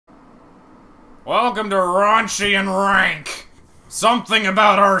Welcome to Raunchy Rank. Something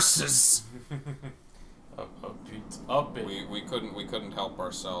about arses. We couldn't help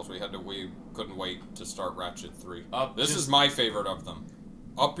ourselves. We couldn't wait to start Ratchet 3. This is my favorite of them.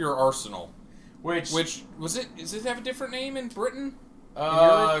 Up Your Arsenal. Which was it? Does it have a different name in Britain?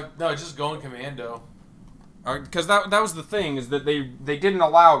 No, just Going Commando. Because that was the thing, is that they didn't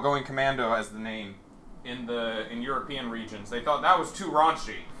allow Going Commando as the name in European regions. They thought that was too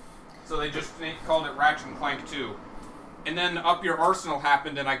raunchy, so they called it Ratchet Clank 2. And then Up Your Arsenal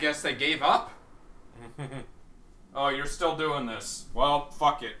happened, and I guess they gave up. Oh, you're still doing this. Well,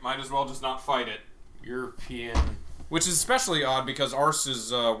 fuck it. Might as well just not fight it. European. Which is especially odd because arse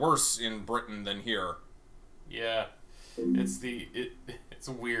is worse in Britain than here. Yeah, it's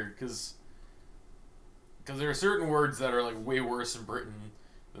weird because there are certain words that are like way worse in Britain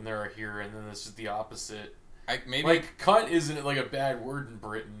than there are here, and then it's just the opposite. Maybe like cunt isn't like a bad word in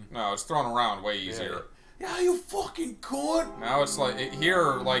Britain. No, it's thrown around way easier. Yeah, you fucking cunt. Now it's like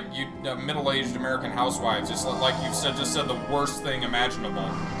here, like you middle-aged American housewives, just like you just said the worst thing imaginable.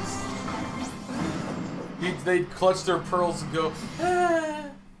 They'd clutch their pearls and go, ah.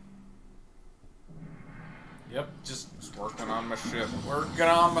 Yep, just working on my shit. Working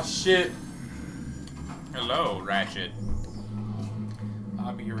on my shit. Hello, Ratchet.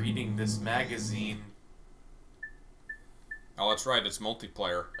 I'll be reading this magazine. Oh, that's right. It's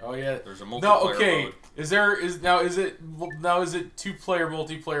multiplayer. Oh yeah. There's a multiplayer mode. Is it two-player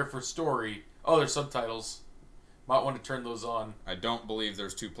multiplayer for story? Oh, there's subtitles. Might want to turn those on. I don't believe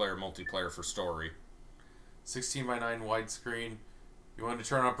there's two-player multiplayer for story. 16:9 widescreen. You want to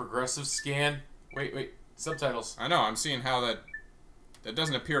turn on progressive scan? Wait. Subtitles. I know. I'm seeing how that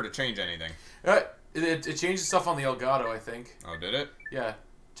doesn't appear to change anything. It changes stuff on the Elgato, I think. Oh, did it? Yeah.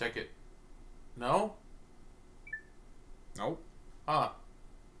 Check it. No? Nope. Huh.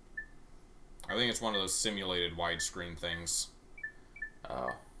 I think it's one of those simulated widescreen things. Oh.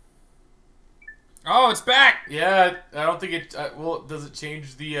 Oh, it's back! Yeah, I don't think it... well, does it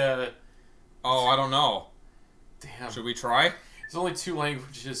change the, Oh, I don't know. Damn. Should we try? There's only two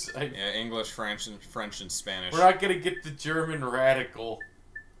languages. Yeah, English, French, and Spanish. We're not gonna get the German radical.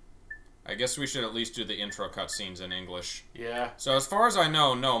 I guess we should at least do the intro cutscenes in English. Yeah. So as far as I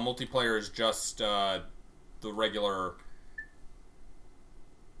know, no, multiplayer is just, the regular...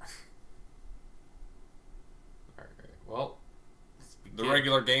 Well, the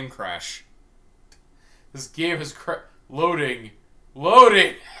regular game crash. This game is loading.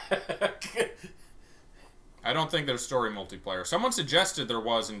 Loading! I don't think there's story multiplayer. Someone suggested there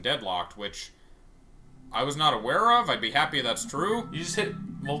was in Deadlocked, which I was not aware of. I'd be happy that's true. You just hit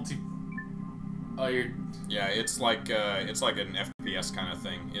multi... Oh, you're... Yeah, it's like an FPS kind of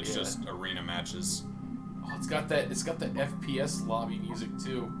thing. It's just arena matches. Oh, it's got that FPS lobby music,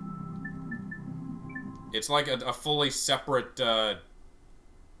 too. It's like a fully separate,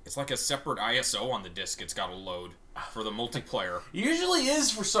 it's like a separate ISO on the disc it's got to load for the multiplayer. It usually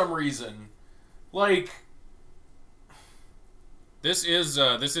is for some reason. Like... This is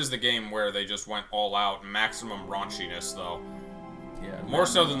the game where they just went all out, maximum raunchiness, though. Yeah. More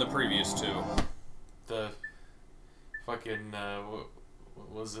so than the previous two. The... Fucking,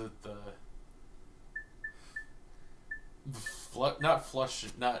 what was it?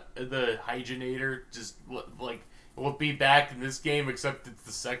 Not the hygienator, just like will be back in this game, except it's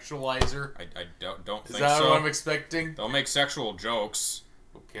the sexualizer. I don't think so. Is that what I'm expecting? Don't make sexual jokes.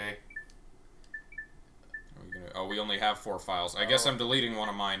 Okay. Oh, we only have 4 files. I guess I'm deleting one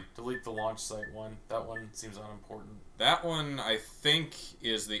of mine. Delete the launch site one. That one seems unimportant. That one, I think,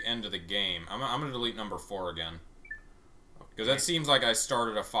 is the end of the game. I'm going to delete number 4 again. Because that seems like I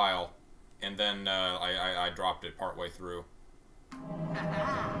started a file, and then I dropped it partway through.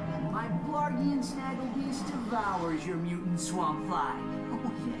 My Blargian Snagglebeast devours your mutant swamp fly.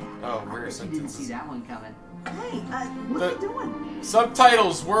 Oh, yeah. Oh, weird sentences. You didn't see that one coming. Hey, what are you doing?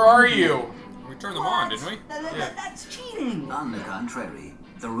 Subtitles, where are you? We turned them on, didn't we? That's cheating. On the contrary,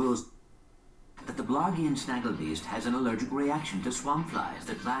 the rules that the Blargian Snagglebeast has an allergic reaction to swamp flies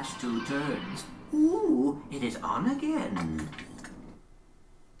that last 2 turns. Ooh, it is on again.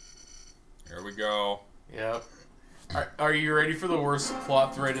 Here we go. Yep. Are you ready for the worst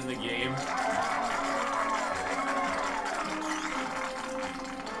plot thread in the game?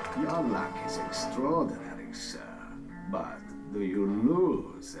 Your luck is extraordinary, sir. But do you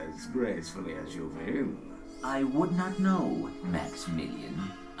lose as gracefully as you win? I would not know,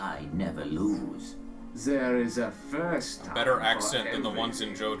 Maximilian. I never lose. There is a first time Better accent than the ones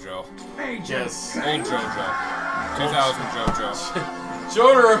in JoJo. Yes. Old JoJo. 2000 JoJo.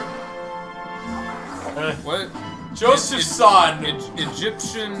 Jotaro! What? Joseph's son!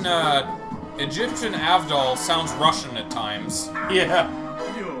 Egyptian Egyptian Avdol sounds Russian at times. Yeah.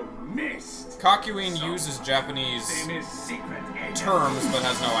 You missed. Kakuin uses Japanese Same as secret agent. terms, but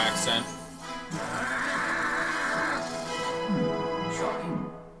has no accent. Shocking.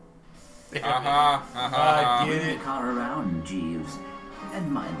 Aha, aha. Get Bring it. the car around, Jeeves.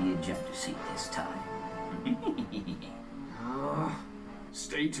 And mind the ejector seat this time.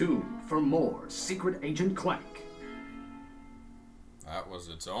 Stay tuned for more Secret Agent Clank. That was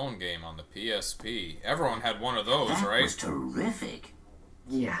its own game on the PSP. Everyone had one of those, That right? was terrific.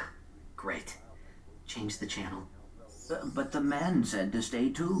 Yeah, great. Change the channel. But the man said to stay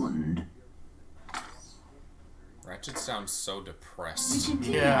tuned. Ratchet sounds so We depressed.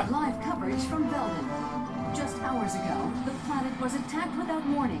 continue Yeah. live coverage from Veldin. Just hours ago, the planet was attacked without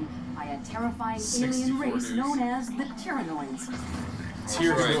warning by a terrifying 64 alien race dudes. known as the Tyrannoids.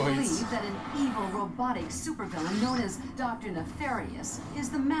 Tyrannoids. Believe that an evil robotic supervillain known as Dr. Nefarious is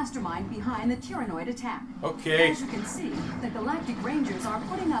the mastermind behind the Tyrannoid attack. Okay. As you can see, the Galactic Rangers are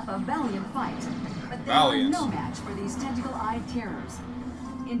putting up a valiant fight, but they Valiant. are no match for these tentacle-eyed terrors.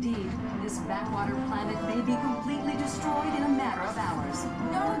 Indeed, this backwater planet may be completely destroyed in a matter of hours.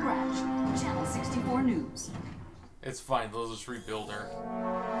 Darla Gratch, Channel 64 News. It's fine. They'll just rebuild her.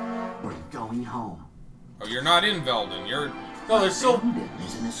 We're going home. Oh, you're not in Veldin. You're. No, they're still.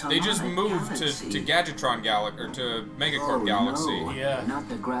 They just moved to Gadgetron Galaxy or to Megacorp Galaxy. No, Yeah. not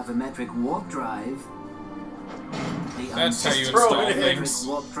the gravimetric warp drive. The That's how you Just throw install it in. things.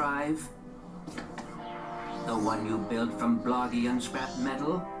 warp drive. The one you built from bloggy and scrap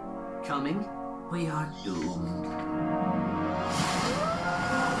metal. Coming? We are doomed.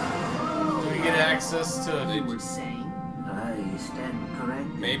 Do we get access to? You were saying? I stand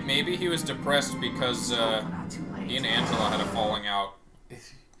corrected. Maybe he was depressed because Not too late. he and Angela had a falling out.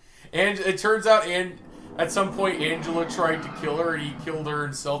 And it turns out, and at some point, Angela tried to kill her, and he killed her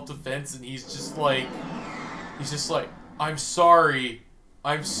in self-defense. And he's just like, I'm sorry,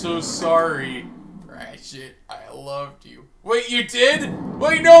 I'm so sorry, Ratchet. I loved you. Wait, you did?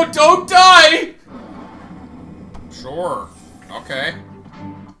 Wait, no, don't die. Sure. Okay.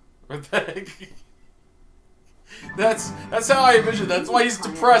 What the heck? That's how I envision. That's why he's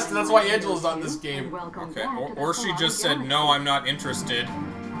depressed, and that's why Angela's not in this game. Okay. Or she just said, no, I'm not interested.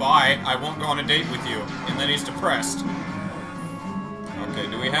 Bye. I won't go on a date with you. And then he's depressed. Okay,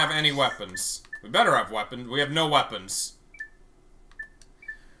 do we have any weapons? We better have weapons. We have no weapons.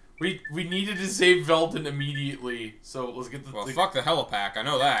 We needed to save Veldin immediately, so let's get the. Well, fuck the helipack. I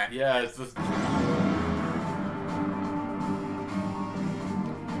know that. Yeah, it's the.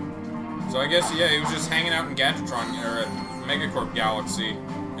 So I guess, yeah, he was just hanging out in Gadgetron, or at Megacorp Galaxy,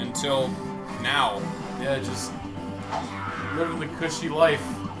 until now. Yeah, just living the cushy life.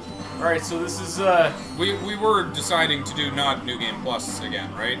 Alright, so this is, We were deciding to do not New Game Plus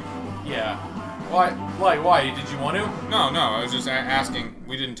again, right? yeah. Why? Why? Did you want to? No, I was just asking.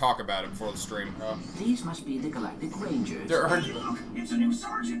 We didn't talk about it before the stream. These must be the Galactic Rangers. There are... Look, it's a new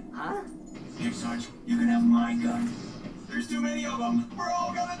sergeant. Huh? Here, Sarge, you can have my gun. There's too many of them. We're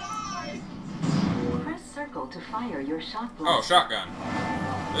all gonna die. Press circle to fire your shot Oh, blast. shotgun.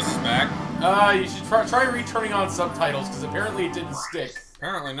 This is back. You should try returning on subtitles, because apparently it didn't stick.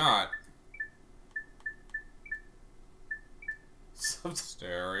 Apparently not. What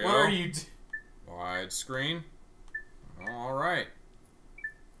Stereo. are you Widescreen. Alright.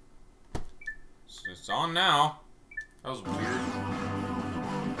 It's on now. That was weird.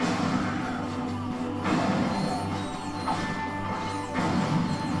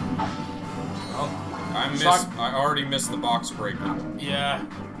 I already missed the box breaker. Yeah.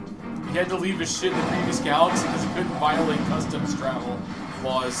 He had to leave his shit in the previous galaxy because he couldn't violate customs travel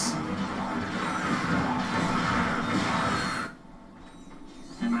laws.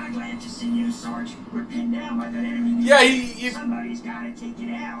 Am I glad to see you, Sarge? We're pinned down by that enemy. Yeah, he Somebody's gotta take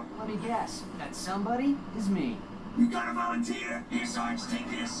it out. Let me guess. That somebody is me. You gotta volunteer. Here, Sarge, take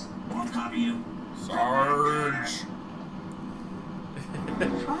this. Won't copy you. Sarge.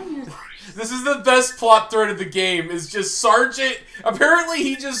 Try your This is the best plot thread of the game, is just Sergeant. Apparently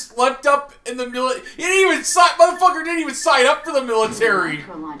he just leapt up in the military. He didn't even motherfucker didn't even sign up for the military.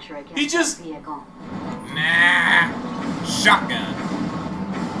 micro launcher against He just- that vehicle. Nah. Shotgun.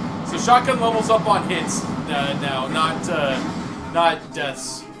 So shotgun levels up on hits now, not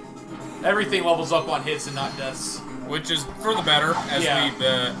deaths. Everything levels up on hits and not deaths. Which is for the better, as Yeah.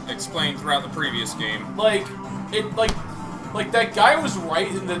 we've explained throughout the previous game. Like that guy was right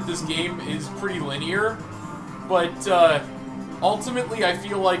in that this game is pretty linear, but ultimately I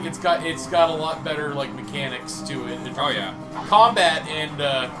feel like it's got a lot better like mechanics to it. In terms Oh of yeah. combat and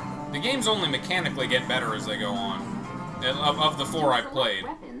The games only mechanically get better as they go on. Of the four I've played.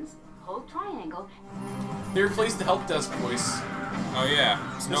 Weapons, hold triangle. They replaced the help desk voice. Oh yeah,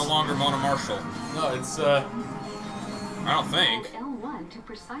 it's no longer Mona Marshall. No, it's I don't think. Hold L1 to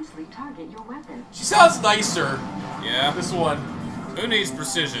precisely target your weapon. she sounds nicer. Yeah. This one. Who needs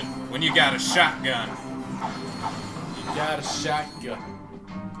precision when you got a shotgun? You got a shotgun.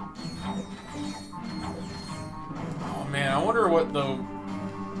 Oh man, I wonder what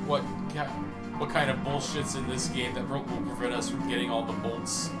kind of bullshit's in this game that will prevent us from getting all the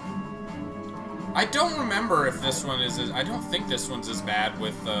bolts. I don't remember if this one is. I don't think this one's as bad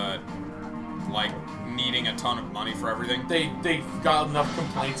with like needing a ton of money for everything. They've got enough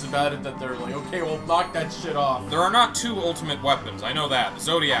complaints about it that they're like, okay, well, knock that shit off. There are not 2 ultimate weapons. I know that. The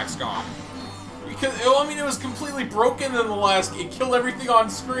Zodiac's gone. Because I mean, it was completely broken in the last. It killed everything on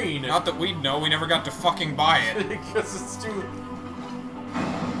screen. Not that we'd know. We never got to fucking buy it. Because it's too.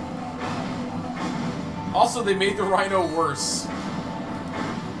 Also, they made the Rhino worse.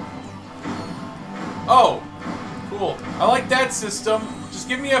 Oh, cool. I like that system. Just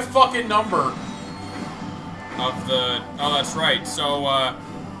give me a fucking number. Of the... Oh, that's right. So,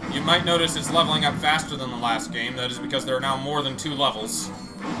 you might notice it's leveling up faster than the last game. That is because there are now more than 2 levels.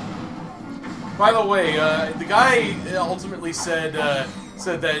 By the way, the guy ultimately said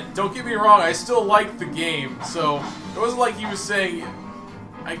that, don't get me wrong, I still like the game. So, it wasn't like he was saying...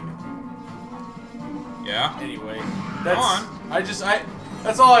 Yeah? Anyway, Go on.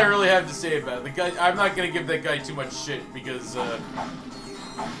 That's all I really have to say about it. The guy, I'm not gonna give that guy too much shit because we're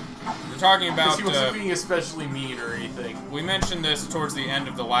talking about he wasn't being especially mean or anything. We mentioned this towards the end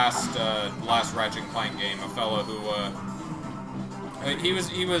of the last Ratchet Clank game. A fellow who he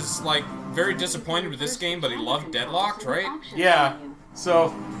was like very disappointed with this game, but he loved Deadlocked, right? Yeah.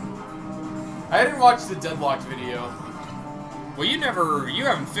 So I didn't watch the Deadlocked video. Well, you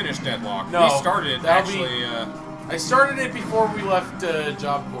haven't finished Deadlocked. No, We started actually. I started it before we left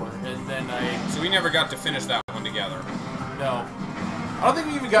Job Corps, and then So we never got to finish that one together. No. I don't think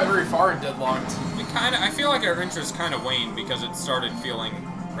we even got very far in Deadlocked. I feel like our interest kind of waned because it started feeling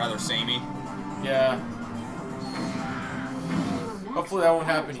rather samey. Yeah. Hopefully that won't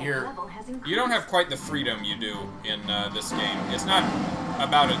happen here. You don't have quite the freedom you do in this game. It's not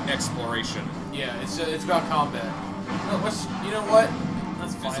about an exploration. Yeah, it's about combat. No, you know what?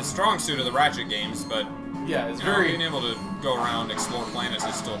 That's fine. It's a strong suit of the Ratchet games, but yeah, it's being able to go around, explore planets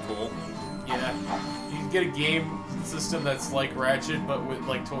is still cool. Yeah, you can get a game system that's like Ratchet, but with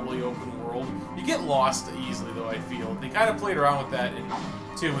like totally open world. You get lost easily, though. I feel they kind of played around with that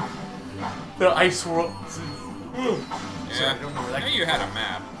too. The ice world. Yeah, Sorry, I don't know where that you had a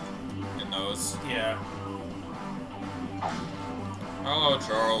map in those. Yeah. Hello,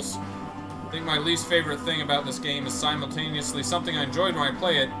 Charles. I think my least favorite thing about this game is simultaneously something I enjoyed when I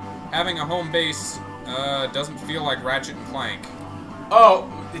play it. Having a home base doesn't feel like Ratchet and Clank. Oh,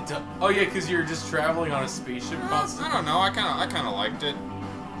 oh yeah, because you're just traveling on a spaceship constantly. I don't know. I kind of liked it.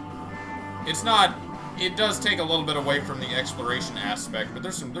 It's not. It does take a little bit away from the exploration aspect, but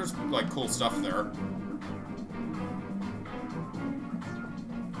there's like cool stuff there.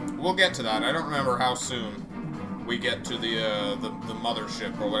 We'll get to that. I don't remember how soon we get to the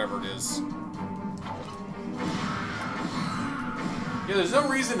mothership or whatever it is. Yeah, there's no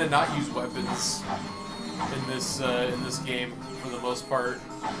reason to not use weapons in this game for the most part.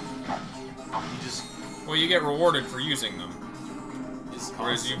 You just you get rewarded for using them,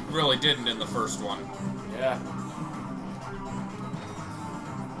 whereas you really didn't in the first one. Yeah,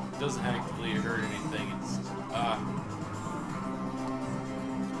 it doesn't actually hurt anything. It's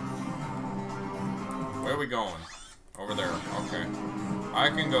Where are we going? Over there. Okay, I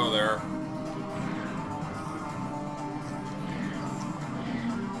can go there.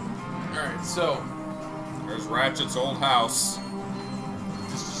 Alright, so there's Ratchet's old house.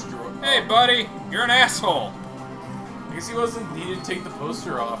 Just destroy. Hey, buddy, you're an asshole. I guess he didn't take the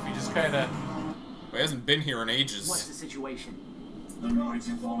poster off. He just kind of. He hasn't been here in ages. What's the situation? The Noids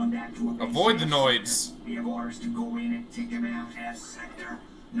have fallen back to a base. Avoid the Noids. We have orders to go in and take them out. Sector?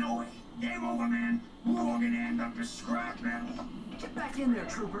 No way. Game over, man. We're all gonna end up as scrap metal. Get back in there,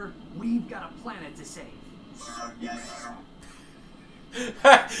 Trooper. We've got a planet to save. Yes, sir.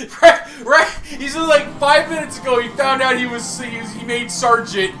 right. He's just like 5 minutes ago. He found out he made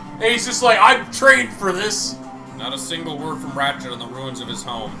Sergeant, and he's just like, I'm trained for this. Not a single word from Ratchet on the ruins of his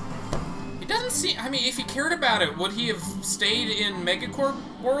home. He doesn't seem. I mean, if he cared about it, would he have stayed in Megacorp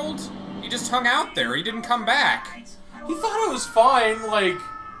World? He just hung out there. He didn't come back. He thought it was fine. Like,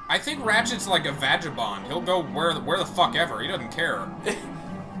 I think Ratchet's like a vagabond. He'll go where the fuck ever. He doesn't care.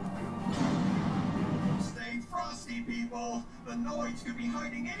 Stay frosty, people. The Noids could be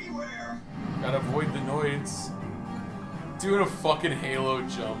hiding anywhere. Gotta avoid the Noids. doing a fucking Halo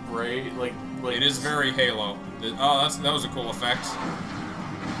jump, right? Like it is very Halo. Oh, that was a cool effect.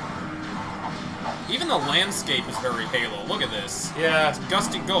 Even the landscape is very Halo. Look at this. Yeah. It's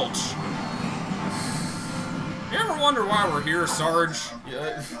Gusty Gulch. You ever wonder why we're here, Sarge?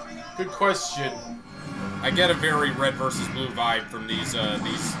 Yeah. Good question. I get a very red versus blue vibe from these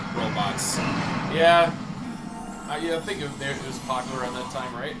robots. Yeah. Yeah, I think it was popular around that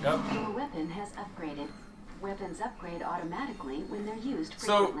time, right? Yep. Your weapon has upgraded. Weapons upgrade automatically when they're used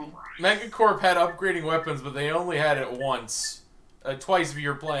So, frequently. Megacorp had upgrading weapons, but they only had it once. Twice if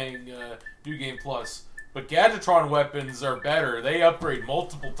you're playing New Game Plus. But Gadgetron weapons are better. They upgrade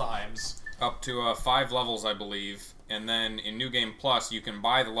multiple times. Up to 5 levels, I believe. And then in New Game Plus, you can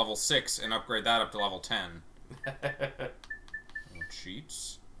buy the level 6 and upgrade that up to level 10.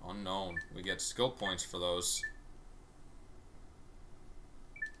 Cheats? Unknown. We get skill points for those.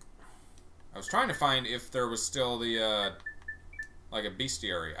 I was trying to find if there was still the, like a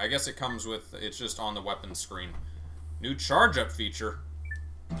bestiary. I guess it comes with, it's just on the weapon screen. New charge-up feature.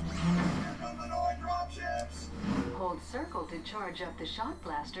 Hold circle to charge up the shot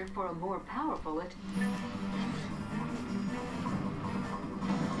blaster for a more powerful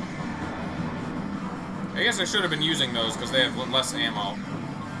I guess I should have been using those because they have less ammo.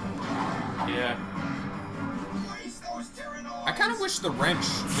 Yeah. I kind of wish the wrench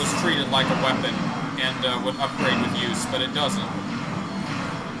was treated like a weapon and would upgrade with use, but it doesn't.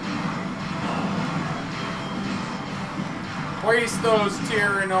 Waste those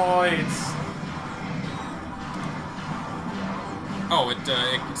Tyrannoids! Oh,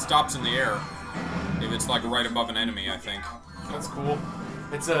 it stops in the air. If it's like right above an enemy, I think. That's cool.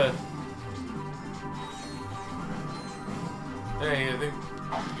 It's a... Hey, I think...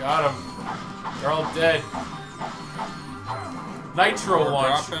 Got them. They're all dead. Nitro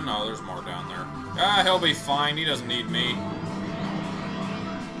launch. Dropping? Oh, there's more down there. Ah, he'll be fine. He doesn't need me.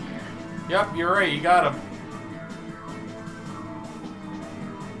 Yep, you're right. You got him.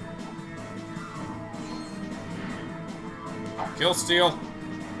 Kill steal.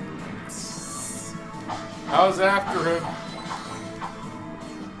 I was after him.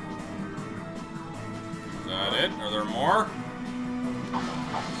 Is that it? Are there more?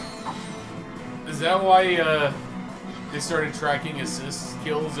 Is that why they started tracking assist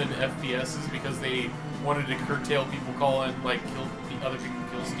kills and FPSs because they wanted to curtail people calling like other people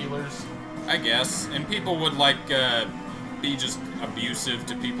kill stealers? I guess, and people would like be just abusive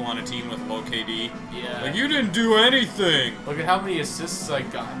to people on a team with low KD. Yeah. Like, you didn't do anything. Look at how many assists I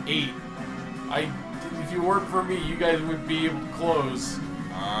got. 8. If you weren't for me, you guys would be able to close.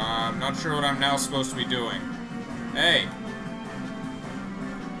 I'm not sure what I'm now supposed to be doing. Hey.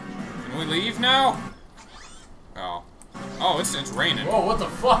 Can we leave now? Oh. Oh, it's raining. Whoa, what the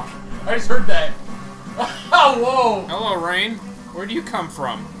fuck? I just heard that. Whoa. Hello, rain. Where do you come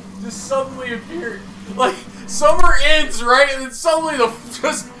from? Just suddenly appeared. Like, summer ends, right? And then suddenly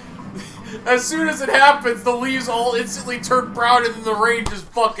as soon as it happens, the leaves all instantly turn brown and then the rain just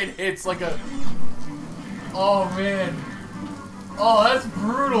fucking hits like a... Oh, man. Oh, that's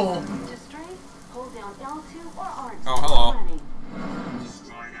brutal. To strike, hold down L2 or R2. Oh, hello. Running.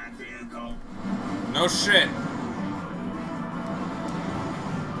 Destroy that vehicle. No shit.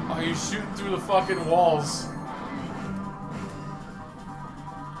 Oh, you're shooting through the fucking walls.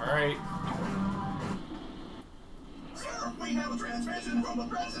 Alright. Sir, we have a transmission from the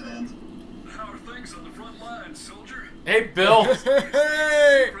president. How are things on the front line, soldier? Hey, Bill.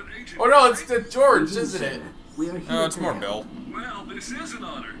 Hey! Oh, no, it's George, isn't it? We are here No, it's to more help. Bill. Well, this is an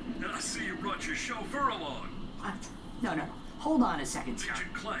honor. And I see you brought your chauffeur along. What? No. Hold on a second, sir.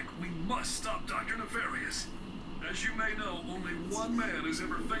 Ratchet Clank, we must stop Dr. Nefarious. As you may know, only one man has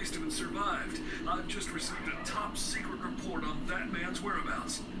ever faced him and survived. I've just received a top secret report on that man's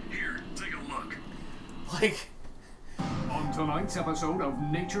whereabouts. Here, take a look. Like... On tonight's episode of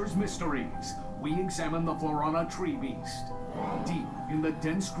Nature's Mysteries, we examine the Florana tree beast. Deep in the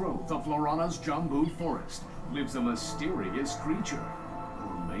dense growth of Florana's Jambu forest lives a mysterious creature.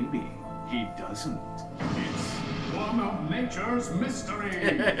 Or maybe he doesn't. It's one of nature's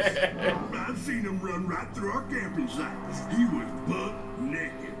mysteries. I've seen him run right through our camping site. He was buck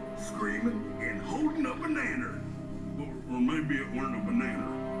naked, screaming, and holding a banana. Or maybe it weren't a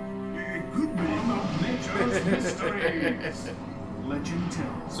banana. It could be. One of nature's mysteries. Legend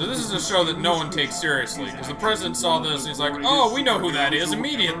tells. So this is a show that no one takes seriously, because the president saw this and he's like, oh, we know who that is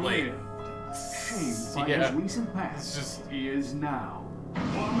immediately. Shamed by Yeah. his recent past, It's just- he is now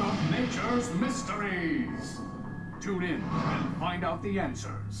one of nature's mysteries. Tune in and find out the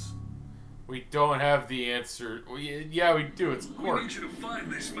answers. We don't have the answer. Yeah, we do. It's We Quark. need you to find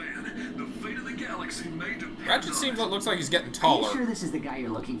this man. The fate of the galaxy may depend Ratchet on seems it. looks like he's getting Are you taller. sure this is the guy you're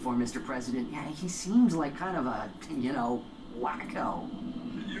looking for, Mr. President? Yeah, he seems like kind of a, you know, wacko.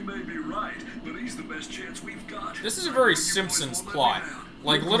 You may be right, but he's the best chance we've got. This is a very Simpsons plot.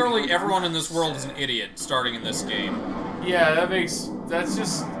 Like, literally everyone in this world is an idiot starting in this game. Yeah, that's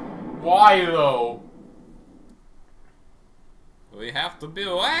just... Why, though? We have to be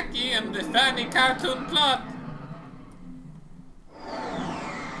wacky and the funny cartoon plot.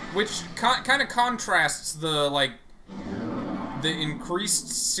 Which kind of contrasts the, like, the increased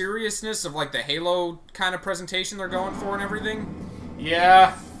seriousness of, like, the Halo kind of presentation they're going for and everything.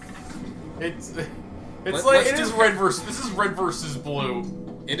 Yeah. It's like, let's this is red versus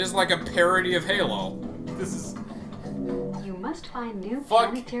blue. It is like a parody of Halo. This is... You must find new Fuck.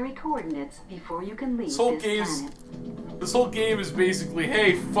 planetary coordinates before you can leave This whole game is basically,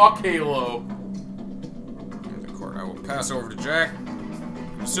 hey, fuck Halo. I will pass over to Jack.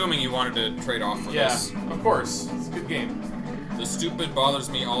 Assuming you wanted to trade off for this. Yeah, of course. It's a good game. The stupid bothers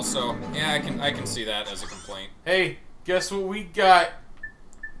me also. Yeah, I can see that as a complaint. Hey, guess what we got?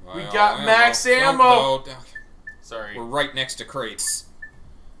 We Well, got max ammo. don't. Sorry. We're right next to crates.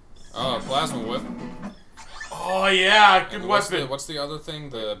 Oh, plasma whip. Oh yeah, good And weapon. What's the other thing?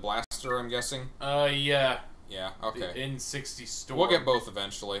 The blaster, I'm guessing? Yeah. Yeah, okay. The N60 store. We'll get both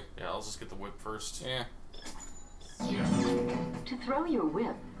eventually. Yeah, I'll just get the whip first. Yeah. To throw your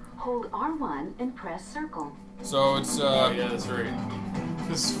whip, hold R1 and press circle. So it's Oh yeah, that's right.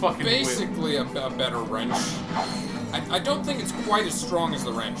 This fucking basically a better wrench. I don't think it's quite as strong as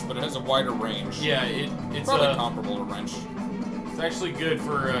the wrench, but it has a wider range. Yeah, it's Probably comparable to wrench. It's actually good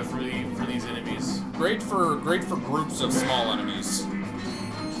for these enemies. Great for groups of small enemies.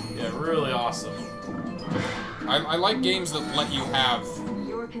 Yeah, really awesome. I like games that let you have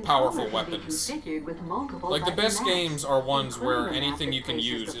Your powerful controller can be weapons. configured with multiple Like the button best maps, games are ones where including a map anything that you can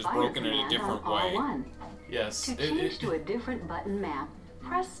places use the is fire broken in a command different on way. R1. Yes. To change to a different button map,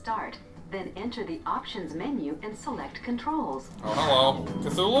 press start, then enter the options menu and select controls. Oh, hello.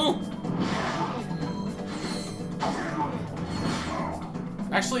 Cthulhu?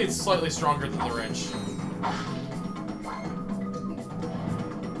 Actually, it's slightly stronger than the wrench.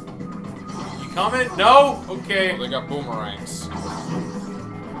 You coming? No? Okay. Oh, they got boomerangs.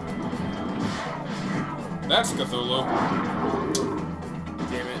 That's Cthulhu.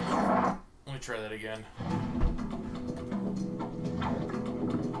 Damn it. Let me try that again.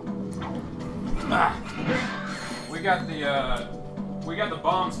 Ah. We got the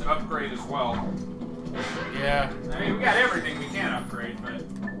bombs to upgrade as well. Yeah. I mean, we got everything we can upgrade, but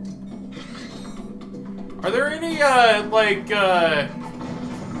Are there any,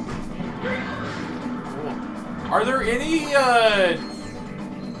 Are there any,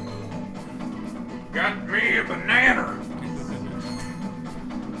 got me a banana.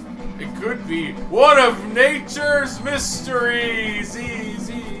 It could be one of nature's mysteries.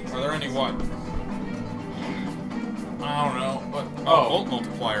 Easy. Are there any what? I don't know. What? Oh, bolt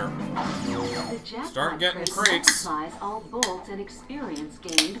multiplier. The jackpot Start getting crit crates. multiplies all bolts and experience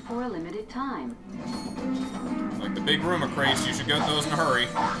gained for a limited time. Like the big rumor crates, you should get those in a hurry.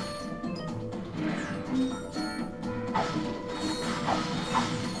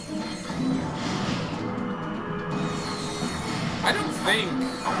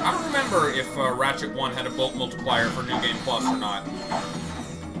 I don't remember if Ratchet 1 had a bolt multiplier for New Game Plus or not.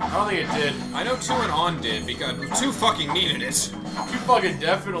 I don't think it did. I know 2 and On did, because 2 fucking needed it. You fucking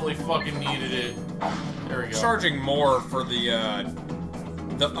definitely fucking needed it. There we go. Charging more for the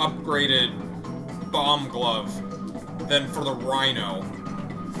upgraded bomb glove than for the Rhino.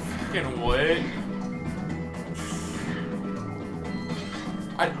 Fucking what?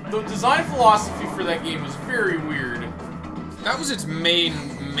 The design philosophy for that game was very weird. That was its main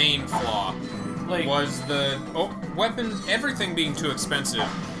flaw. Like, was the weapons, everything being too expensive.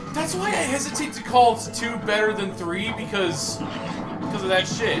 That's why I hesitate to call 2 better than 3 because of that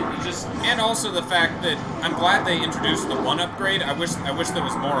shit. It just And also the fact that I'm glad they introduced the 1 upgrade. I wish there was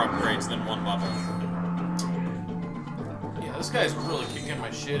more upgrades than 1 level. yeah, this guy's really kicking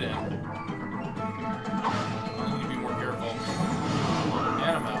my shit in. I need to be more careful.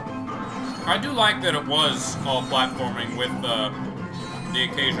 And I'm out. I do like that it was all platforming with the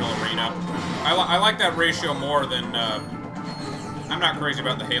occasional arena. I like that ratio more than I'm not crazy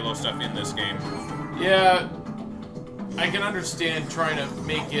about the Halo stuff in this game. Yeah, I can understand trying to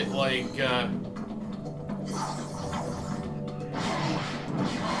make it like,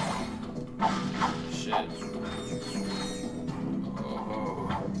 shit. Oh.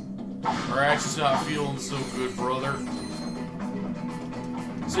 Ratchet's not feeling so good, brother.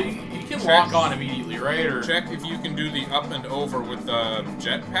 So you can lock on immediately, right? Or check if you can do the up and over with the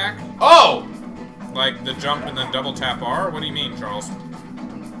jetpack. Oh! Like the jump and then double tap R? What do you mean, Charles?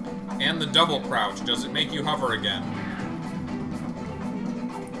 And the double crouch. Does it make you hover again?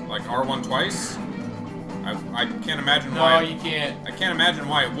 Like R1 twice? I can't imagine why. No, you can't. I can't imagine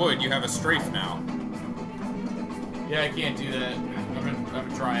why it would. You have a strafe now. Yeah, I can't do that. I've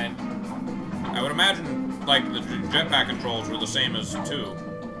been trying. I would imagine, like, the jetpack controls were the same as 2.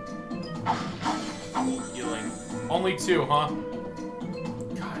 Healing. Only 2, huh?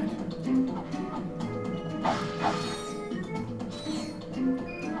 God.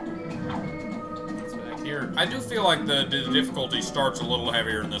 It's back here. I do feel like the difficulty starts a little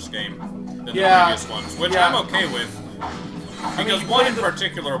heavier in this game than the Yeah. previous ones, which Yeah. I'm okay with. Because one in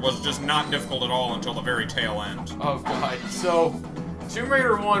particular was just not difficult at all until the very tail end. Oh god. So Tomb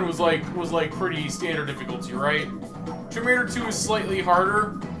Raider 1 was like pretty standard difficulty, right? Tomb Raider 2 was slightly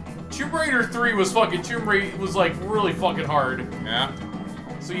harder. Tomb Raider 3 was like really fucking hard. Yeah.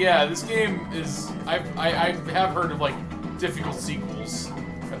 So yeah, this game is I have heard of like difficult sequels.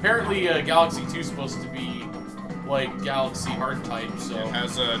 Apparently Galaxy 2 is supposed to be like Galaxy hard type, so It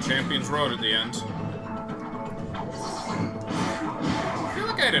has Champions Road at the end. I feel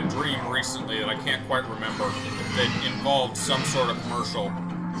like I had a dream recently that I can't quite remember that involved some sort of commercial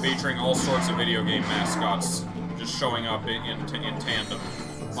featuring all sorts of video game mascots just showing up in tandem.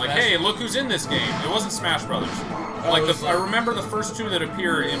 Like, hey, look who's in this game. It wasn't Smash Brothers. Like, I remember the first 2 that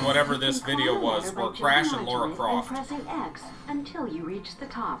appear in whatever this video was were Crash and Lara Croft. Pressing X until you reach the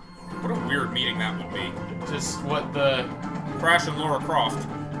top. What a weird meeting that would be. just what the Crash and Lara Croft.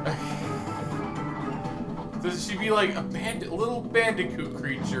 Does she be like a little bandicoot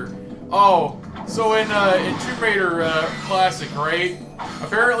creature? Oh, so in Tomb Raider Classic, right?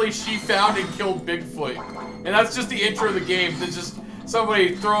 Apparently she found and killed Bigfoot, and that's just the intro of the game. That's just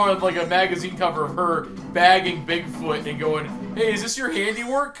somebody throwing like a magazine cover of her bagging Bigfoot and going, "Hey, is this your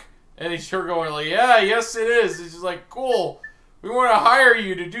handiwork?" And she's going like, "Yeah, yes it is." And she's like, "Cool. We want to hire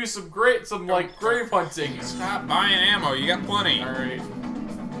you to do some grave hunting." Stop buying ammo. You got plenty. All right.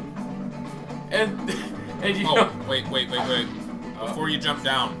 And you Oh, know. wait. Before you jump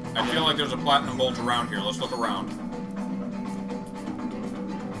down, I feel like there's a platinum bolt around here. Let's look around.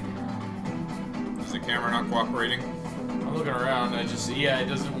 Is the camera not cooperating? I'm looking around. I just it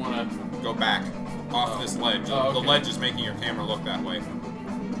doesn't want to Go back. Off this ledge. Oh, okay. The ledge is making your camera look that way.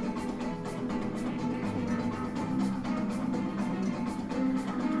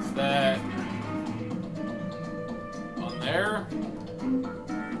 Is that on there?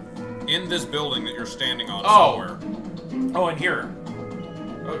 In this building that you're standing on Oh. somewhere. Oh, in here.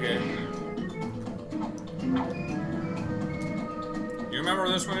 Okay. You remember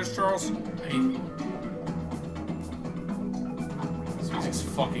where this one is, Charles? This music's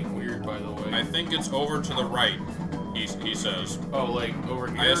fucking weird, by the way. I think it's over to the right, he says. Oh, like over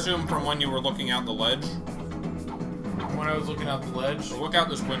here? I assume from when you were looking out the ledge. When I was looking out the ledge? So look out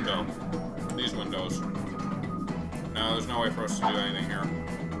this window. These windows. No, there's no way for us to do anything here.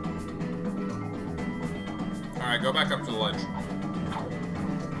 Alright, go back up to the ledge.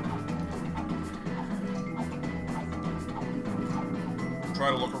 Try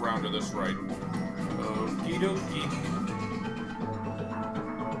to look around to this right. Okie dokie.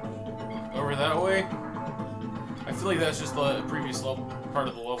 Over that way? I feel like that's just the previous level, part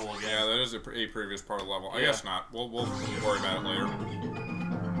of the level again. Yeah, that is a previous part of the level. I Yeah. guess not. We'll worry about it later.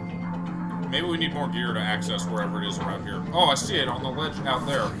 Maybe we need more gear to access wherever it is around here. Oh, I see it on the ledge out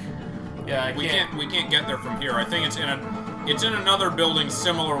there. Yeah, We can't get there from here. I think it's in another building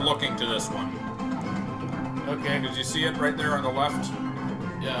similar looking to this one. Okay. Did you see it right there on the left?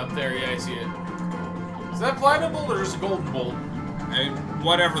 Yeah, up there. Yeah, I see it. Is that platinum bolt or just a golden bolt?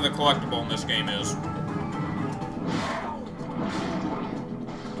 Whatever the collectible in this game is.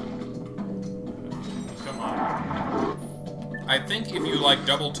 Come on. I think if you like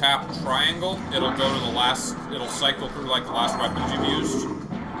double tap triangle, it'll go to the last. It'll cycle through like the last weapons you've used.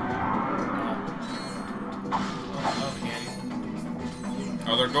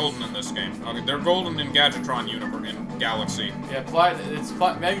 Oh, they're golden in this game. Okay, they're golden in Gadgetron Universe in Galaxy. Yeah,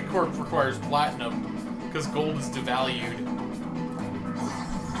 Megacorp requires platinum because gold is devalued.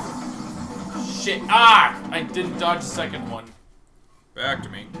 Shit! Ah! I didn't dodge the second one. Back to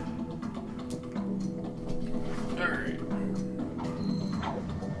me. Alright.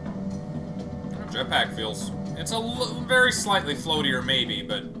 Jetpack feels. It's very slightly floatier, maybe,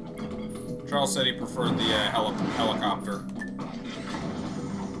 but Charles said he preferred the helicopter.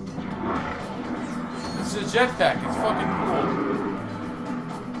 It's a jetpack. It's fucking cool.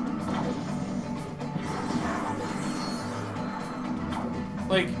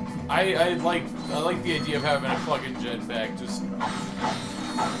 Like, I like the idea of having a fucking jetpack. Just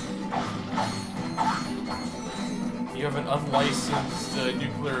you have an unlicensed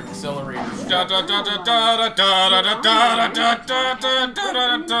nuclear accelerator. For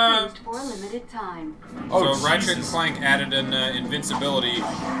a limited time. Oh, so Ratchet and Clank added an invincibility.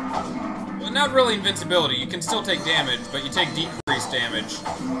 Well, not really invincibility. You can still take damage, but you take decreased damage.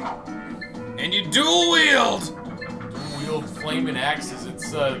 And you dual wield! Dual wield flaming axes. It's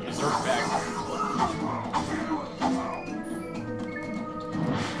Berserk back.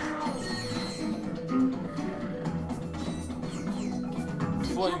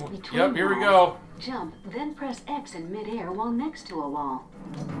 Yep, here we go. Jump, then press X in midair while next to a wall.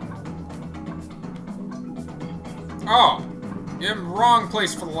 Oh! You're in the wrong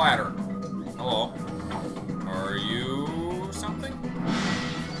place for the ladder. Hello. Are you something?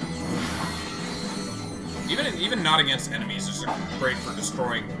 Even not against enemies is great for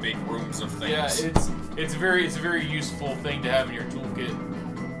destroying big rooms of things. Yeah, it's a very useful thing to have in your toolkit.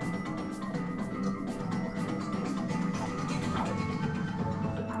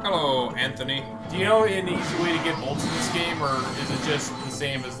 Hello, Anthony. Do you know an easy way to get bolts in this game, or is it just the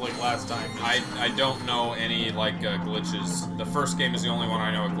same as like last time? I don't know any like glitches. The first game is the only one I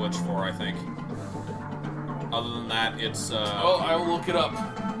know a glitch for, I think. Other than that, it's well, I will look it up.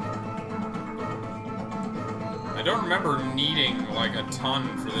 I don't remember needing like a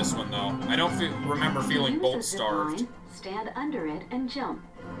ton for this one though. I don't remember feeling bolt starved. Stand under it and jump.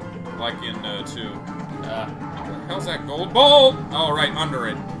 Like in 2. What the hell's that gold bolt? Oh, right, under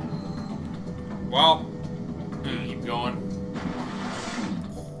it. Well, keep going.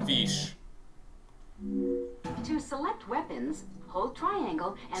 Fish. To select weapons, hold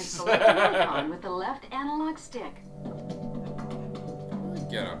triangle and select an icon with the left analog stick.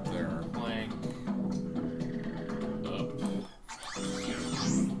 Get up there. Blank. Up.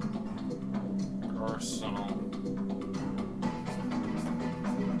 Arsenal.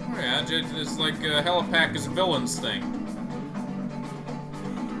 Oh yeah, it's like Helipack is a villain's thing.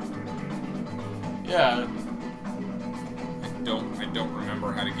 Yeah. I don't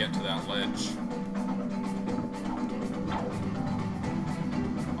remember how to get to that ledge.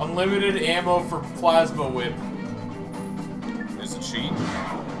 Unlimited ammo for plasma whip. Is it cheat?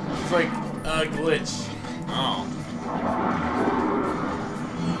 It's like a glitch. Oh.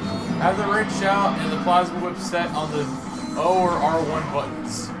 Have the wrench out and the plasma whip set on the O or R1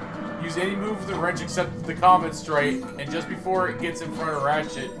 buttons. Use any move with the wrench except the comet strike, and just before it gets in front of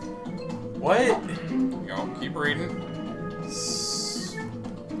Ratchet. What? Go, keep reading.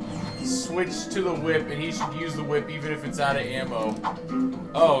 Switch to the whip, and he should use the whip even if it's out of ammo.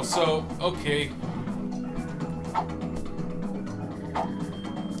 Oh, so, okay.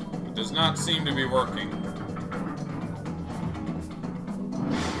 It does not seem to be working.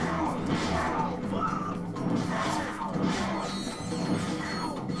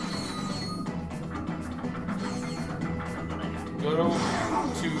 Go to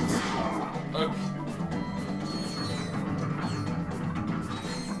okay.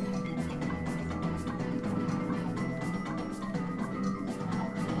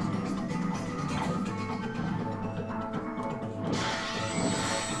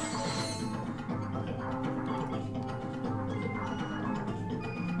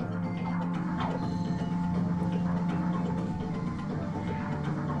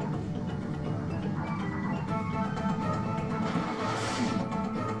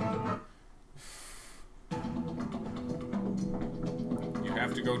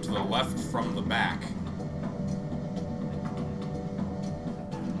 Have to go to the left from the back.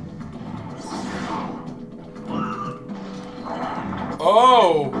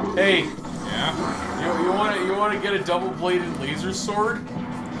 Oh, hey. Yeah. You want to get a double-bladed laser sword?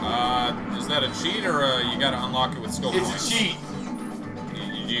 Is that a cheat or you got to unlock it with skill points? It's a cheat.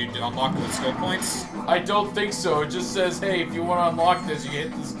 You unlock it with skill points? I don't think so. It just says, hey, if you want to unlock this, you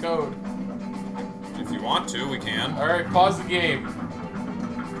hit this code. If you want to, we can. All right, pause the game.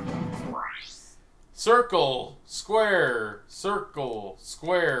 Circle, square,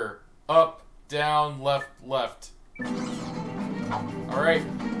 up, down, left, left. Alright,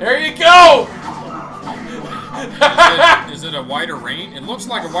 there you go! Is it a wider range? It looks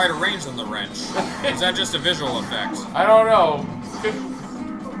like a wider range than the wrench. Is that just a visual effect? I don't know.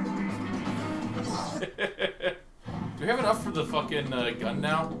 Do we have enough for the fucking gun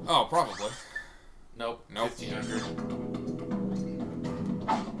now? Oh, probably. Nope. 1500.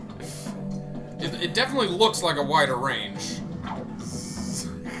 It definitely looks like a wider range.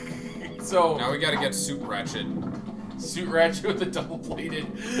 So now we gotta get Suit Ratchet. Suit Ratchet with the double-bladed.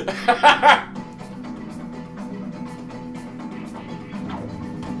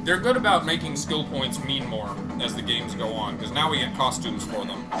 They're good about making skill points mean more as the games go on, because now we get costumes for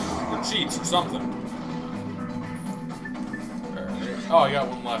them. Or cheats or something. Oh, I got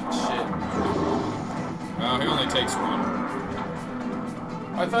one left. Shit. He only takes one.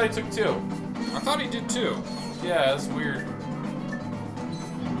 I thought he took two. I thought he did too. Yeah, that's weird.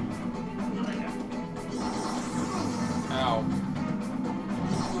 Ow.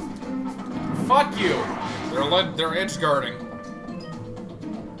 Fuck you! They're edge guarding.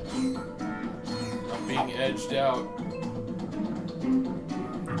 I'm being edged out.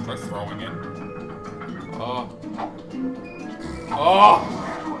 Try throwing it. Oh. Oh!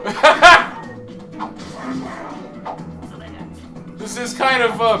 This is kind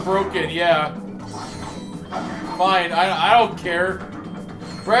of broken, yeah. Fine, I don't care.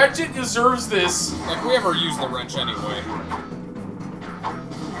 Ratchet deserves this. Like, we ever use the wrench anyway.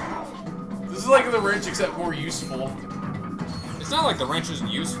 This is like the wrench, except more useful. It's not like the wrench isn't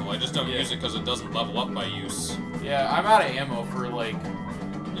useful, I just don't use it because it doesn't level up by use. Yeah, I'm out of ammo for, like...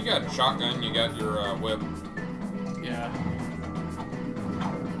 You got shotgun, you got your whip. Yeah.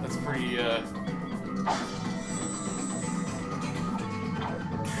 That's pretty,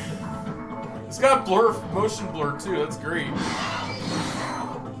 It's got motion blur too, that's great.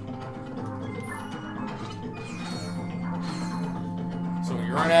 So when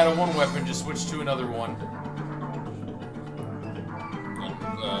you run out of one weapon, just switch to another one.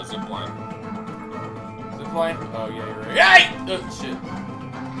 Zipline. Zipline? Oh yeah, you're right. Hey! Oh, shit.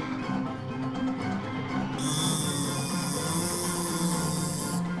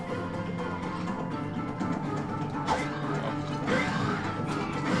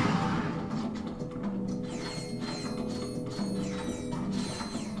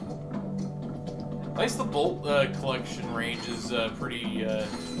 At least the bolt collection range is pretty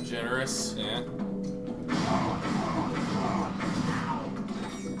generous. Yeah.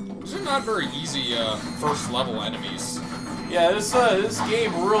 These are not very easy first level enemies. Yeah, this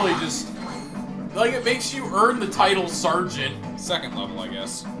game really just like it makes you earn the title Sergeant. Second level, I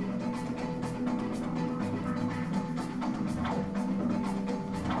guess.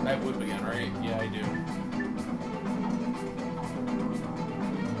 I have whip again, right? Yeah, I do.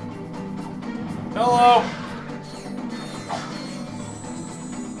 Hello!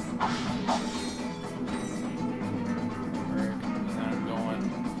 Alright, and I'm going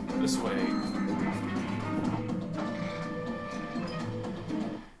this way.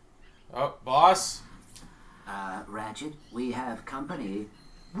 Oh, boss? Ratchet, we have company.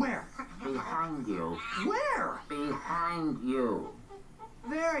 Where? Behind you. Where? Behind you.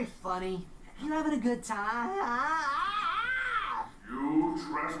 Very funny. You having a good time? You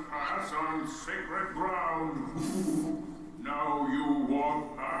trespass on sacred ground. Now you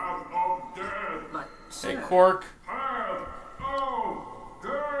walk path of death. But, Hey, sir, Quark. Path of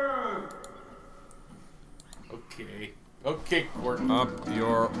death. Okay. Okay, Quark. Up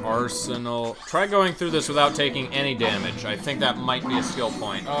your arsenal. Try going through this without taking any damage. I think that might be a skill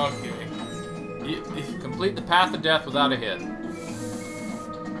point. Okay. Complete the path of death without a hit.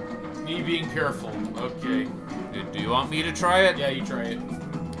 Me being careful. Okay. Do you want me to try it? Yeah, you try it.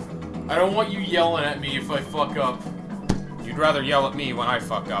 I don't want you yelling at me if I fuck up. You'd rather yell at me when I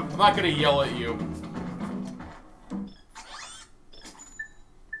fuck up. I'm not gonna yell at you.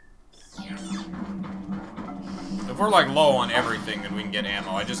 If we're like low on everything, then we can get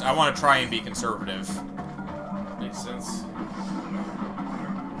ammo. I want to try and be conservative. Makes sense.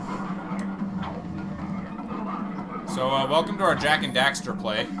 So, welcome to our Jack and Daxter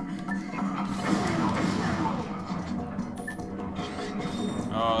play.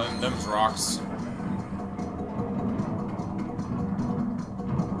 Oh, them's rocks.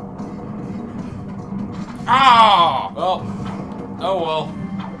 Ah! Well. Oh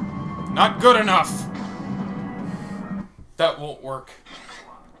well. Not good enough. That won't work.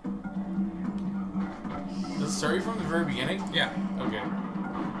 Does it start you from the very beginning? Yeah. Okay.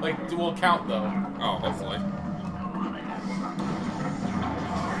 Like, we'll count though. Oh, hopefully.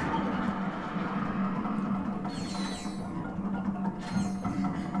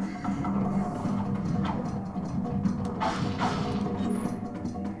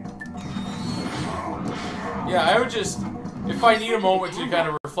 Yeah, I would just, if I need a moment to kind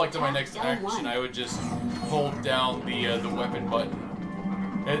of reflect on my next action, I would just hold down the weapon button.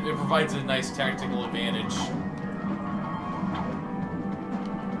 It provides a nice tactical advantage.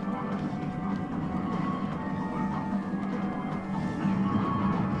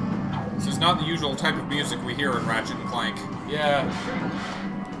 This is not the usual type of music we hear in Ratchet and Clank. Yeah.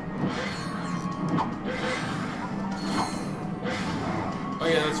 Oh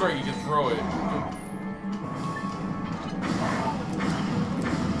yeah, that's right, you can throw it.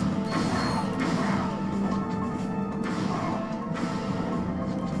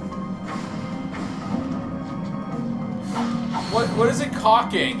 What is it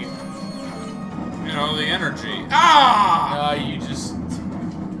cocking? You know, the energy. Ah! You just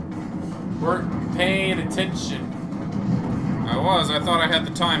weren't paying attention. I was. I thought I had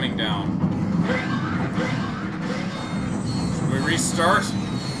the timing down. Should we restart?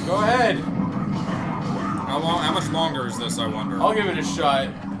 Go ahead. How much longer is this, I wonder? I'll give it a shot.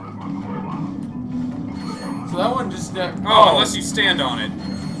 So that one just... Oh, unless you stand on it.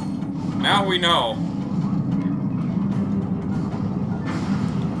 Now we know.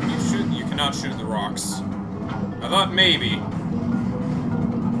 You cannot shoot the rocks. I thought maybe.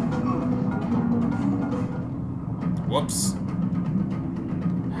 Whoops.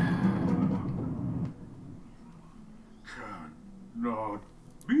 Cannot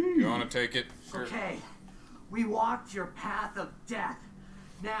be. You want to take it? Sure. Okay, we walked your path of death.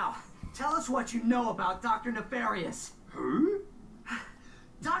 Now, tell us what you know about Dr. Nefarious. Who?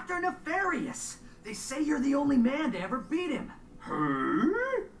 Dr. Nefarious! They say you're the only man to ever beat him. Who?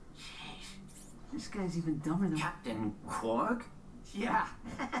 This guy's even dumber than... Captain Quark? Yeah,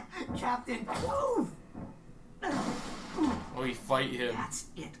 Captain... Woo! Oh, we fight him. That's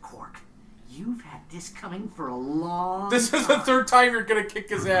it, Quark. You've had this coming for a long This is the third time you're gonna kick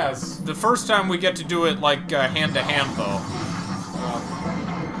his ass. The first time we get to do it, like, hand to hand, though.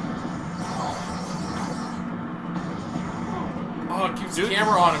 Oh, it keeps the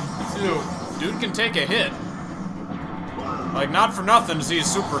camera on him, too. Dude can take a hit. Like, not for nothing is he a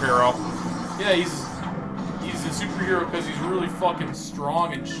superhero. Yeah, he's a superhero because he's really fucking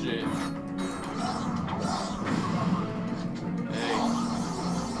strong and shit. Hey,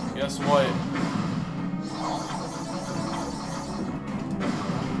 guess what?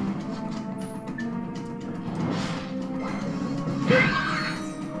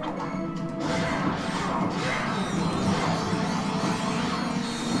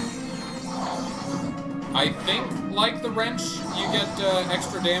 I think, like the wrench, you get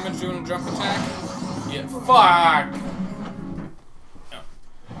extra damage doing a jump attack. Yeah, fuck! No.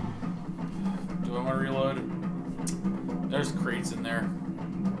 Do I want to reload? There's crates in there.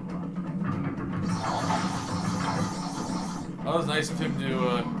 That was nice of him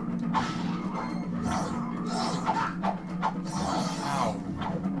to, Ow.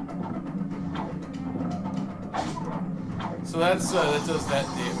 So that does that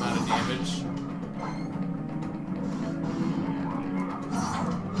amount of damage.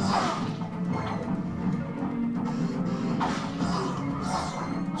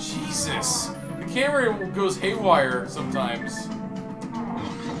 Jesus! The camera goes haywire sometimes.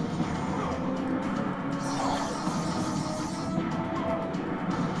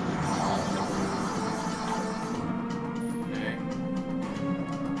 Okay.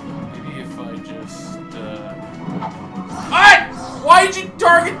 Maybe if I just, What?! Why'd you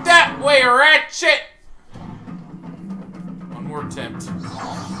target that way, Ratchet?! One more attempt.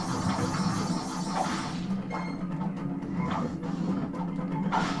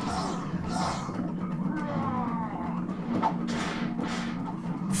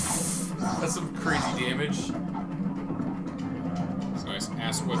 That's some crazy damage. It's a nice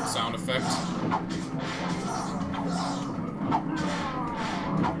ass whip sound effect.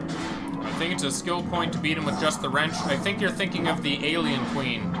 I think it's a skill point to beat him with just the wrench. I think you're thinking of the Alien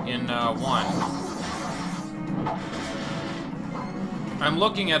Queen in 1. I'm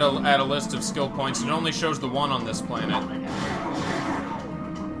looking at a list of skill points. It only shows the one on this planet.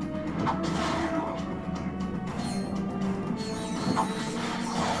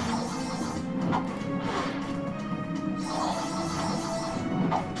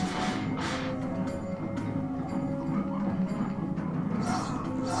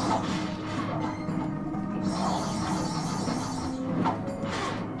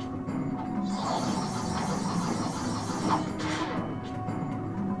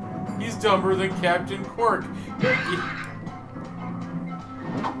 He's dumber than Captain Quark.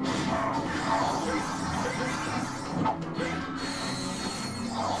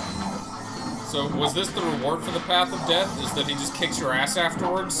 So, was this the reward for the Path of Death? Is that he just kicks your ass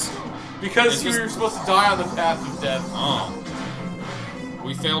afterwards? Because you were supposed to die on the Path of Death. Oh.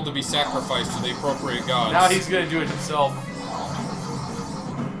 We failed to be sacrificed to the appropriate gods. Now he's gonna do it himself.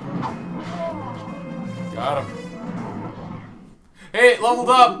 Got him. Hey, it leveled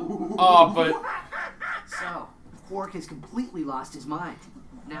up! Oh, but... So, Quark has completely lost his mind.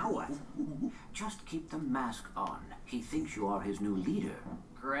 Now what? Just keep the mask on. He thinks you are his new leader.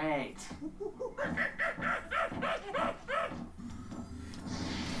 Great.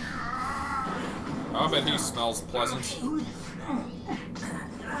 I'll bet he smells pleasant.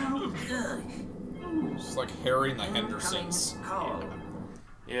 Just like Harry and the Hendersons. Call.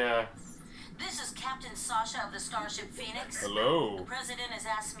 Yeah. This is Captain Sasha of the Starship Phoenix. Hello. The President has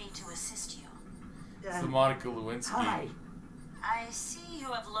asked me to assist you. It's the Monica Lewinsky. Hi. I see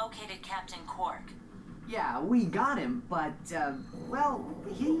you have located Captain Quark. Yeah, we got him, but, well,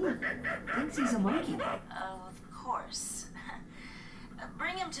 he thinks he's a monkey. Of course.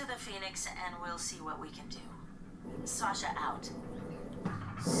 Bring him to the Phoenix and we'll see what we can do. Sasha out.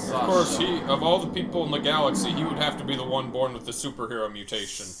 Sasha. Of course, of all the people in the galaxy, he would have to be the one born with the superhero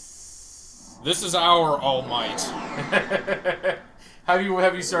mutation. This is our All Might. Have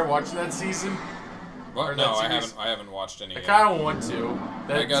you started watching that season? What? No, I haven't watched any. I kind of want to.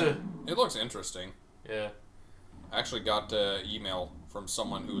 It looks interesting. Yeah. I actually got an email from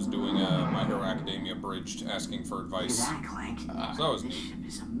someone who was doing a My Hero Academia bridge asking for advice. Look at that, Clank. So that was This neat. ship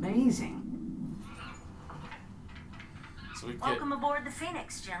is amazing. So we get... Welcome aboard the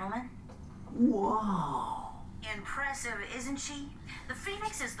Phoenix, gentlemen. Whoa. Impressive, isn't she? The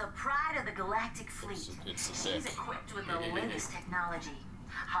Phoenix is the pride of the galactic fleet. It's a She's dick. equipped with the latest technology.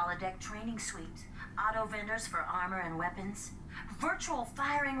 Holodeck training suite, auto vendors for armor and weapons, virtual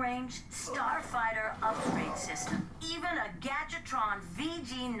firing range, starfighter upgrade system, even a Gadgetron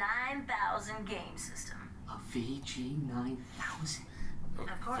VG9000 game system. A VG9000.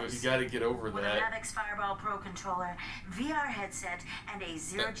 Of course. You gotta get over With that. a Navix Fireball Pro controller, VR headset, and a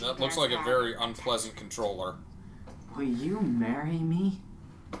zero-G That looks like a very unpleasant controller. Will you marry me?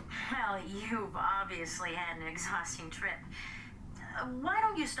 Well, you've obviously had an exhausting trip. Why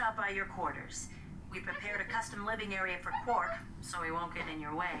don't you stop by your quarters? We prepared a custom living area for Quark, so he won't get in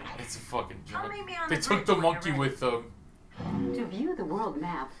your way. It's a fucking I'll joke. meet me on They the took bridge the when you're monkey ready. with them. To view the world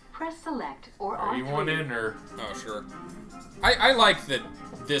map, press select or Are R3. you one in or? Oh, sure. I like that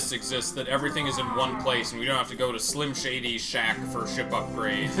this exists, that everything is in one place, and we don't have to go to Slim Shady's shack for ship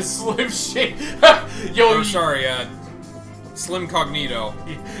upgrades. Slim Shady. Yo, Oh, sorry, Slim Cognito.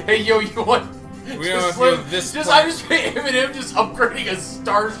 Hey, yo, you want? We don't have to go to this I just pay Eminem just upgrading a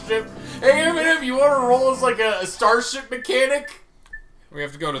starship. Hey, Eminem, you want to roll as like a starship mechanic? We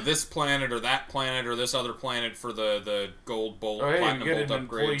have to go to this planet or that planet or this other planet for the gold bolt, Oh, hey, you platinum get bolt an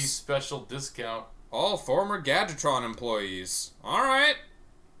employee upgrades. special discount. All former Gadgetron employees. All right.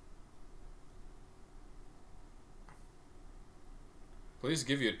 Please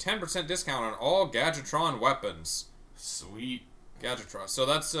give you a 10% discount on all Gadgetron weapons. Sweet. Gadgetron. So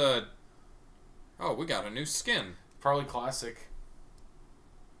that's oh, we got a new skin. Probably classic.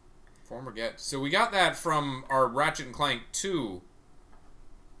 Former So we got that from our Ratchet and Clank 2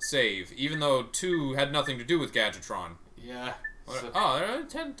 save, even though 2 had nothing to do with Gadgetron. Yeah. Oh, they're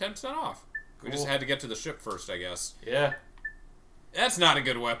 10% off. We just Cool. had to get to the ship first, I guess. Yeah. That's not a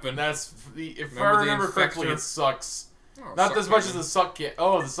good weapon. If Remember I the remember correctly, Infector? it sucks. Oh, Not suck as much as cannon. the suck cannon.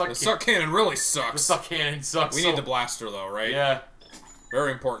 Oh, the suck cannon. The suck cannon really sucks. The suck cannon sucks. We need the blaster, though, right? Yeah.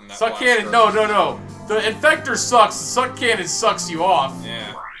 Very important, that Suck blaster. cannon. No. The infector sucks. The suck cannon sucks you off.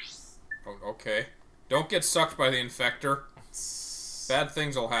 Yeah. Oh, okay. Don't get sucked by the infector. Bad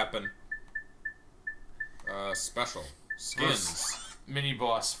things will happen. Special. Skins. Mini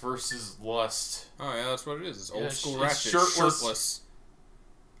boss versus lust. Oh, yeah, that's what it is. It's old school it's Ratchet. shirtless.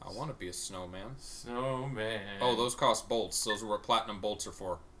 I want to be a snowman. Snowman. Oh, those cost bolts. Those are what platinum bolts are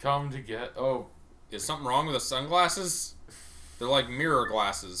for. Come to get. Oh. Is something wrong with the sunglasses? They're like mirror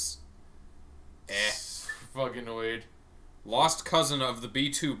glasses. Fucking annoyed. Lost cousin of the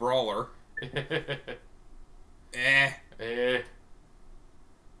B2 brawler.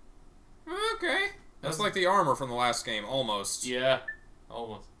 Okay. That's like the armor from the last game, almost. Yeah.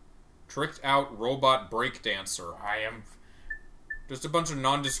 Almost. Tricked out robot breakdancer. I am. Just a bunch of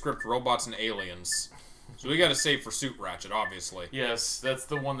nondescript robots and aliens. So we gotta save for Suit Ratchet, obviously. Yes, that's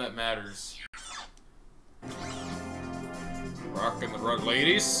the one that matters. Rockin' the rug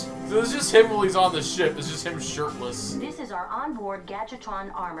ladies. So it's just him while he's on the ship. It's just him shirtless. This is our onboard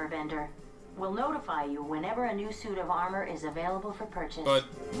Gadgetron armor vendor. We'll notify you whenever a new suit of armor is available for purchase. But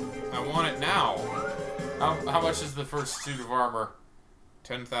I want it now. How much is the first suit of armor?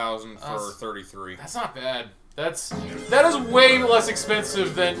 10,000 for 33. That's not bad. That is way less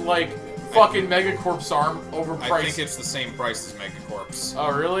expensive than like fucking Megacorp's arm overpriced. I think it's the same price as Megacorp's.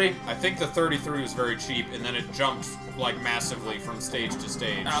 Oh really? I think the 33 was very cheap, and then it jumped like massively from stage to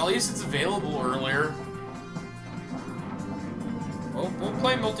stage. At least it's available earlier. Well, we'll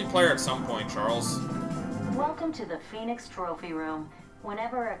play multiplayer at some point, Charles. Welcome to the Phoenix Trophy Room.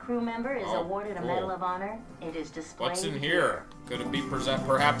 Whenever a crew member is awarded a Medal of Honor, it is displayed. What's in here? Could it be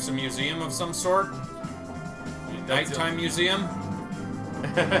perhaps a museum of some sort? A nighttime museum?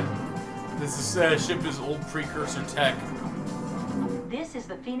 This ship is old precursor tech. This is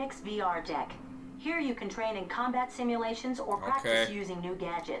the Phoenix VR deck. Here you can train in combat simulations or practice using new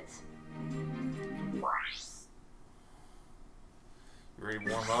gadgets. You ready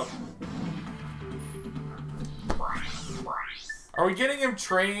to warm up? Are we getting him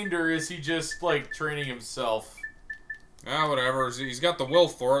trained, or is he just, like, training himself? Ah, whatever. He's got the will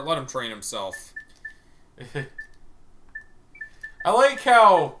for it. Let him train himself. I like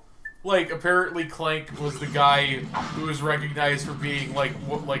how, like, apparently Clank was the guy who was recognized for being, like,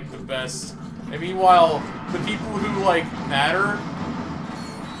 the best. And meanwhile, the people who, like, matter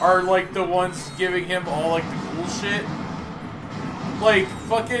are, like, the ones giving him all, like, the cool shit. Like,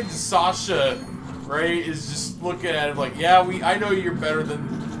 fucking Sasha, right, is just looking at him like, yeah, I know you're better than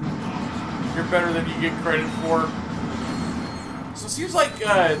you get credit for. So it seems like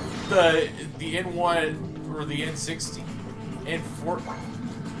the N1 or the N60, N4,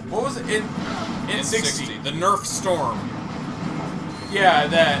 what was it? N60, the Nerf Storm. Yeah,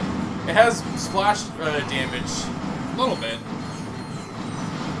 that it has splash damage. A little bit.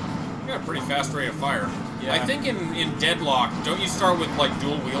 You got a pretty fast rate of fire. Yeah. I think in Deadlock, don't you start with like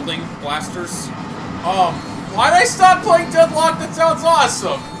dual wielding blasters? Why'd I stop playing Deadlock? That sounds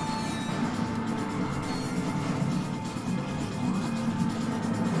awesome.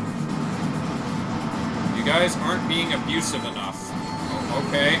 You guys aren't being abusive enough. Oh,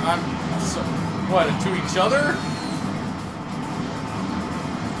 okay. What, to each other?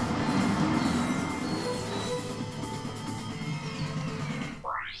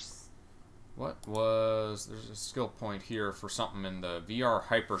 What was... There's a skill point here for something in the VR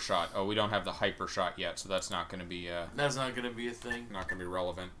Hypershot. Oh, we don't have the Hypershot yet, so that's not going to be... that's not going to be a thing. Not going to be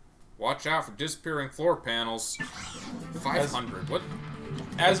relevant. Watch out for disappearing floor panels. 500. What?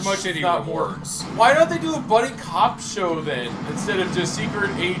 As much, shitty if not rewards. More. Why don't they do a buddy cop show then, instead of just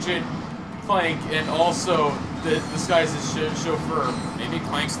Secret Agent Clank and also this guy's chauffeur? Maybe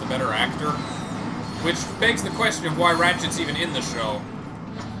Clank's the better actor. Which begs the question of why Ratchet's even in the show.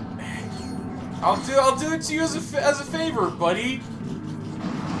 I'll do it to you as a favor, buddy.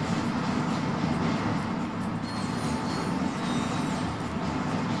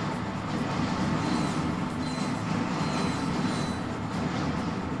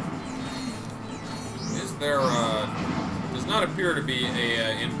 Is there does not appear to be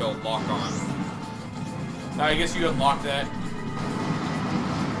a inbuilt lock-on. I guess you unlock that.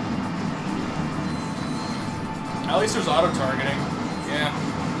 At least there's auto-targeting. Yeah.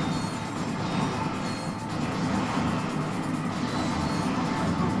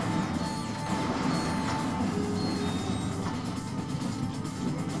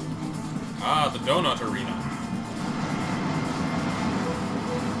 Ah, the donut arena.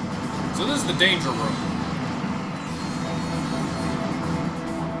 So this is the danger room.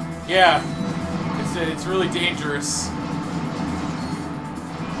 Yeah, it's really dangerous.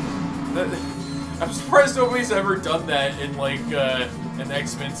 I'm surprised nobody's ever done that in like an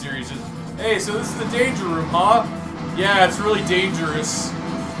X-Men series. Just, hey, so this is the danger room, huh? Yeah, it's really dangerous.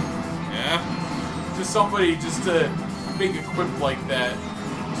 Yeah. Just somebody just to make a quip like that.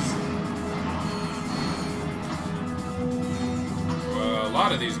 A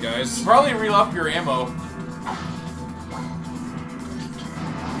lot of these guys. Probably reel up your ammo.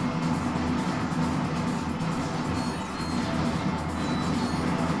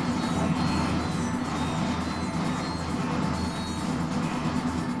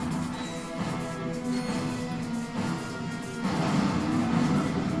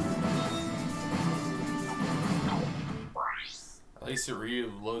 At least it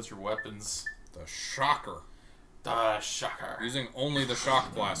reloads your weapons. The shocker. The shocker. Using only the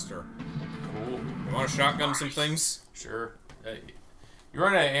shock blaster. Cool. You want to shotgun some things? Sure. Hey, you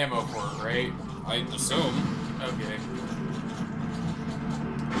run out of ammo for it, right? I assume. Okay.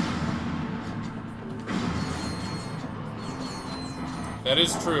 That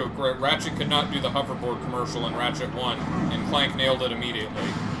is true. Ratchet could not do the hoverboard commercial in Ratchet 1, and Clank nailed it immediately.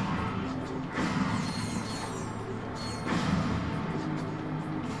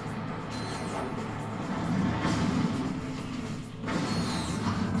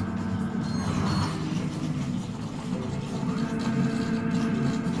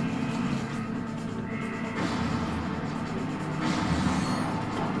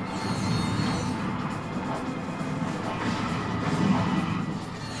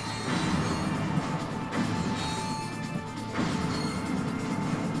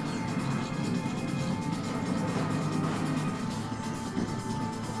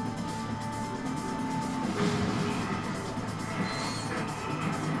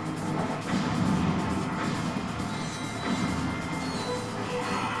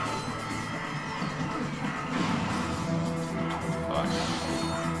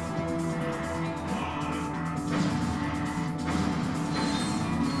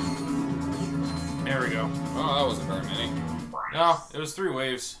 No, it was 3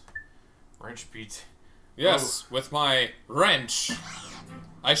 waves. Wrench beat. Yes, with my wrench,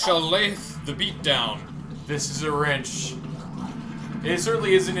 I shall lay the beat down. This is a wrench. It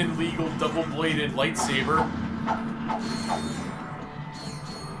certainly isn't an illegal double-bladed lightsaber.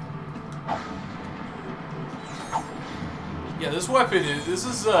 Yeah, this weapon is,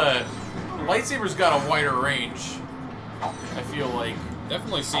 lightsaber's got a wider range, I feel like.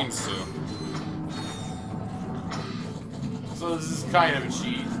 Definitely seems to. So this is kind of a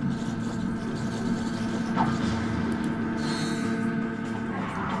cheat.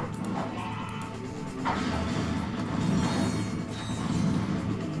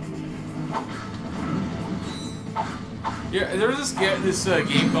 Yeah, there was this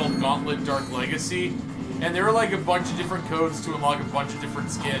game called Gauntlet Dark Legacy, and there were like a bunch of different codes to unlock a bunch of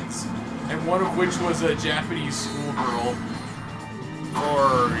different skins, and one of which was a Japanese schoolgirl.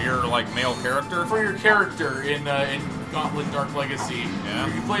 For your, like, male character? For your character in Gauntlet Dark Legacy.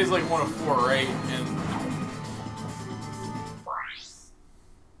 Yeah. You play as like one of 4, right? And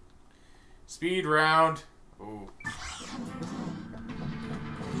speed round. Ooh.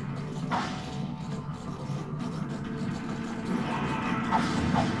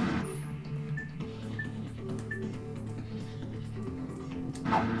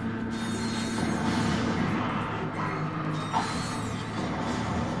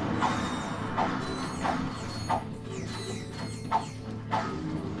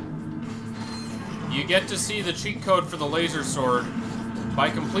 You get to see the cheat code for the laser sword by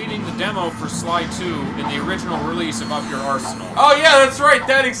completing the demo for Sly 2 in the original release of Up Your Arsenal. Oh yeah, that's right,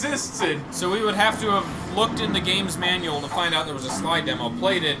 that existed! So we would have to have looked in the game's manual to find out there was a Sly demo,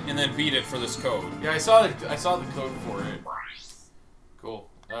 played it, and then beat it for this code. Yeah, I saw the code for it. Cool.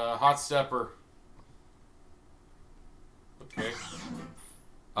 Hot stepper. Okay.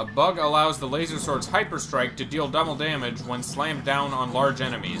 A bug allows the laser sword's hyper strike to deal double damage when slammed down on large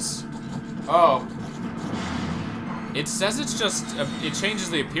enemies. Oh. It says it's just, it changes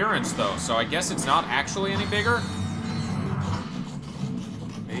the appearance though, so I guess it's not actually any bigger?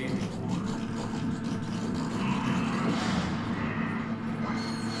 Maybe.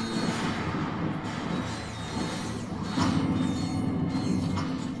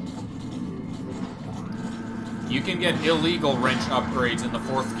 You can get illegal wrench upgrades in the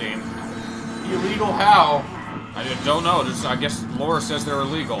 4th game. Illegal how? I don't know, just, I guess lore says they're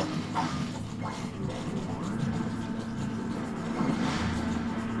illegal.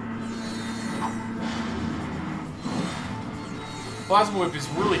 Plasma Whip is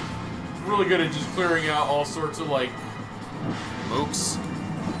really good at just clearing out all sorts of, like... Mooks.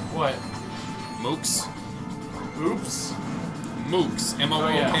 What? Mooks. Oops? Mooks. M-O-O-K. Oh,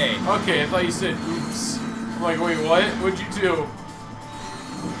 yeah. Okay, I thought you said oops. I'm like, wait, what? What'd you do?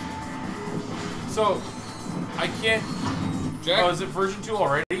 So, I can't... Jack? Oh, is it version 2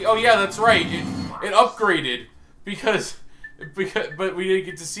 already? Oh, yeah, that's right. It upgraded because... But we didn't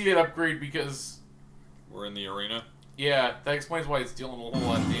get to see it upgrade because... We're in the arena. Yeah, that explains why it's dealing a whole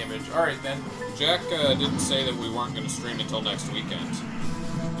lot of damage. Alright, then. Jack didn't say that we weren't going to stream until next weekend.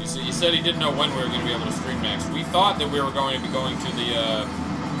 He said he didn't know when we were going to be able to stream next. We thought that we were going to be going to the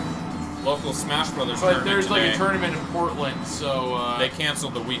local Smash Brothers tournament. But there's today. like a tournament in Portland, so... They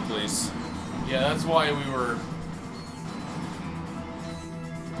canceled the weeklies. Yeah, that's why we were...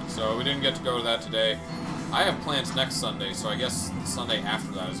 So we didn't get to go to that today. I have plans next Sunday, so I guess the Sunday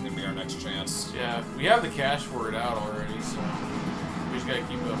after that is going to be our next chance. Yeah, we have the cash for it out already, so we just gotta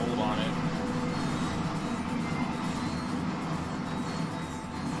keep a hold on it.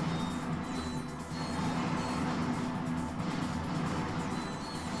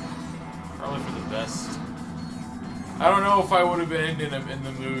 Probably for the best. I don't know if I would have been in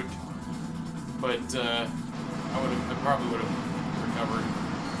the mood, but I probably would have recovered.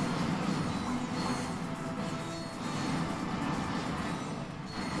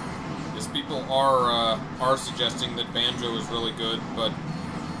 People are suggesting that Banjo is really good, but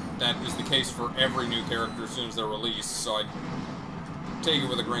that is the case for every new character as soon as they're released, so I'd take it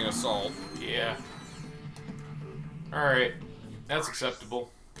with a grain of salt. Yeah. Alright. That's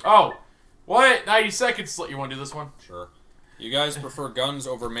acceptable. Oh! What? 90 seconds. You want to do this one? Sure. You guys prefer guns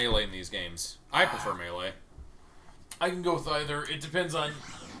over melee in these games. I prefer melee. I can go with either. It depends on...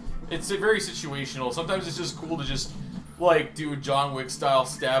 It's very situational. Sometimes it's just cool to just... like, do a John Wick style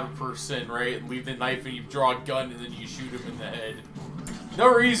stab a person, right? And leave the knife and you draw a gun and then you shoot him in the head. No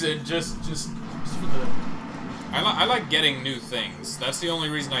reason, just for the... I like getting new things. That's the only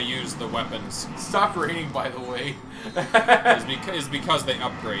reason I use the weapons. Stop raining, by the way. is because they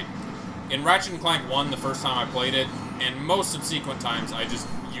upgrade. In Ratchet Clank 1, the first time I played it, and most subsequent times, I just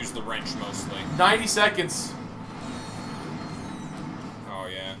use the wrench mostly. 90 seconds.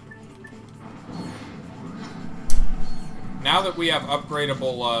 Now that we have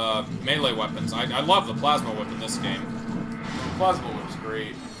upgradable melee weapons, I love the plasma whip in this game. The plasma whip's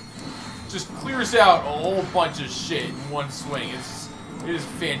great. Just clears out a whole bunch of shit in one swing. It is a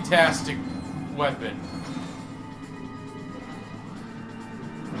fantastic weapon.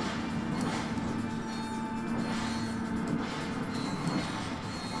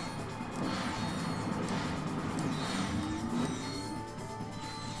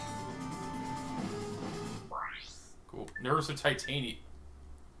 Cool. Nerves of titanium.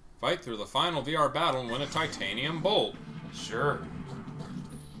 Fight through the final VR battle and win a titanium bolt. Sure.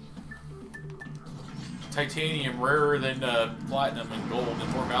 Titanium, rarer than platinum and gold,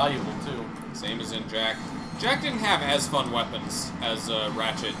 and more valuable too. Same as in Jack. Jack didn't have as fun weapons as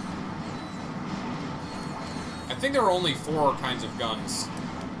Ratchet. I think there were only 4 kinds of guns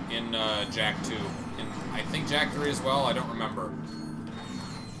in Jack 2. And I think Jack 3 as well, I don't remember.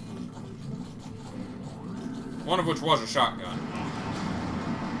 One of which was a shotgun.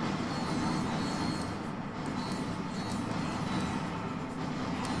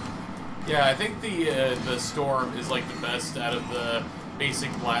 Yeah, I think the Storm is like the best out of the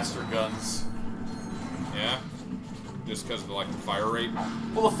basic blaster guns. Yeah? Just because of like the fire rate?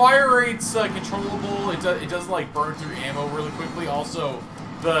 Well, the fire rate's controllable. It doesn't like burn through ammo really quickly. Also,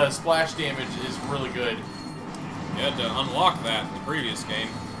 the splash damage is really good. You had to unlock that in the previous game.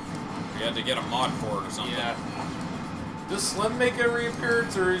 You had to get a mod for it or something. Yeah. Does Slim make a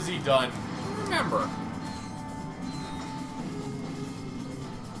reappearance, or is he done? I don't remember.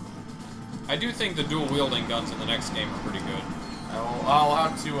 I do think the dual wielding guns in the next game are pretty good. I'll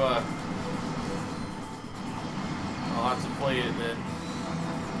have to play it then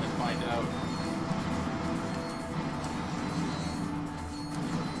and find out.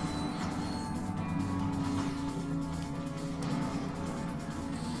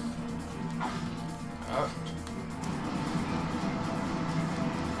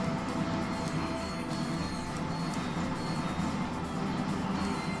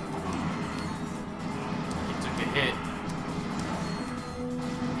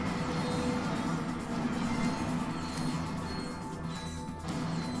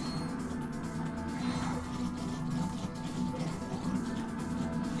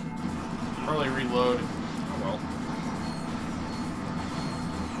 Probably reload. Oh well.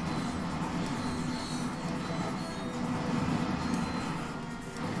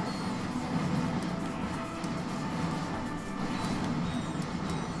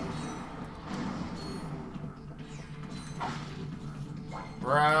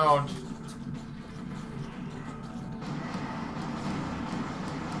 Round.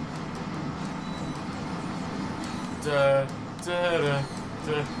 Da da da.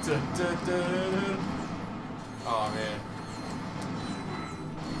 Oh man.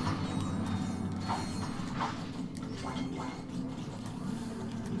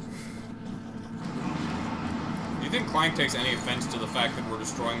 Do you think Clank takes any offense to the fact that we're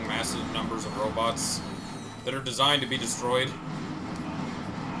destroying massive numbers of robots that are designed to be destroyed?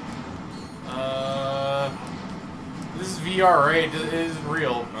 This is VR, right? It isn't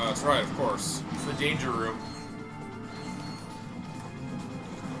real. That's right, of course. It's the danger room.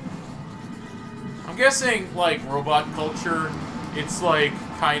 I'm guessing, like, robot culture, it's, like,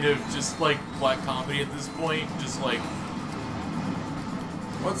 kind of just, like, black comedy at this point. Just, like,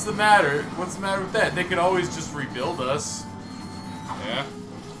 what's the matter? What's the matter with that? They could always just rebuild us. Yeah.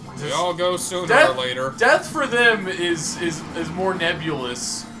 Just, we all go sooner or later. Death for them is more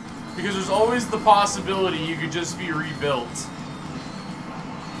nebulous. Because there's always the possibility you could just be rebuilt.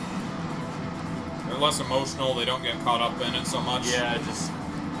 They're less emotional, they don't get caught up in it so much. Yeah, just...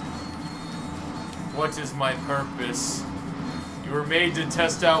 What is my purpose? You were made to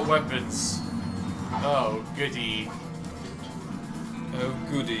test out weapons. Oh, goody. Oh,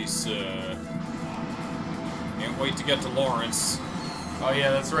 goody, sir. Can't wait to get to Lawrence. Oh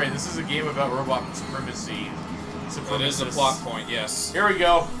yeah, that's right. This is a game about robot supremacy. It is a plot point, yes. Here we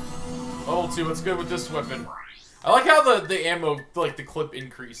go. Level 2, what's good with this weapon? I like how the ammo, like, the clip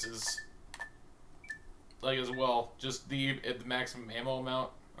increases. Like, as well. Just the maximum ammo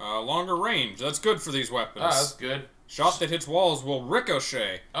amount. Longer range. That's good for these weapons. Ah, that's good. Shot that hits walls will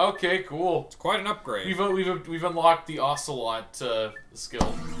ricochet. Okay, cool. It's quite an upgrade. We've unlocked the Ocelot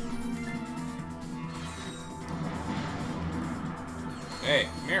skill. Hey,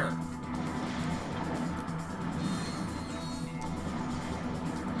 mirror.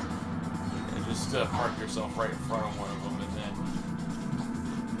 Yeah, just park yourself right in front of one of them, and then...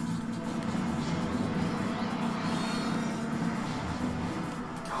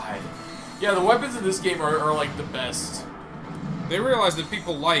 God. Yeah, the weapons in this game are like the best. They realize that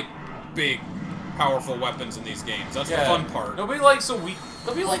people like big, powerful weapons in these games. That's the fun part. Nobody likes a weak.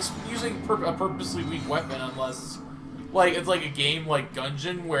 Nobody likes using a purposely weak weapon unless, like, it's like a game like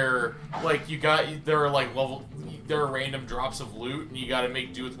Gungeon where, like, there are random drops of loot and you got to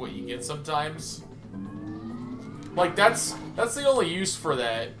make do with what you get sometimes. Like, that's the only use for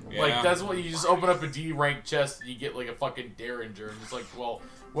that. Yeah. Like, that's what you just open up a D rank chest and you get like a fucking Derringer and it's like, well,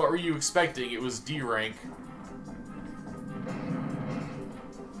 what were you expecting? It was D rank.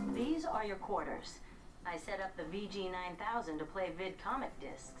 These are your quarters. I set up the VG9000 to play vid comic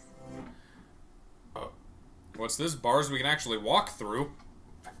discs. What's this? Bars we can actually walk through.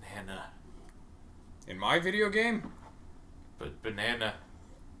 Banana. In my video game? But banana.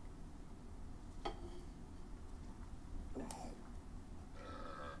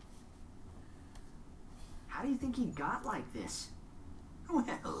 How do you think he got like this? Well,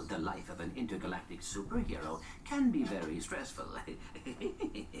 the life of an intergalactic superhero can be very stressful.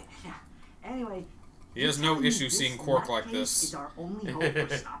 Yeah. Anyway, He has no issue seeing Quark like this. Is our only hope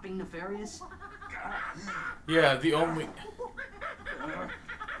for stopping Nefarious? Yeah, the only.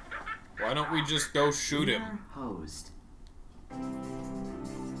 Why don't we just go shoot him? Hosed.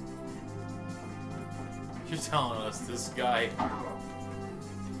 You're telling us this guy.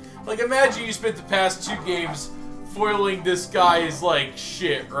 Like, imagine you spent the past 2 games foiling this guy's, like,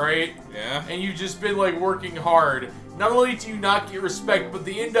 shit, right? Yeah. And you've just been, like, working hard. Not only do you not get respect, but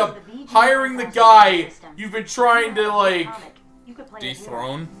they end up hiring the guy you've been trying to, like...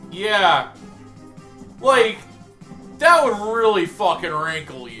 dethrone? Yeah. Like, that would really fucking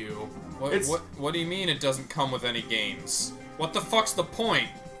rankle you. What do you mean it doesn't come with any games? What the fuck's the point?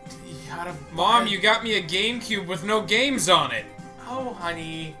 Mom, you got me a GameCube with no games on it. Oh,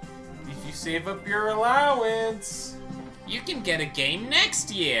 honey. If you save up your allowance, you can get a game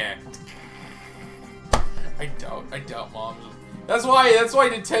next year. I doubt Mom. That's why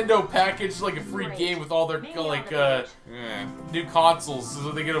Nintendo packaged like a free game with all their new consoles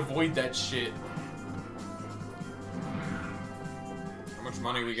so they can avoid that shit. How much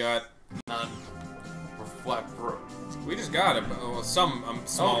money we got? None. We're flat broke. We just got some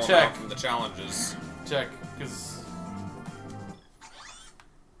small amount from the challenges. Check, because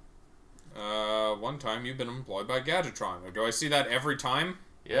one time you've been employed by Gadgetron. Do I see that every time?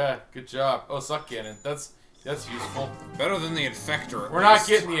 Yeah, good job. Oh, suck cannon. That's useful. Better than the Infector. We're not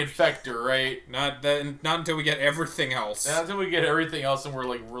getting the Infector, right? Not until we get everything else. Not until we get everything else and we're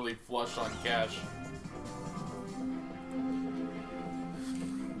like really flush on cash.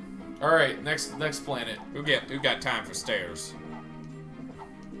 All right, next planet. Who got time for stairs?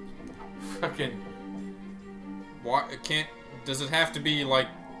 Fucking. Does it have to be like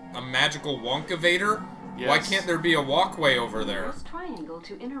a magical Wonkavator? Yes. Why can't there be a walkway over there?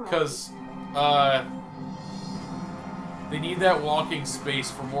 Because they need that walking space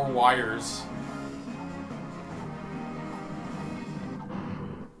for more wires.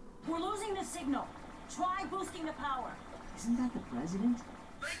 We're losing the signal. Try boosting the power. Isn't that the president?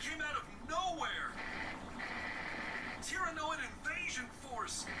 They came out of nowhere! Tyrannoid invasion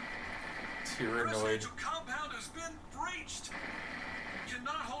force! Tyrannoid. Presidential compound has been breached!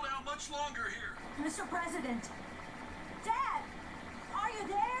 Cannot hold out much longer here. Mr. President! Dad! Are you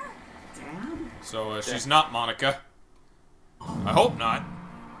there? Dad? So, she's not Monica. I hope not.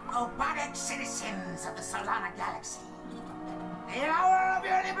 Robotic citizens of the Solana Galaxy, the hour of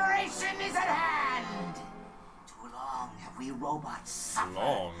your liberation is at hand! Too long have we robots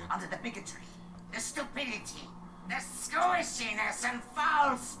suffered under the bigotry, the stupidity, the squishiness and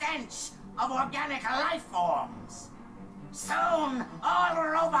foul stench of organic life forms. Soon, all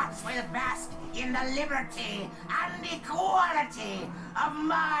robots will bask in the liberty and equality of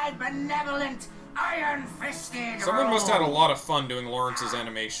my benevolent, iron-fisted Someone must have had a lot of fun doing Lawrence's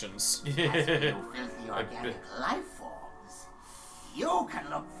animations. As you filthy organic life forms, you can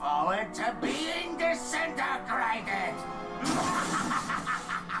look forward to being disintegrated.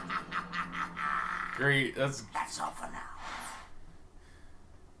 Great, that's all for now.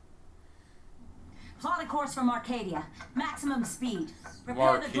 Plot a course from Arcadia. Maximum speed.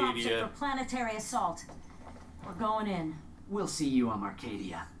 Prepare the dropship Arcadia. for planetary assault. We're going in. We'll see you on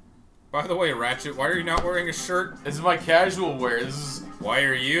Arcadia. By the way, Ratchet, why are you not wearing a shirt? This is my casual wear. This is. Why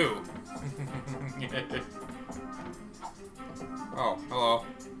are you? Oh, hello.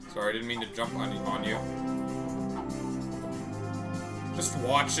 Sorry, I didn't mean to jump on you. Just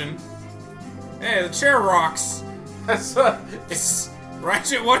watching. Hey, the chair rocks. That's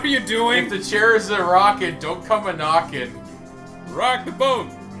Ratchet, what are you doing? If the chair is a rockin', don't come a knockin'. Rock the boat.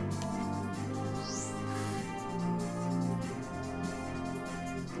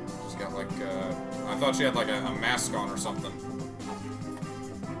 She's got like, I thought she had like a mask on or something.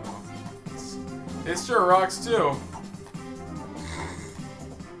 It sure rocks too.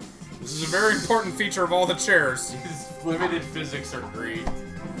 This is a very important feature of all the chairs. Limited physics are great.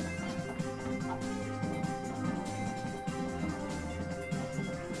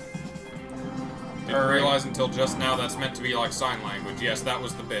 Didn't realize until just now that's meant to be like sign language. Yes, that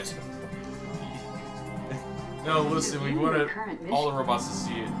was the bit. No, listen, we wanted all the robots to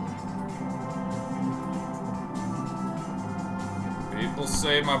see it. People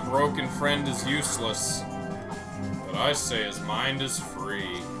say my broken friend is useless, but I say his mind is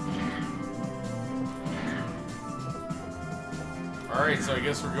free. Alright, so I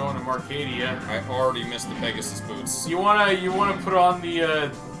guess we're going to Marcadia. I already missed the Pegasus boots. You wanna put on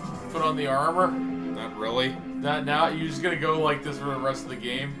the armor? Not really. Not now. You're just gonna go like this for the rest of the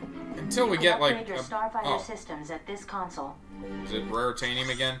game until we get like your Starfighter systems at this console. Is it raritanium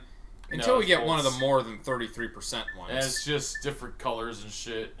again? Until we get one of the more than 33% ones. And it's just different colors and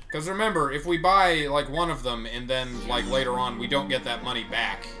shit. Because remember, if we buy like one of them and then like later on we don't get that money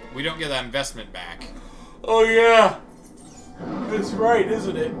back, we don't get that investment back. Oh yeah, that's right,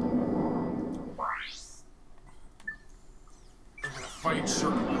 isn't it? We're gonna fight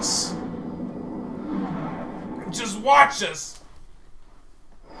shirtless. Just watch us!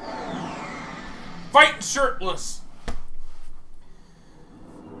 Fight shirtless!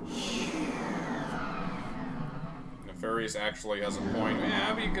 Nefarious actually has a point.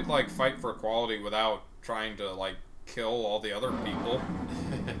 Yeah, but you could like fight for equality without trying to like kill all the other people.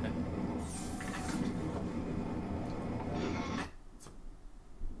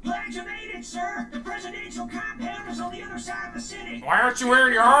 Glad you made it, sir. The presidential compound is on the other side of the city. Why aren't you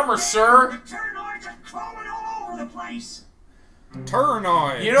wearing your armor, sir? The turnoids are crawling all over the place.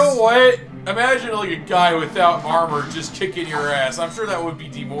 Turnoids. You know what? Imagine like a guy without armor just kicking your ass. I'm sure that would be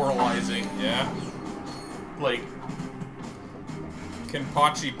demoralizing. Yeah. Like,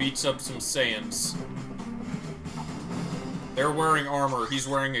 Kenpachi beats up some Saiyans. They're wearing armor. He's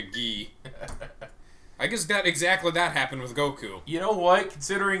wearing a gi. I guess exactly that happened with Goku. You know what?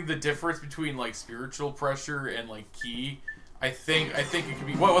 Considering the difference between like spiritual pressure and like ki, I think it could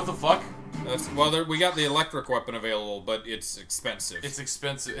be. What the fuck? Well, we got the electric weapon available, but it's expensive. It's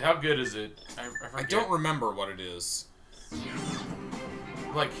expensive. How good is it? I don't remember what it is.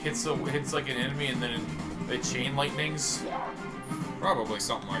 Like hits like an enemy and then the chain lightnings. Probably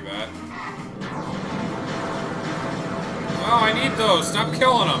something like that. Oh, I need those. Stop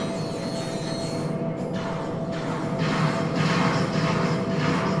killing them.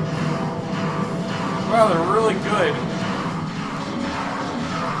 Wow, they're really good.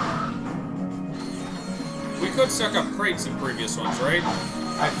 We could suck up crates in previous ones, right?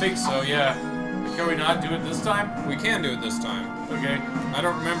 I think so, yeah. Can we not do it this time? We can do it this time. Okay. I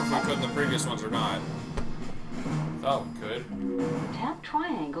don't remember if we could in the previous ones or not. Thought we could. Tap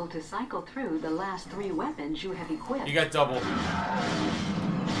triangle to cycle through the last 3 weapons you have equipped. You got double.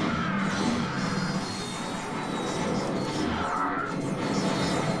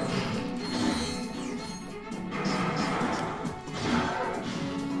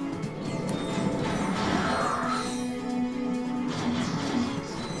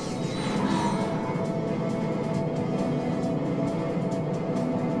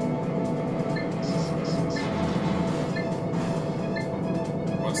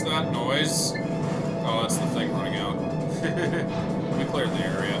 What's that noise? Oh, that's the thing running out. We cleared the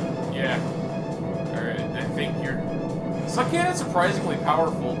area. Yeah. Alright, I think you're... Succan's surprisingly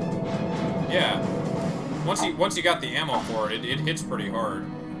powerful. Yeah. Once you got the ammo for it, it hits pretty hard.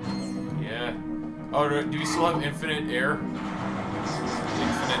 Yeah. Oh, do we still have infinite air?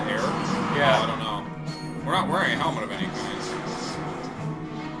 Infinite air? Yeah. Oh, I don't know. We're not wearing a helmet of any kind.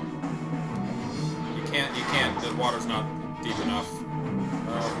 You can't, the water's not deep enough.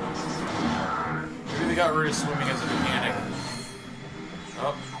 Maybe they got rid of swimming as a mechanic.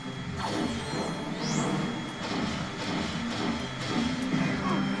 Oh.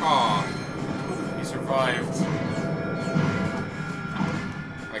 Aw. He survived.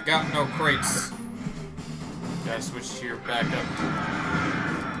 I got no crates. Gotta switch to your backup.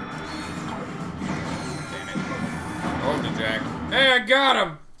 Damn it. Oh, the Jack. Hey, I got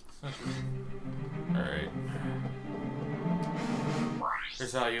him! Alright.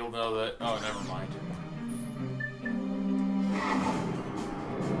 Here's how you'll know that. Oh, never mind.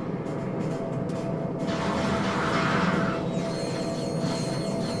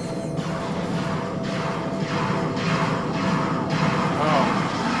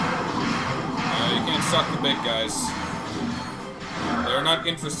 You can't suck the big guys. They're not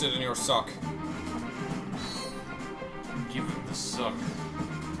interested in your suck. Give them the suck.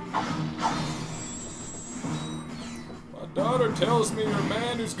 But Daughter tells me you're a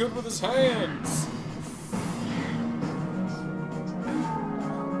man who's good with his hands.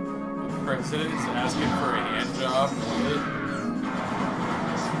 The president's asking for a hand job. What?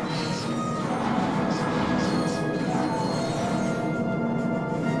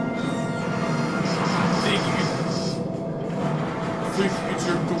 Think you could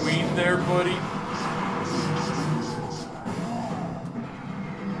jerk the weed there, buddy?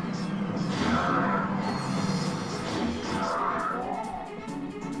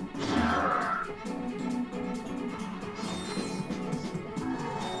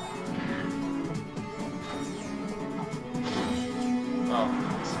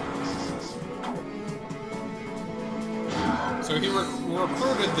 So he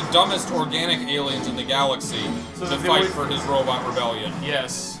recruited the dumbest organic aliens in the galaxy to fight for his robot rebellion.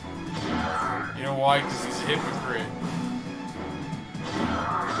 Yes. You know why? Because he's a hypocrite.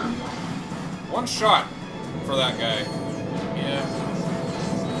 One shot for that guy. Yeah.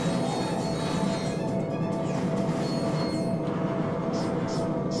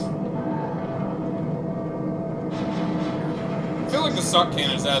 I feel like the suck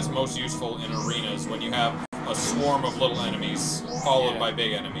cannon is that's most useful in arenas when you have a swarm of little enemies followed by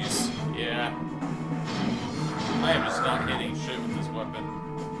big enemies. Yeah. I am just not hitting shit with this weapon.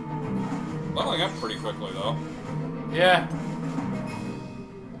 Leveling up pretty quickly though. Yeah.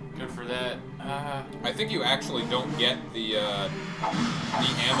 Good for that. I think you actually don't get the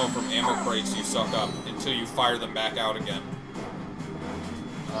ammo from ammo crates you suck up until you fire them back out again.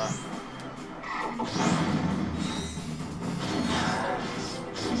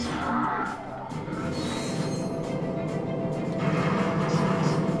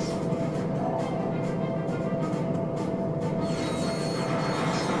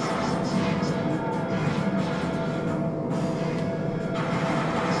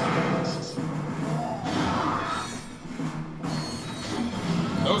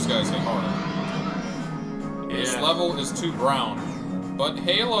 Those guys hit harder. Yeah. This level is too brown. But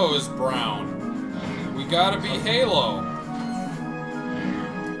Halo is brown. We gotta be Halo.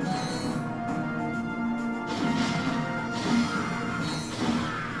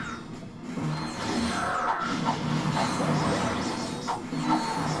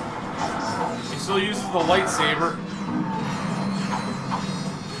 He still uses the lightsaber.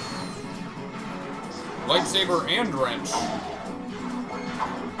 Lightsaber and wrench.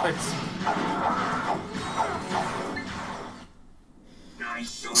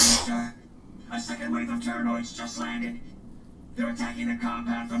 Nice shooting, sir. A second wave of turnoids just landed. They're attacking the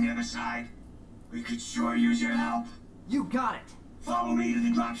compound from the other side. We could sure use your help. You got it. Follow me to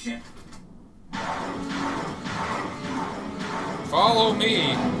the dropship. Follow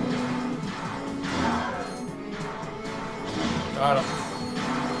me. Got him.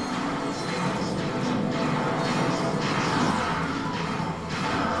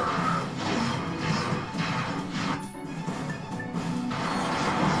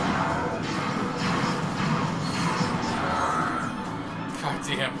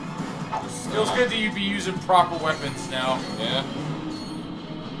 Damn. Feels good that you be using proper weapons now. Yeah.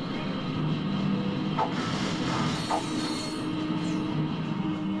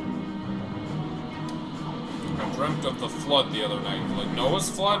 I dreamt of the flood the other night. Like Noah's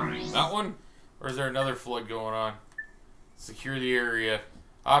flood? That one? Or is there another flood going on? Secure the area.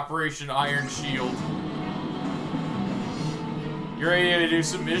 Operation Iron Shield. You ready to do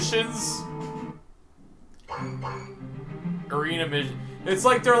some missions? Arena mission. It's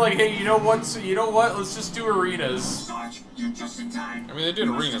like they're like, hey, you know what? Let's just do arenas. Sarge, you're just in time. I mean, they did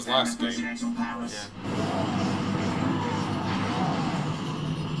arenas last game. Yeah,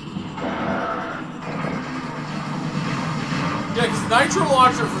 because the Nitro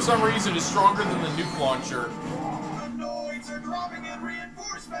launcher, for some reason, is stronger than the nuke launcher. The Noids are dropping in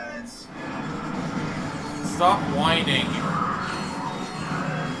reinforcements. Stop whining.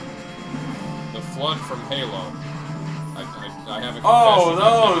 The flood from Halo. I have a confession.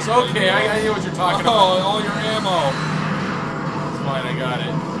 Oh, those. Okay, I know what you're talking about. Oh, all your ammo. It's fine, I got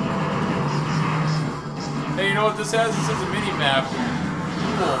it. Hey, you know what this has? This is a mini-map.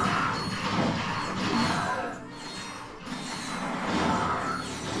 Cool.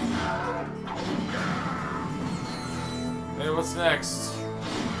 Hey, what's next?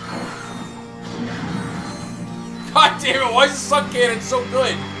 God damn it, why is the sun cannon so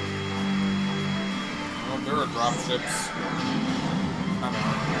good? Well, there are dropships.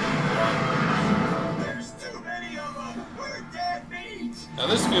 There's too many of them. We're dead meat. Now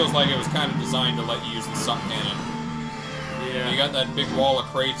this feels like it was kind of designed to let you use the suck cannon. Yeah. You got that big wall of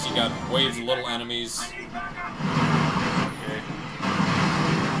crates, you got waves of little enemies. Okay.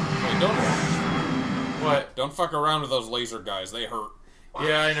 Wait, don't... What? Don't fuck around with those laser guys. They hurt.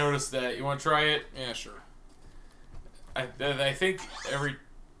 Yeah, I noticed that. You want to try it? Yeah, sure. I think every...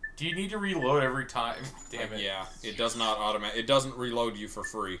 Do you need to reload every time? Damn it. Yeah, it does not automatic. It doesn't reload you for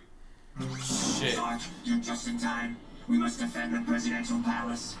free. Shit. Sarge, you're just in time. We must defend the presidential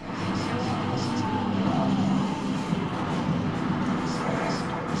palace.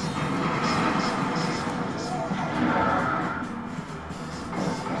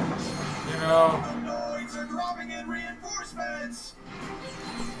 You know... Androids are dropping in reinforcements.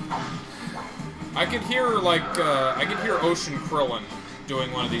 I could hear, like, I could hear Ocean Krillin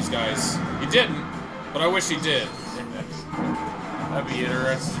doing one of these guys. He didn't, but I wish he did. That'd be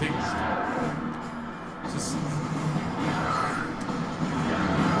interesting. Just...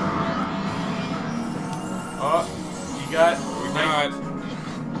 Oh, you got... We got...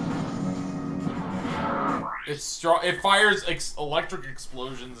 It's strong. It fires electric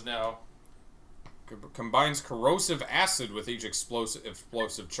explosions now. Combines corrosive acid with each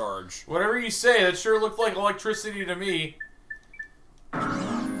explosive charge. Whatever you say, that sure looked like electricity to me.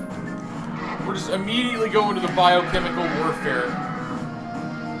 We're just immediately going to the biochemical warfare.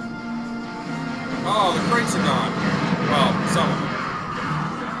 Oh, the crates are gone. Well, some of them.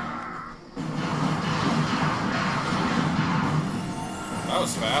 That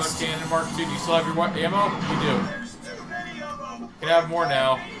was fast. Cannon Mark II. Do you still have your ammo? You do. Can have more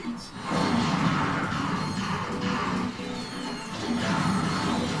now.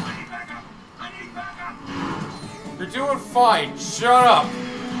 You're doing fine. Shut up.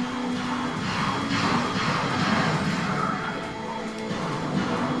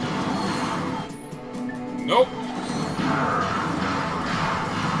 Nope.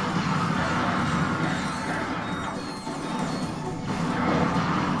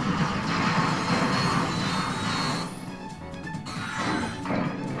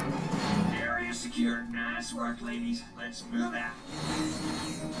 Area secure. Nice work, ladies. Let's move out.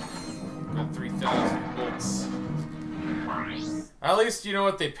 Got 3,000 bolts. At least you know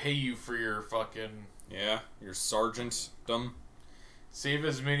what they pay you for your fucking... Yeah, your sergeant-dom. Save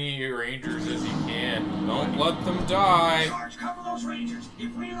as many Rangers as you can. Don't let them die. Sarge, cover those Rangers.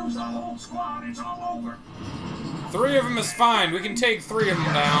 If we lose the whole squad, it's all over. 3 of them is fine. We can take 3 of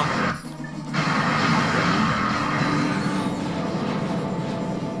them down.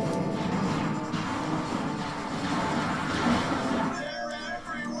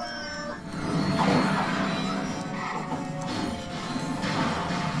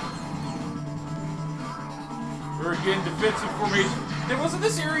 We're getting defensive formation. Wasn't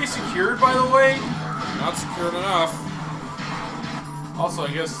this area secured, by the way? Not secured enough. Also,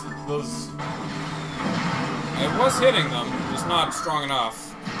 I guess those... It was hitting them, just not strong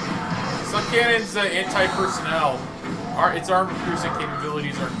enough. Sun Cannon's anti-personnel. Its armor-piercing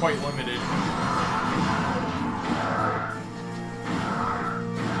capabilities are quite limited.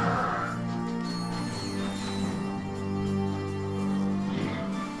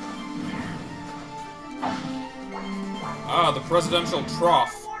 Ah, the presidential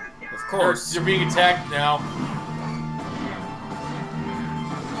trough. Of course. You're being attacked now.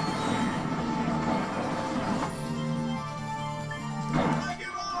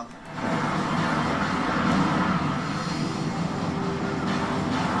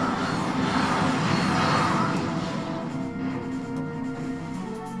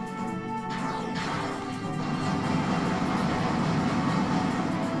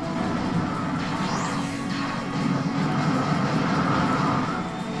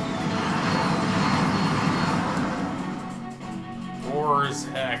 As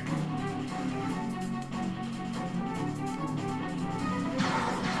heck.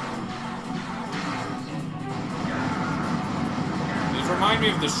 These remind me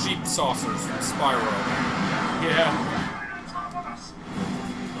of the sheep saucers from Spyro. Yeah.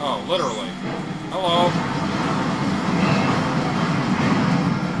 Oh, literally. Hello.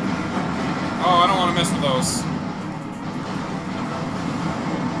 Oh, I don't want to mess with those.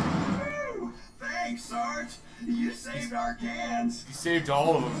 Thanks, Sarge. You saved our cans. You saved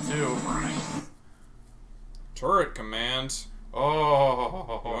all of them, too. Turret command.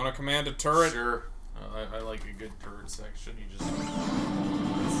 Oh. You want to command a turret? Sure. I like a good turret section. You just...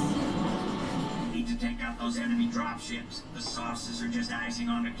 Need to take out those enemy dropships. The sauces are just icing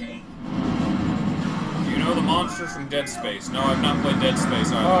on the cake. Do you know the monster from Dead Space? No, I've not played Dead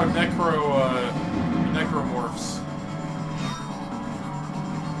Space either. Oh, necromorphs.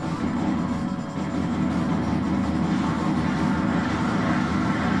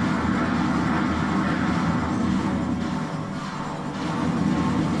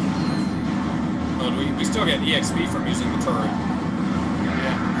 We still get EXP from using the turret.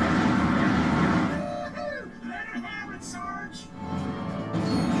 Yeah.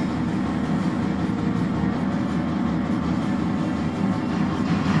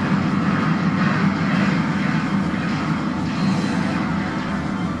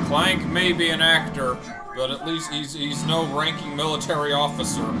 may be an actor, but at least he's no ranking military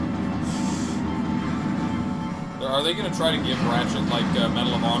officer. Are they gonna try to give Ratchet like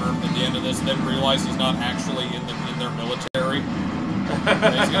Medal of Honor at the end of this, then realize he's not actually in their military?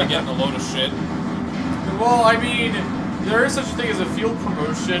 He's gonna get in a load of shit. Well, I mean, there is such a thing as a field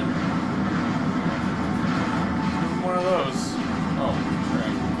promotion. One of those. Oh,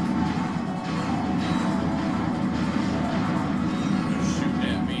 crap. They're shooting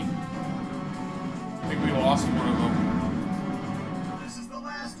at me. I think we lost one of them. This is the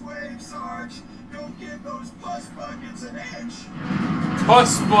last wave, Sarge. Don't give those pus buckets an inch.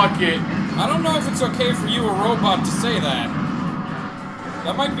 Pus bucket! I don't know if it's okay for you, a robot, to say that.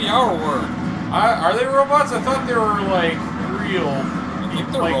 That might be our word. Are they robots? I thought they were, like, real. I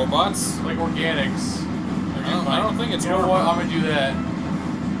think they're like, robots. Like organics. I don't think it's You know what? I'm gonna do that.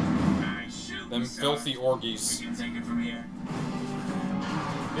 Them filthy orgies. We can take it from here.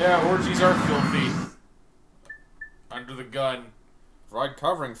 Yeah, orgies are filthy. Under the gun. Provide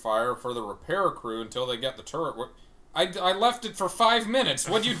covering fire for the repair crew until they get the turret. I left it for 5 minutes.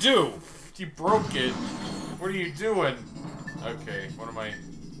 What'd you do? You broke it. What are you doing? Okay, what am I...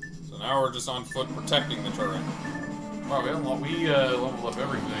 So now we're just on foot protecting the turret. Wow, we leveled up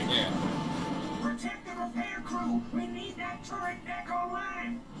everything. Yeah. Protect the repair crew. We need that turret back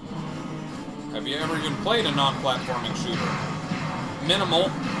online. Have you ever even played a non-platforming shooter? Minimal.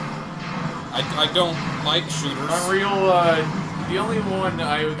 I don't like shooters. Unreal, the only one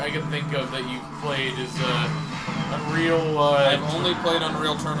I can think of that you've played is, Unreal, I've only played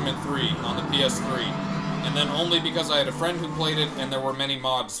Unreal Tournament 3 on the PS3. And then only because I had a friend who played it and there were many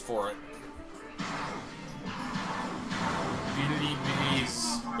mods for it. Billy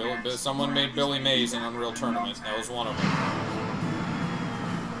Mays. Someone made Billy Mays in Unreal Tournament. That was one of them.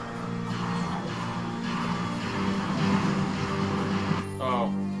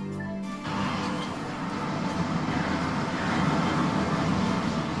 Oh.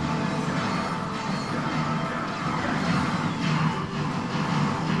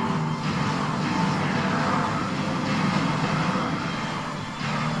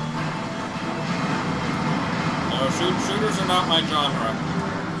 Shooters are not my genre.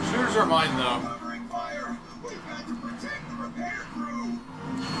 Shooters are mine, though. Covering fire. We've got to protect the repair crew.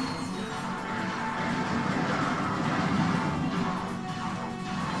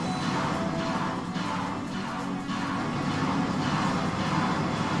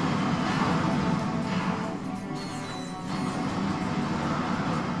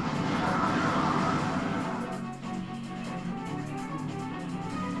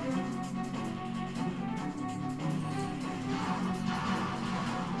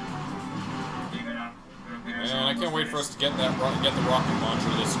 Man, I can't wait for us to get the rocket launcher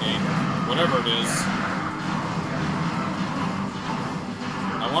this game, whatever it is.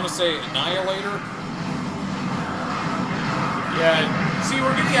 I want to say Annihilator. Yeah, see,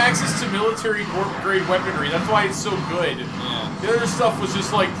 we're getting access to military-grade weaponry. That's why it's so good. Yeah. The other stuff was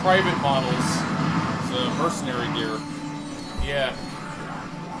just like private models. It's mercenary gear. Yeah.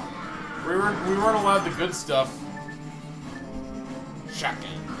 We weren't allowed the good stuff.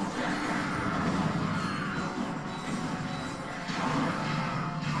 Shocking.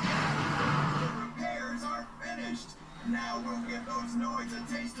 Now we'll give those noids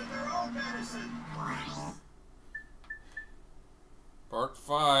a taste of their own medicine. Part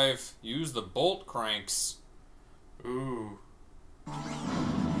 5. Use the bolt cranks. Ooh.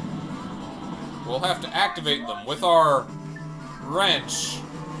 We'll have to activate them with our wrench.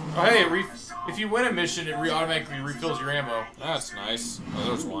 Oh, hey, if you win a mission, it automatically refills your ammo. That's nice. Oh,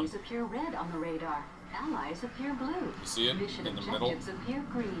 there's one. Enemies appear red on the radar. Allies appear blue. You see it? Mission In the middle? objectives appear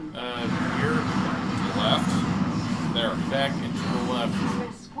green. Here. To the left. There. Back and to the left.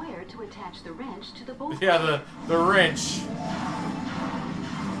 Press square to attach the wrench to the bolt. Yeah, the wrench.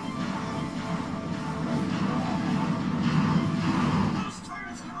 Those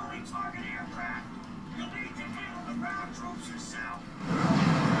turrets can only target aircraft. You'll need to handle the ground troops yourself.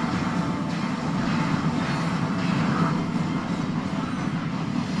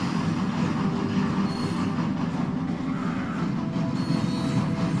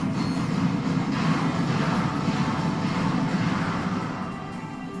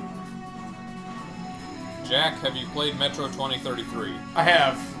 Jack, have you played Metro 2033? I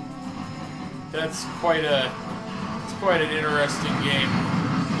have. That's quite an interesting game.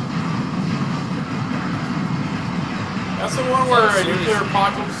 That's the one where a nuclear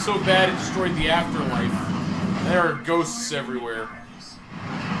apocalypse was so bad it destroyed the afterlife. There are ghosts everywhere.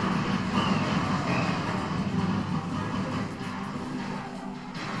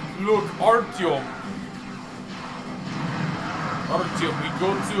 Look, Artyom. Artyom, we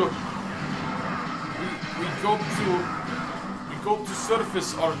go to We go to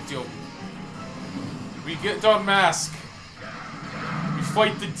surface, Artyom. We get our mask. We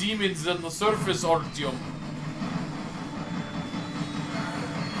fight the demons on the surface, Artyom.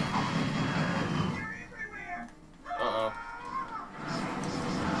 Uh-oh.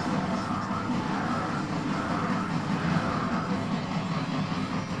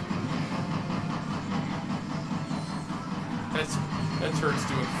 That turd's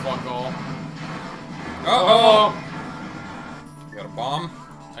doing fuck all. Uh-oh! You got a bomb?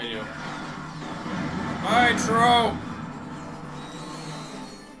 I do. Nitro!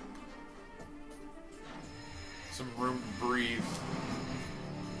 Some room to breathe.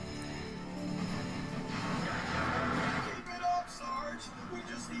 Keep it up, Sarge. We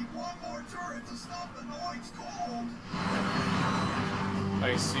just need one more turret to stop the noise cold.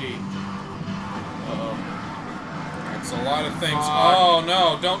 I see. Uh-oh. It's a lot of things. Oh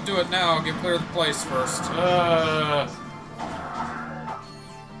no, don't do it now. Get clear of the place first.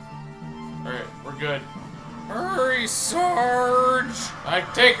 Alright, we're good. Hurry, Sarge! I'm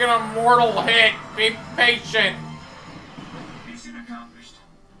taking a mortal hit. Be patient. Mission accomplished.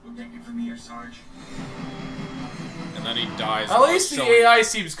 We'll take it from here, Sarge. And then he dies. At least the AI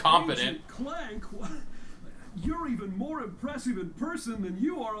seems competent. Clank, you're even more impressive in person than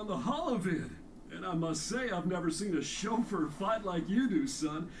you are on the holovid. And I must say, I've never seen a chauffeur fight like you do,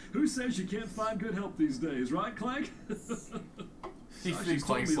 son. Who says you can't find good help these days, right, Clank? He She's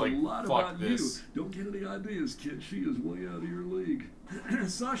told Clank's me like, a lot fuck about this. you. Don't get any ideas, kid. She is way out of your league.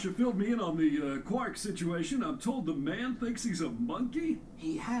 Sasha filled me in on the Quark situation. I'm told the man thinks he's a monkey.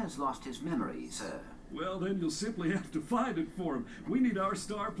 He has lost his memory, sir. Well, then you'll simply have to find it for him. We need our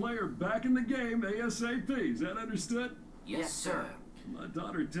star player back in the game ASAP. Is that understood? Yes, sir. My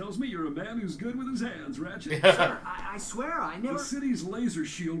daughter tells me you're a man who's good with his hands, Ratchet. Sir, I swear I never... The city's laser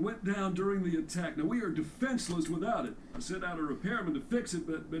shield went down during the attack. Now, we are defenseless without it. I sent out a repairman to fix it,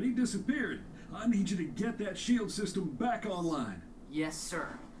 but he disappeared. I need you to get that shield system back online. Yes, sir.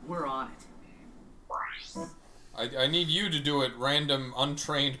 We're on it. I need you to do it, random,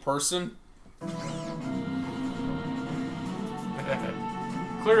 untrained person.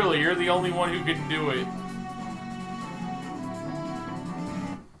 Clearly, you're the only one who can do it.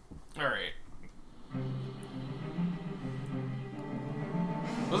 Alright.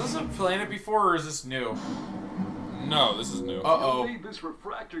 Was this a planet before, or is this new? No, this is new. You'll need this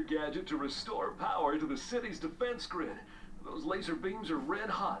refractor gadget to restore power to the city's defense grid. Those laser beams are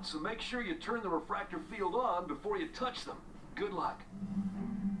red hot, so make sure you turn the refractor field on before you touch them. Good luck.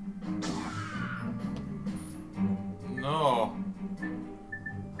 No.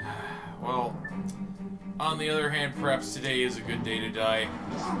 Well, on the other hand, perhaps today is a good day to die.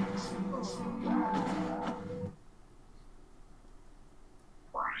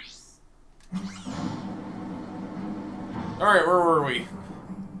 Alright, where were we?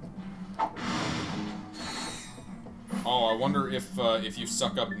 Oh, I wonder if you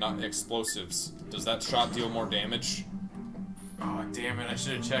suck up nut explosives, does that shot deal more damage? Oh, damn it, I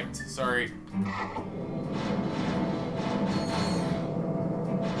should have checked. Sorry.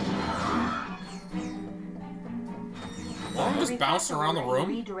 Why just bouncing around the room?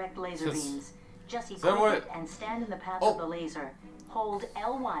 Redirect laser beams. Just that what? equip it and stand in the path of the laser. Hold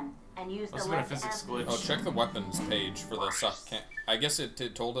L1 and use the left physics glitch. Oh, check the weapons page for the suck. I guess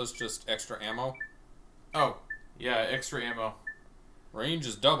it told us just extra ammo. Oh, yeah, extra ammo. Range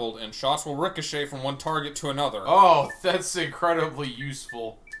is doubled, and shots will ricochet from one target to another. Oh, that's incredibly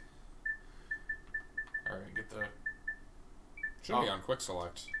useful. Alright, get the... Should be on quick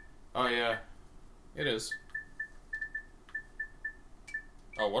select. Oh, yeah. It is.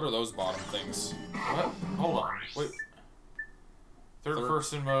 Oh, what are those bottom things? What? Hold on. Wait. Third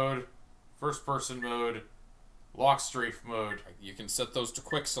person mode, first person mode, lock strafe mode. You can set those to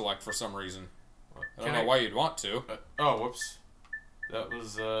quick select for some reason. I don't Can know why you'd want to. Oh, whoops. That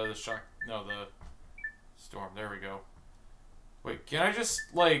was the shock. No, the storm. There we go. Wait, can I just,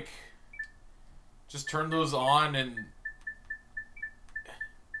 like, just turn those on and...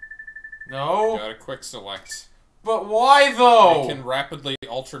 No? Got a quick select. But why, though? You can rapidly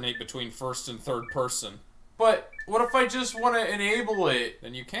alternate between first and third person. But what if I just want to enable it?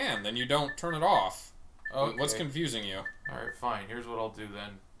 Then you can. Then you don't turn it off. Okay. What's confusing you? Alright, fine. Here's what I'll do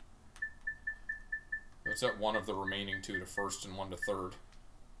then. Let's set one of the remaining two to first and one to third.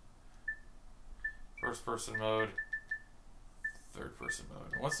 First person mode. Third person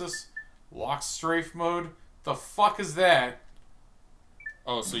mode. What's this? Lock strafe mode? The fuck is that?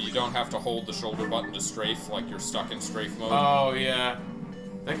 Oh, so you don't have to hold the shoulder button to strafe like you're stuck in strafe mode? Oh, yeah.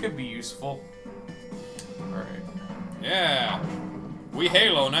 That could be useful. Alright. Yeah. We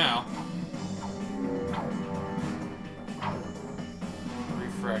Halo now.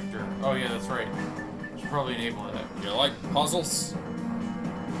 refractor. Oh yeah, that's right. Should probably enable that. You like puzzles?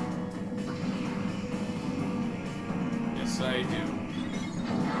 Yes, I do.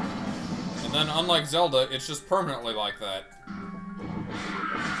 And then, unlike Zelda, it's just permanently like that.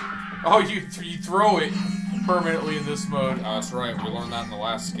 Oh, you throw it permanently in this mode. Oh, that's right. We learned that in the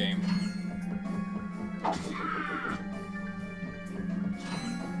last game.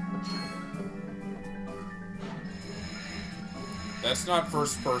 That's not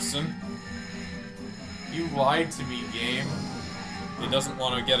first person. You lied to me, game. It doesn't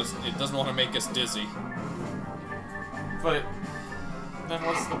want to get us. It doesn't want to make us dizzy. But then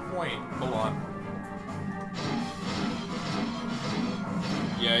what's the point? Hold on.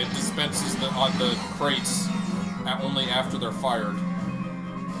 Yeah, it dispenses the crates only after they're fired.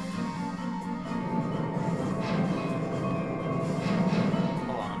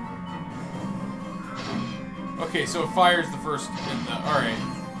 Hold on. Okay, so it fires the first in the. All right,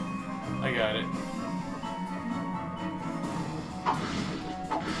 I got it.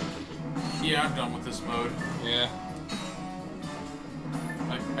 Yeah, I'm done with this mode. Yeah.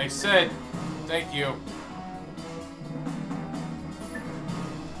 I said, thank you.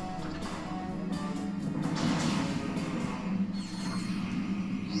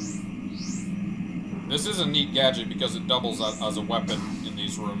 This is a neat gadget because it doubles as a weapon in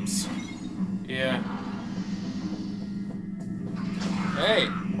these rooms. Yeah. Hey,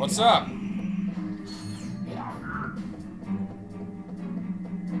 what's up?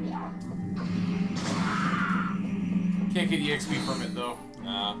 Can't get EXP from it though.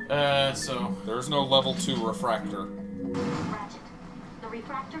 Nah. So there's no level 2 refractor. Ratchet. The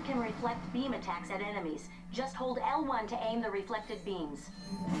refractor can reflect beam attacks at enemies. Just hold L1 to aim the reflected beams.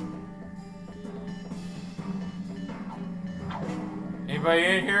 Anybody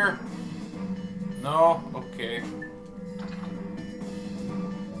in here? No? Okay.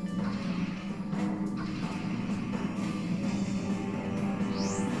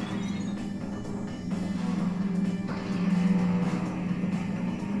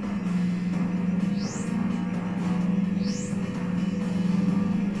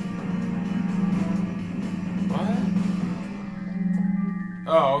 What?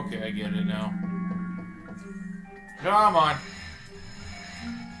 Oh, okay, I get it now. Come on.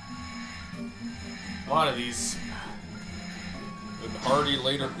 A lot of these. With hardy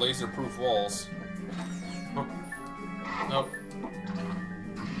laser-proof walls. Oh. Nope.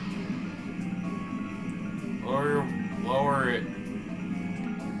 Lower it.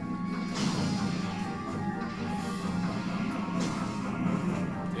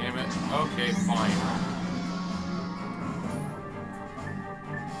 Damn it. Okay, fine.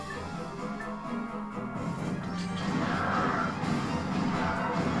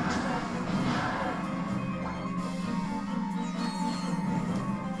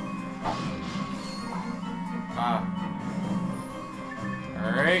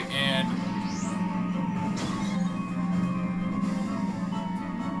 Alright, and...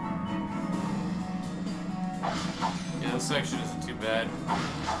 yeah, this section isn't too bad.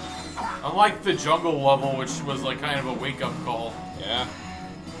 Unlike the jungle level, which was like kind of a wake-up call. Yeah.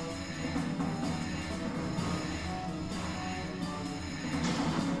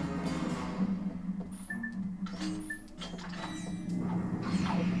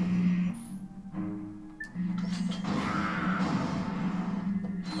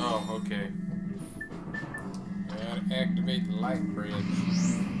 Oh, okay. Gotta activate the light bridge.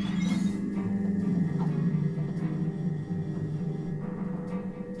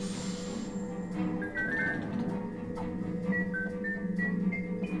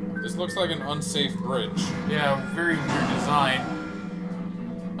 This looks like an unsafe bridge. Yeah, very weird design.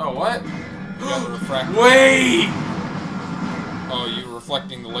 Oh, what? You got the refractor. Wait! Oh, you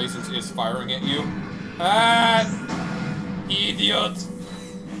reflecting the lasers is firing at you? Ah! Idiot!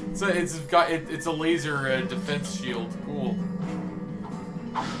 It's a laser defense shield. Cool.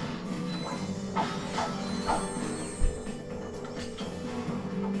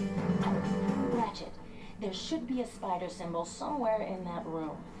 Ratchet, there should be a spider symbol somewhere in that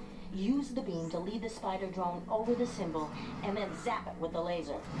room. Use the beam to lead the spider drone over the symbol, and then zap it with the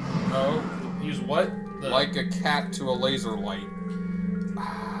laser. Oh, use what? Like a cat to a laser light.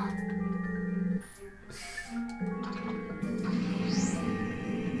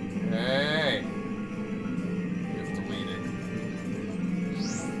 Hey! You have to lead it.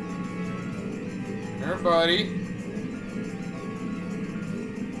 Here, buddy.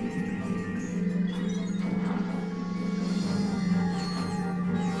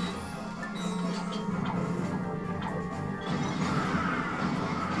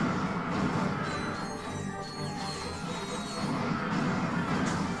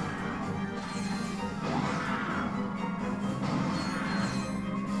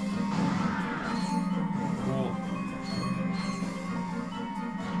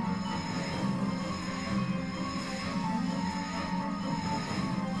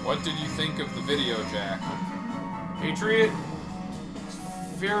 What did you think of the video, Jack? Patriot?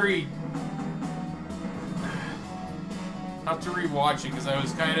 Very... I'll have to rewatch it because I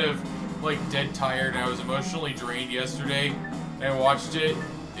was kind of like dead tired. I was emotionally drained yesterday. And I watched it.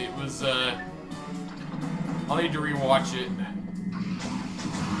 It was I'll need to rewatch it.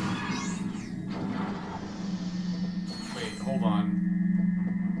 Wait, hold on.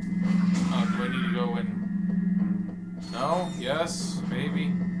 Do I need to go in? No? Yes?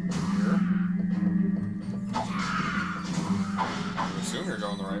 Maybe? Sure. I assume you're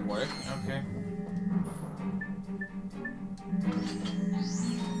going the right way. Okay.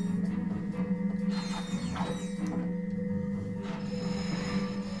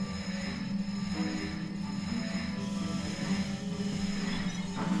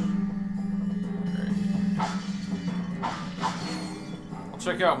 I'll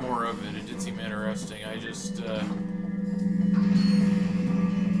check out more of it. It did seem interesting. I just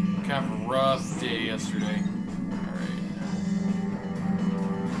kind of a rough day yesterday.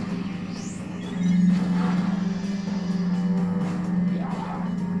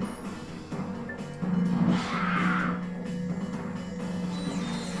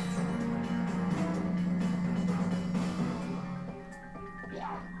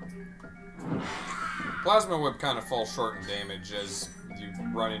 Plasma Whip kind of falls short in damage as you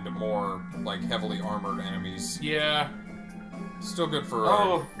run into more, like, heavily armored enemies. Yeah. Still good for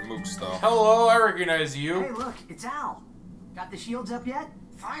mooks, though. Hello, I recognize you. Hey, look, it's Al. Got the shields up yet?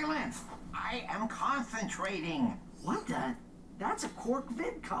 Silence! I am concentrating. What the? That's a Quark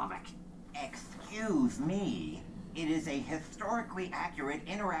vid comic. Excuse me. It is a historically accurate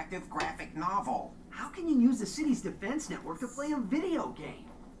interactive graphic novel. How can you use the city's defense network to play a video game?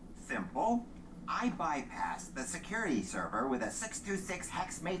 Simple. I bypassed the security server with a 626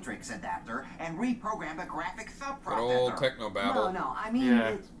 hex matrix adapter and reprogrammed a graphic subprocessor. Good old technobabble. No, I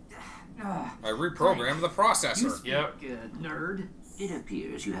mean, I reprogrammed the processor. Yep. Nerd. It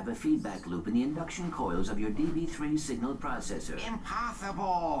appears you have a feedback loop in the induction coils of your DB3 signal processor.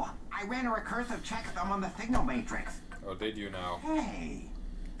 Impossible! I ran a recursive check on the signal matrix. Oh, did you now? Hey,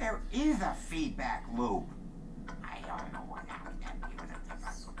 there is a feedback loop. I don't know what happened.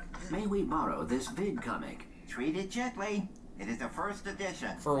 May we borrow this vid comic? Treat it gently. It is a first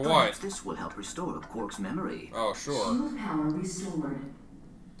edition. For what? Perhaps this will help restore Quark's memory. Oh, sure. Shield power restored.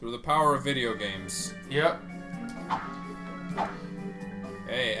 Through the power of video games. Yep.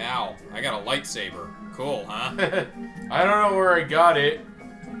 Hey, Al, I got a lightsaber. Cool, huh? I don't know where I got it,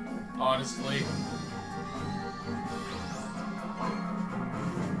 honestly.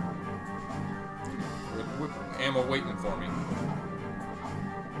 Ammo waiting for me.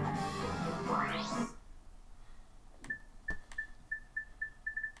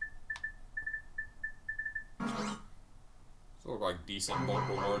 These look like decent bulk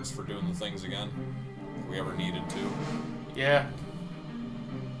rewards for doing the things again. If we ever needed to. Yeah.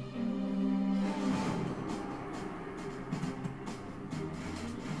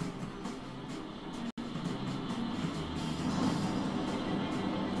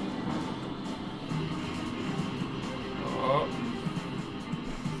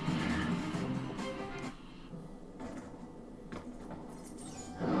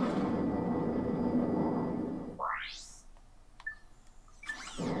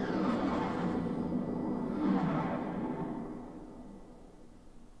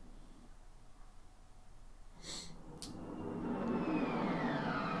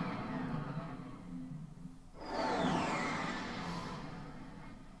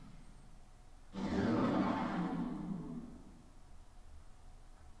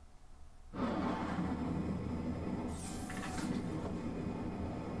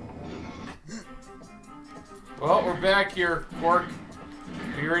 Well, we're back here, Quark.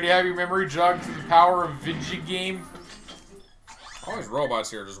 Are you ready to have your memory jogged through the power of Vinci game? All these robots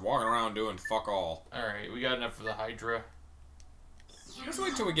here just walking around doing fuck all. Alright, we got enough for the Hydra. Let's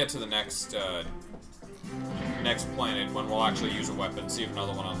wait till we get to the next next planet when we'll actually use a weapon, see if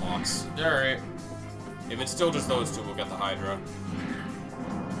another one unlocks. Alright. If it's still just those two, we'll get the Hydra.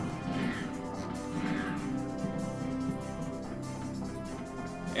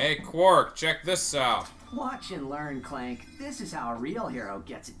 Hey, Quark, check this out. Watch and learn, Clank. This is how a real hero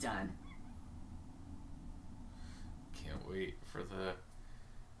gets it done. Can't wait for the...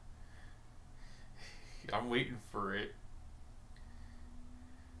 I'm waiting for it.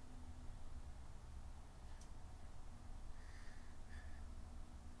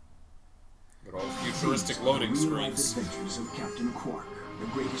 Good old futuristic loading screens. Adventures of Captain Quark, the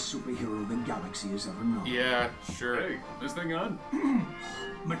greatest superhero the galaxy has ever known. Yeah, sure. Hey, this thing on?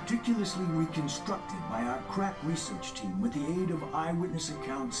 Meticulously reconstructed by our crack research team with the aid of eyewitness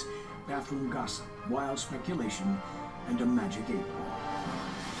accounts, bathroom gossip, wild speculation, and a magic 8-ball.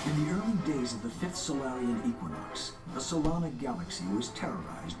 In the early days of the 5th Solarian equinox, the Solana galaxy was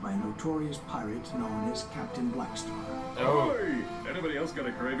terrorized by a notorious pirate known as Captain Blackstar. Oh! Hey, anybody else got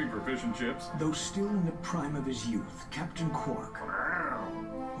a craving for fish and chips? Though still in the prime of his youth, Captain Quark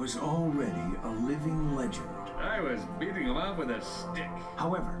was already a living legend. I was beating him up with a stick.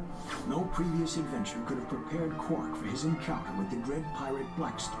 However, no previous adventure could have prepared Quark for his encounter with the dread pirate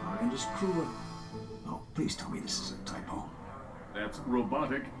Blackstar and his crew of... Oh, please tell me this is a typo. That's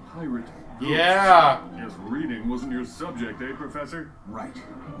robotic pirate. Yeah! Guess reading wasn't your subject, eh, Professor? Right.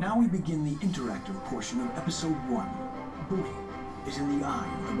 Now we begin the interactive portion of Episode 1. Booty is in the eye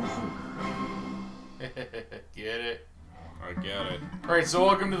of the beholder. Get it? I get it. Alright, so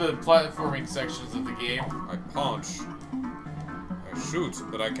welcome to the platforming sections of the game. I punch. I shoot,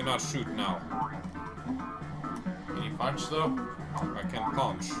 but I cannot shoot now. Can you punch, though? I can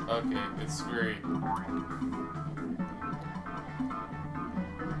punch. Okay, it's very...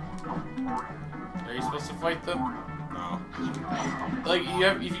 Are you supposed to fight them? No. Like,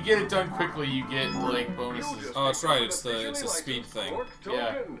 if you get it done quickly, you get, like, bonuses. Oh, that's right, it's a speed thing.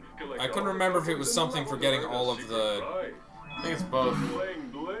 Yeah. I couldn't remember if it was something for getting all of the... I think it's both.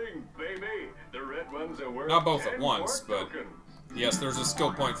 Not both at once, but... Yes, there's a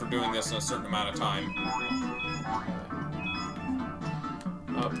skill point for doing this in a certain amount of time.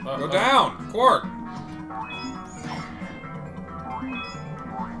 Go down! Quark!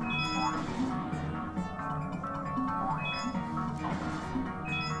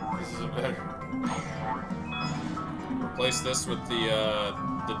 This is better. Replace this with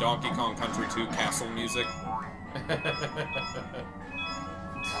the Donkey Kong Country 2 castle music.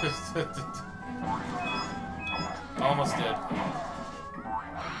 Almost dead.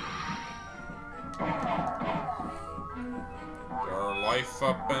 Our life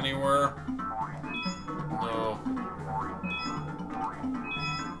up anywhere? No.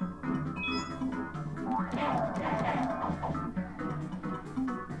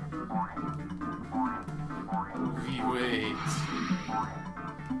 Wait.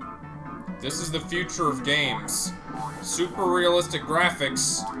 This is the future of games. Super realistic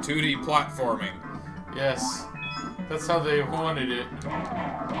graphics, 2D platforming. Yes. That's how they wanted it.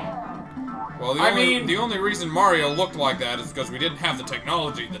 Well, the only reason Mario looked like that is because we didn't have the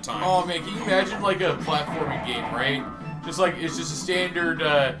technology at the time. Oh man, can you imagine like a platforming game, right? Just like, it's just a standard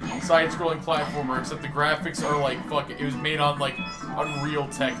side-scrolling platformer, except the graphics are like, fuck it, it was made on like Unreal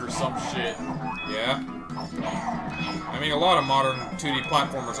Tech or some shit. Yeah. I mean, a lot of modern 2D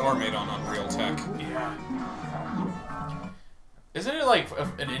platformers are made on Unreal Tech. Yeah. Isn't it like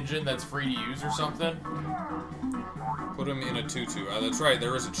an engine that's free to use or something? Put him in a tutu. That's right,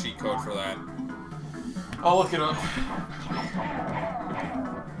 there is a cheat code for that. I'll look it up.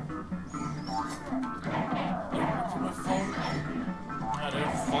 My phone. God,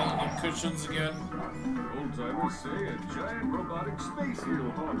 I'm falling on cushions again. Old-timers say a giant robotic space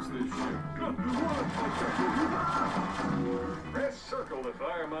heel haunts this ship. Press circle to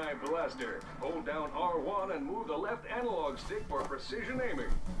fire my blaster. Hold down R1 and move the left analog stick for precision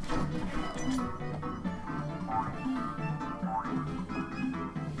aiming.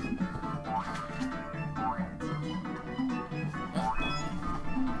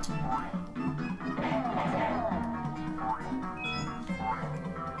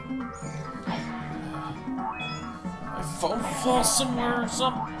 My phone falls somewhere or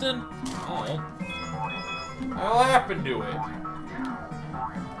something. Oh. What happened to it?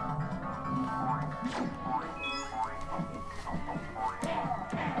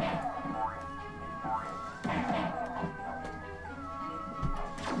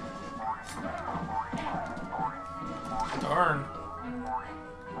 Darn.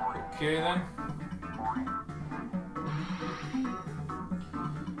 Okay then.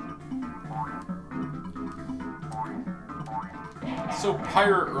 So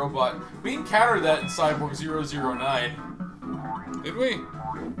pirate robot. We encountered that in Cyborg 009. Did we?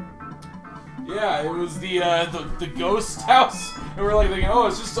 Yeah, it was the ghost house. And we're like thinking, oh,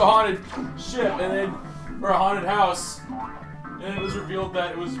 it's just a haunted ship, and then or a haunted house. And it was revealed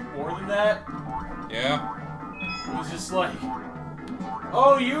that it was more than that. Yeah. It was just like,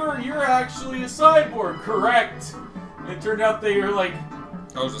 oh, you're actually a cyborg, correct? And it turned out they were like,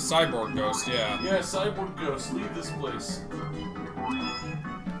 oh, it was a cyborg ghost, yeah. Yeah, cyborg ghost, leave this place.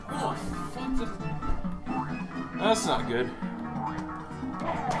 Oh, fuck this. That's not good.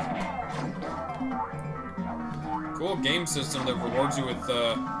 Cool game system that rewards you with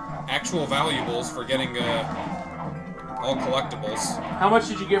actual valuables for getting all collectibles. How much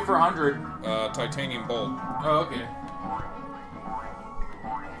did you get for 100? Titanium bolt. Oh, okay.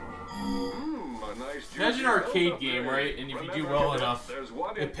 Imagine an arcade game, right? And if you do well enough,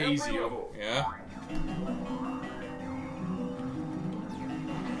 it pays you. Yeah.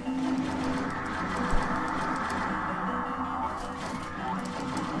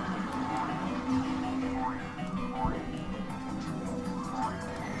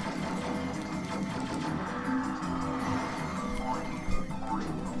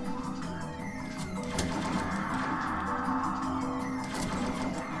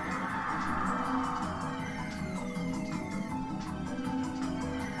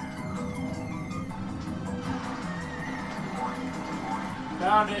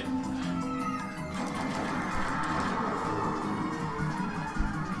 Found it.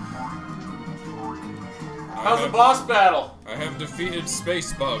 How's the boss battle? I have defeated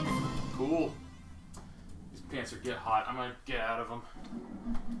Space Bug. Cool. These pants are get hot. I'm gonna get out of them.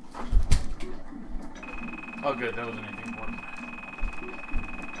 Oh, good. That wasn't anything important.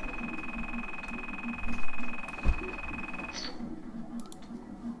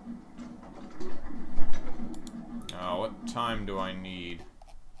 Oh, what time do I need?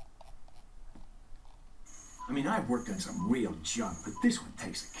 I mean, I've worked on some real junk, but this one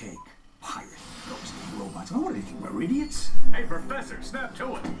takes the cake. Pirate, ghosts, robots. What do they think? We're idiots? Hey, Professor, snap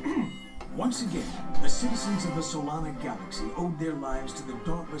to it. Once again, the citizens of the Solana Galaxy owed their lives to the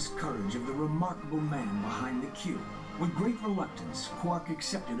dauntless courage of the remarkable man behind the cube. With great reluctance, Quark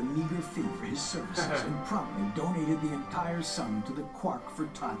accepted a meager fee for his services and promptly donated the entire sum to the Quark for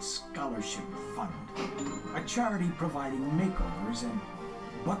Tots Scholarship Fund, a charity providing makeovers and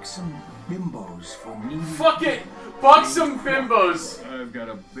buxom bimbos for needy... Fuck it! Buxom bimbos! I've got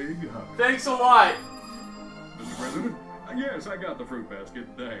a big hug. Thanks a lot! Mr. President? Yes, I got the fruit basket,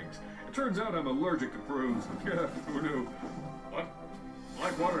 thanks. It turns out I'm allergic to prunes. Yeah, who knew? What?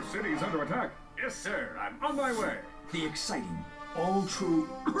 Blackwater City is under attack? Yes, sir, I'm on my way. The exciting, all-true,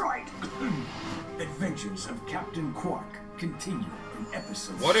 right, adventures of Captain Quark continue in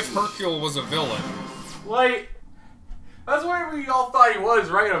episode... What if Hercule was a villain? Like, that's what we all thought he was,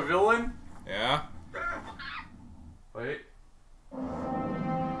 right? A villain? Yeah. Wait.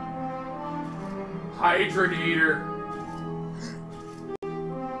 Hydronator.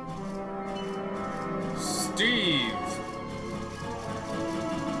 Steve.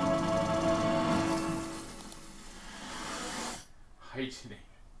 Hydronator.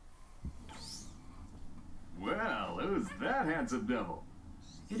 Well, who's that handsome devil?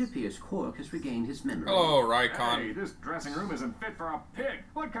 It appears Quark has regained his memory. Hello, Rycon. Hey, this dressing room isn't fit for a pig.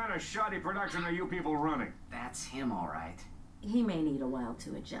 What kind of shoddy production are you people running? That's him, all right. He may need a while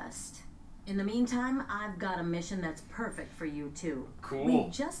to adjust. In the meantime, I've got a mission that's perfect for you two. Cool. We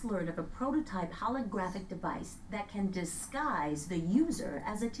just learned of a prototype holographic device that can disguise the user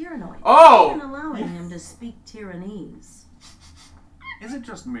as a Tyrannoid. Oh! Even allowing him to speak Tyrannese. Is it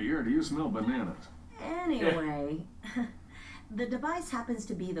just me, or do you smell bananas? Anyway, the device happens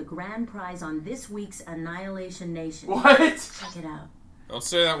to be the grand prize on this week's Annihilation Nation. What? Check it out. Don't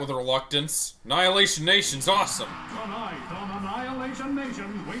say that with reluctance. Annihilation Nation's awesome. Tonight on Annihilation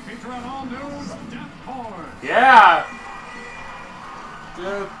Nation, we feature an all-new Death Course. Yeah!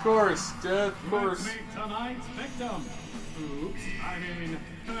 Death Course, Death Course. Let's meet tonight's victim. Oops, I mean,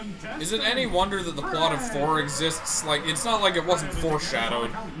 contestant. Is it any wonder that the plot of Thor exists? Like, it's not like it wasn't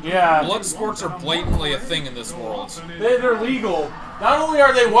foreshadowed. Yeah. Blood sports are blatantly a thing in this world. They're legal. Not only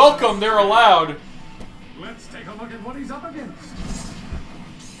are they welcome, they're allowed. Let's take a look at what he's up against.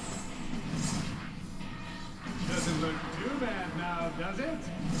 Doesn't look too bad now, does it?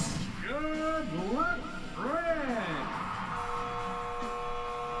 Good luck, Fred!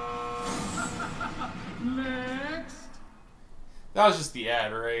 Next! That was just the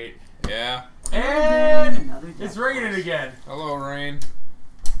ad, right? Yeah. And it's raining again. Hello, Rain.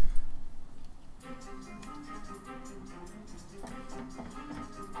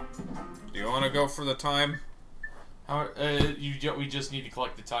 Do you want to go for the time? We just need to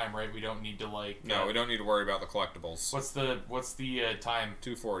collect the time, right? We don't need to like. No, we don't need to worry about the collectibles. What's the time?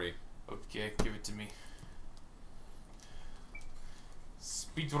 2:40. Okay, give it to me.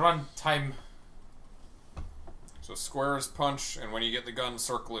 Speedrun time. So square is punch, and when you get the gun,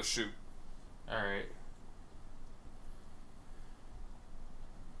 circle is shoot. All right.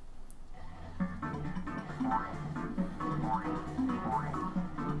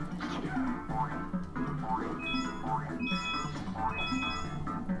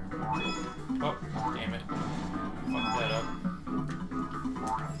 Oh, damn it. Fuck that up.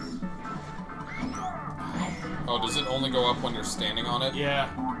 Oh, does it only go up when you're standing on it? Yeah.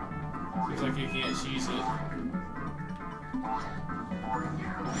 Seems like you can't cheese it.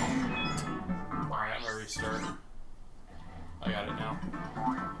 Alright, I'm gonna restart. I got it now.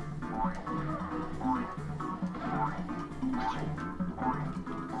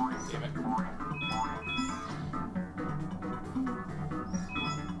 Damn it.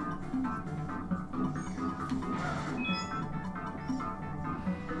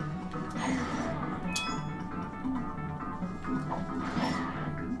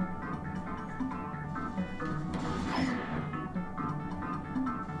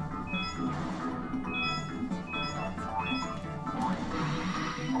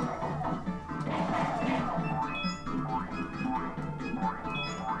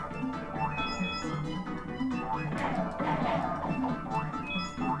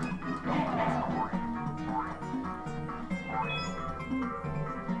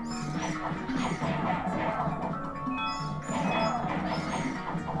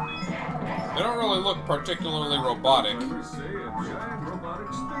 They don't really look particularly robotic. Let me say a giant robotic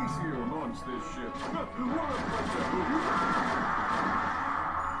space hero launched this ship.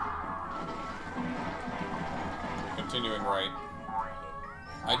 Continuing right.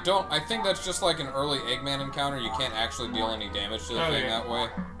 I think that's just like an early Eggman encounter. You can't actually deal any damage to the thing that way.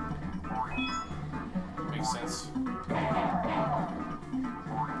 Makes sense.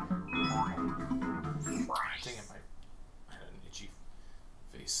 Dang it, I had an itchy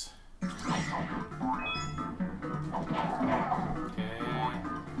face. Okay.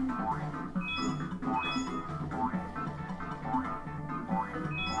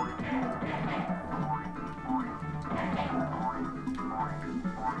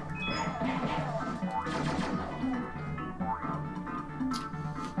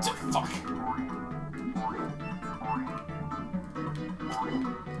 Fuck.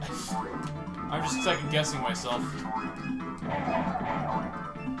 I'm just second guessing myself.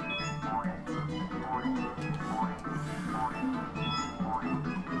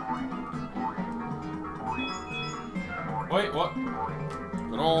 Wait, what?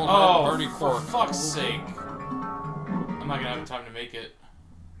 Good old Hardy for Cork. fuck's sake. I'm not gonna have time to make it.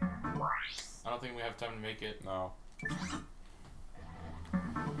 I don't think we have time to make it. No.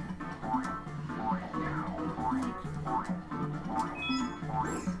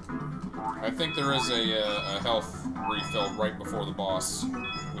 I think there is a health refill right before the boss,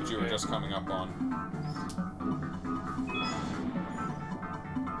 which you were just coming up on.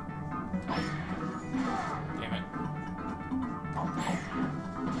 Damn it.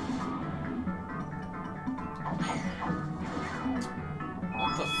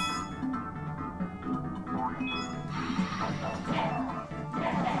 What the f...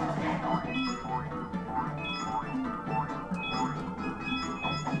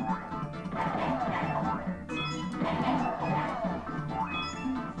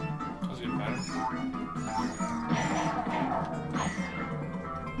 That was a good pattern.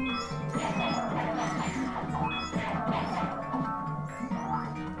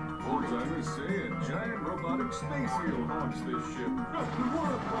 Old-timers say a giant robotic space hero launched this ship.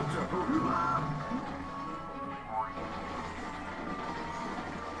 What a bunch of hoodoo.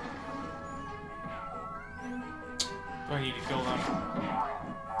 Do I need to kill them?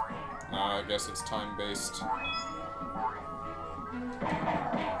 I guess it's time-based. I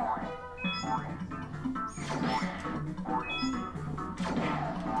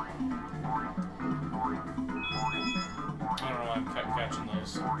don't know why I'm catching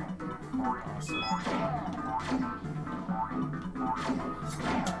those. Honestly.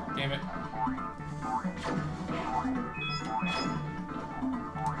 Damn it.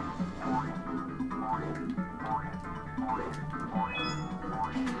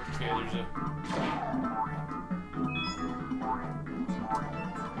 Okay, there's a...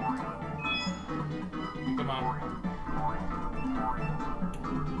 Come on.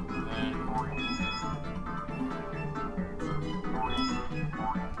 Then...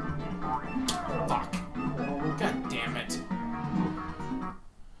 Fuck. God damn it.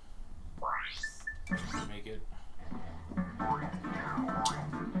 Make it.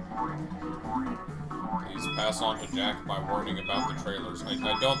 Please pass on to Jack by warning about the trailers.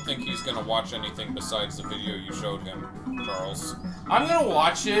 I don't think he's gonna watch anything besides the video you showed him, Charles. I'm gonna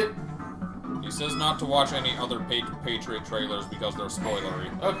watch it. He says not to watch any other Patriot trailers because they're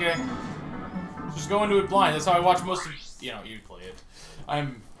spoilery. Okay. Just go into it blind. That's how I watch most of... You know, you play it.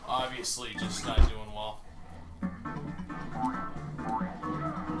 I'm obviously just not doing well.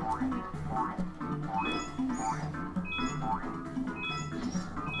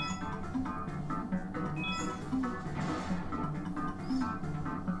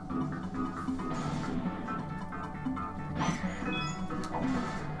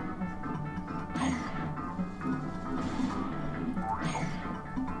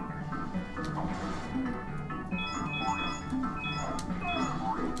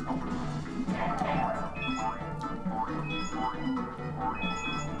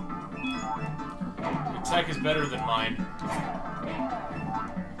 tech is better than mine.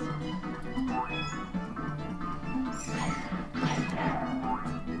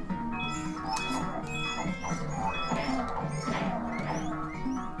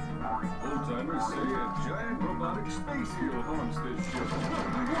 Old-timers say a giant robotic space eel haunts this ship.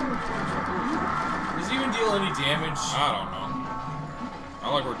 Does he even deal any damage? I don't know.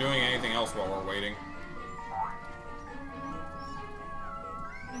 Not like we're doing anything else while we're waiting.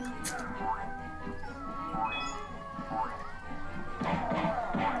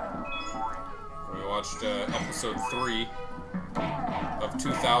 We watched episode 3 of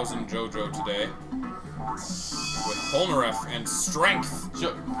 2000 JoJo today with Polnareff and Strength.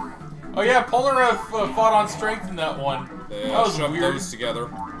 Oh yeah, Polnareff fought on Strength in that one. They that was shoved weird. those together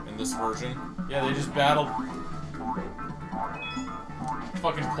in this version. Yeah, they just battled.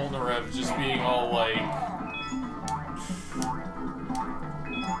 Fucking Polnareff just being all like...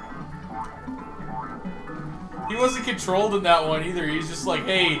 He wasn't controlled in that one either. He's just like,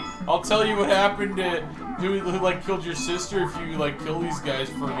 hey, I'll tell you what happened to who like killed your sister if you like kill these guys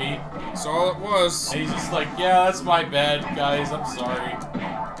for me. That's all it was. And he's just like, yeah, that's my bad, guys. I'm sorry.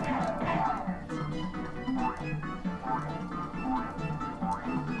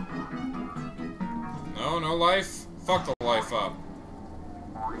 No, no life. Fuck the life up.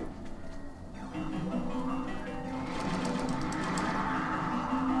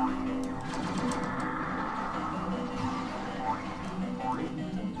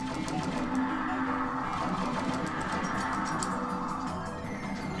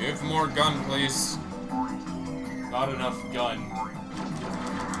 Give more gun, please. Not enough gun.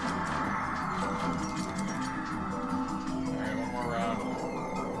 Alright, one more round.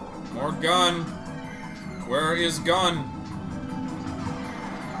 More gun. Where is gun?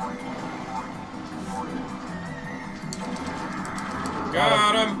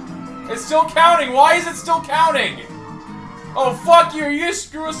 Got him. It's still counting. Why is it still counting? Oh, fuck you. Are you gonna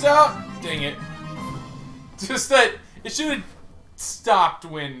screw us out? Dang it. Just that it should have stopped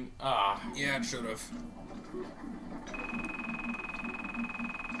when... Yeah, it should have.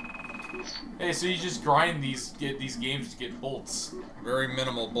 Hey, so you just grind these games to get bolts. Very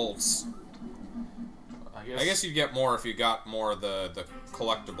minimal bolts. I guess you'd get more if you got more of the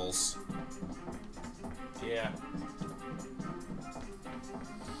collectibles. Yeah.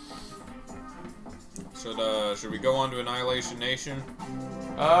 Should we go on to Annihilation Nation?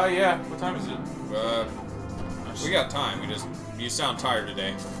 Yeah. What time is it? We got time. You sound tired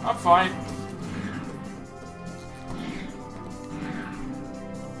today. I'm fine.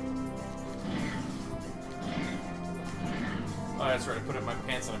 Oh, that's right. I put it in my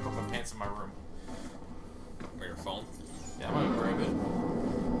pants and I put my pants in my room. Or your phone? Yeah, I'm gonna grab it.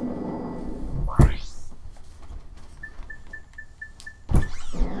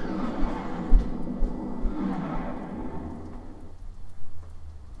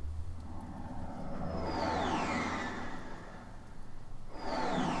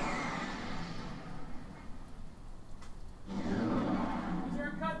 Is there a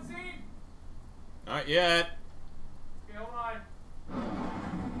cutscene? Not yet. Okay, hold on.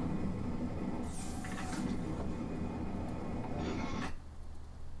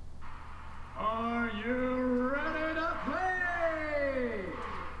 Are you ready to play?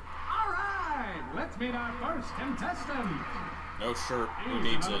 Alright, let's meet our first contestant. No shirt. Who He's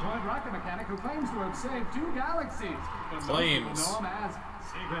needs an it? unemployed rocket mechanic who claims to have saved 2 galaxies. But most Claims. people know him as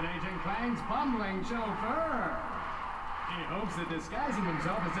Secret Agent Clang's bumbling chauffeur. He hopes that disguising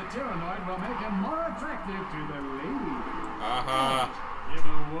himself as a Tyrannoid will make him more attractive to the ladies. Give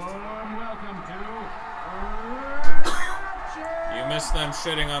a warm welcome to Ratchet! You miss them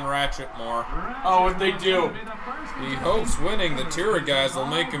shitting on Ratchet more. Oh, what they do? He hopes winning the Tyra guys will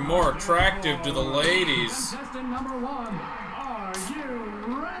make him more attractive to the ladies. Contestant number 1, are you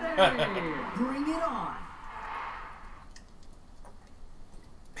ready? Bring it on.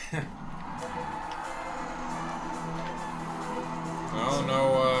 Oh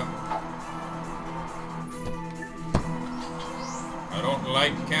no, I don't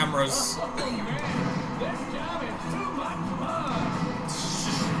like cameras.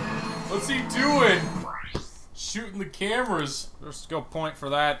 What's he doing? Shooting the cameras. There's a skill point for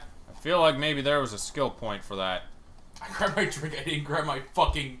that. I feel like maybe there was a skill point for that. I grabbed my drink. I didn't grab my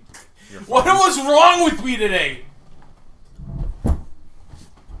fucking... Your What phone. was wrong with me today?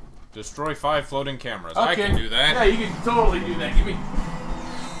 Destroy 5 floating cameras. Okay. I can do that. Yeah, you can totally do that. Give me...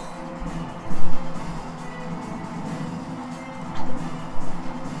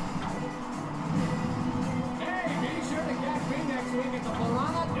 Hey, be sure to catch me next week at the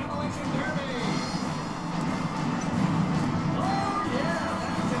Piranha Demolition Derby. Oh yeah,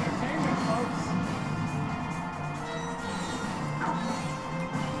 that's entertainment, folks.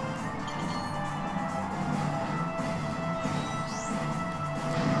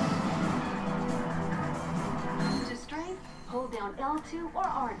 down L2 or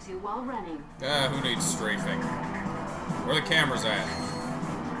R2 while running. Who needs strafing? Where the cameras at?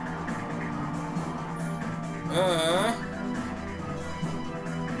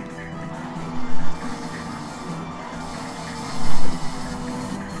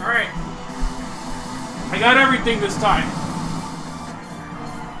 Alright. I got everything this time.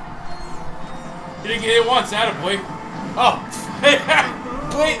 You didn't get it once, attaboy. Oh.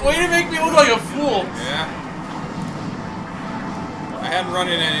 Way to make me look like a fool. Yeah. I hadn't run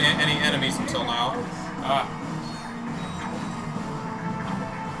into any enemies until now.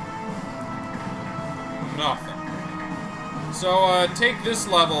 Nothing. So, take this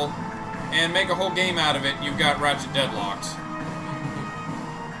level and make a whole game out of it. You've got Ratchet deadlocked.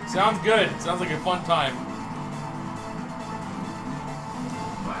 Sounds good. Sounds like a fun time.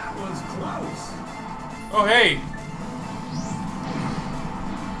 That was close. Oh, hey.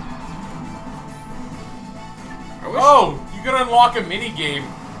 Oh, you can unlock a mini game.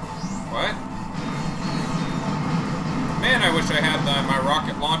 What? Man, I wish I had my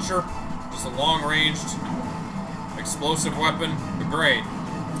rocket launcher. Just a long-ranged, explosive weapon. But great.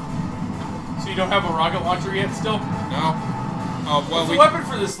 So you don't have a rocket launcher yet still? No. Oh, well, what's the weapon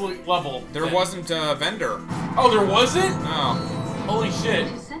for this level? There wasn't a vendor. Oh, there wasn't? No. Holy shit.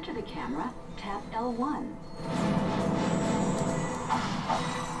 To center the camera, tap L1.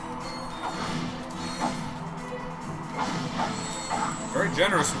 Very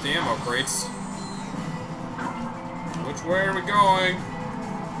generous with the ammo crates. Which way are we going?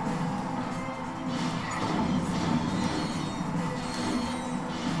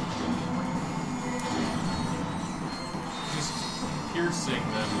 Just piercing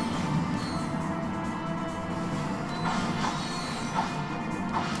them.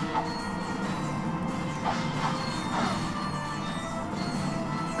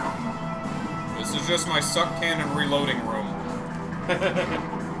 This is just my suck cannon reloading room.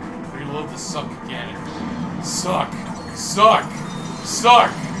 Reload the suck cannon. Suck! Suck!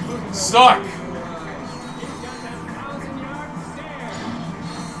 Suck! Suck!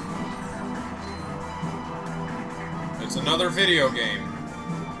 It's another video game.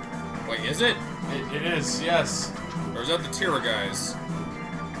 Wait, is it? It is, yes. Or is that the Tira guys?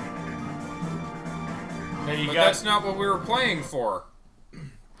 Hey, but that's not what we were playing for.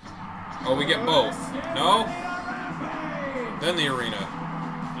 Oh, we get both. No? Then the arena.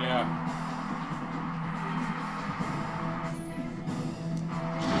 Yeah.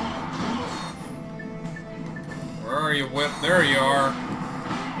 Where are you, Whip? There you are.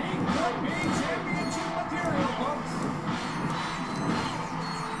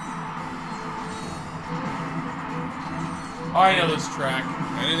 Oh, I know this track.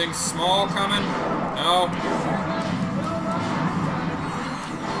 Anything small coming? No?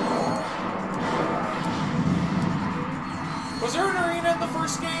 Was there an arena in the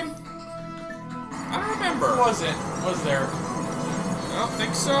first game? I don't remember. Or was it? Was there? I don't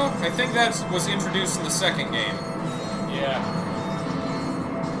think so. I think that was introduced in the second game. Yeah.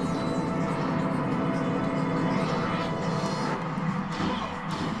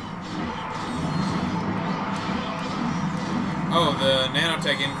 Oh, the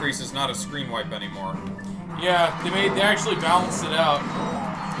nanotech increase is not a screen wipe anymore. Yeah, they actually balanced it out.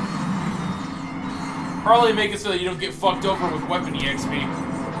 Probably make it so that you don't get fucked over with weapon EXP.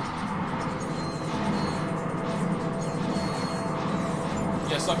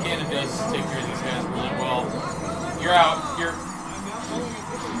 Yeah, Suck Cannon does take care of these guys really well. You're out. You're...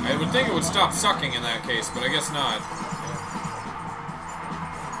 I would think it would stop sucking in that case, but I guess not.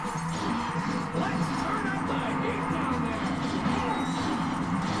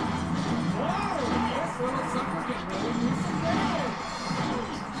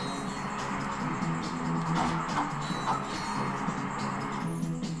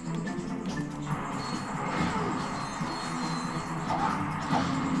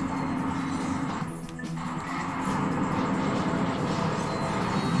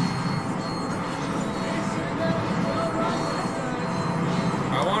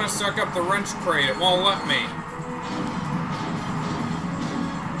 Suck up the wrench crate, it won't let me.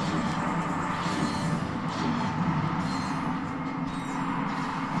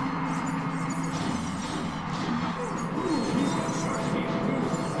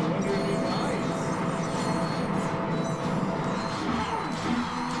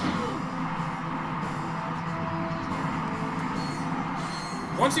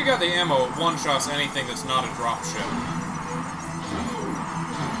 Once you got the ammo, it one-shots anything that's not a dropship.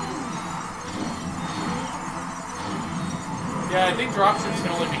 Yeah, I think dropships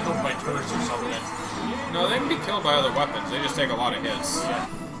can only be killed by turrets or something. No, they can be killed by other weapons. They just take a lot of hits. Yeah.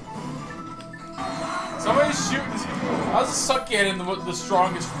 Somebody's shooting. How's the suck cannon the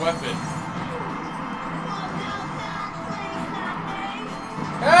strongest weapon?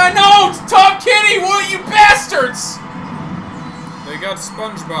 No! Tom Kenny! What, you bastards! They got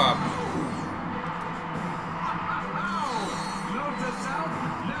SpongeBob. Note to self,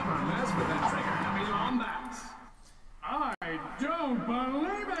 never mess with that trigger-heavy wombats. I don't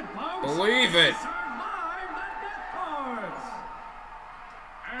believe it, folks! Believe it! Survive the death course!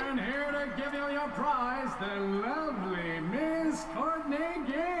 And here to give you your prize, the lovely Miss Courtney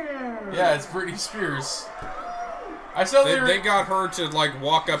Gear! Yeah, it's Britney Spears. I saw they got her to like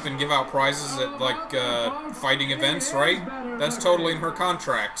walk up and give out prizes at like fighting events, right? That's totally in her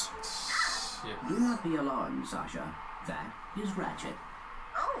contract. Do not be alarmed, Sasha. That is Ratchet.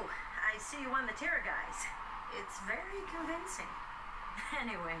 Oh, I see you won the terror guys. It's very convincing.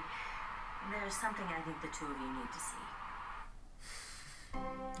 Anyway, there's something I think the two of you need to see.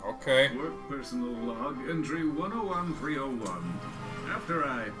 Okay. Work personal log entry 101301. After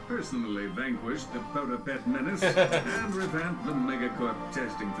I personally vanquished the Potapet menace and revamped the Megacorp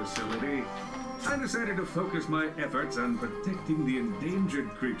testing facility, I decided to focus my efforts on protecting the endangered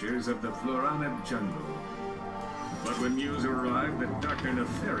creatures of the Florana jungle. But when news arrived that Dr.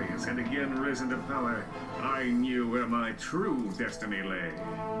 Nefarious had again risen to power, I knew where my true destiny lay.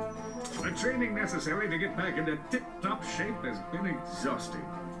 The training necessary to get back into tip-top shape has been exhausting,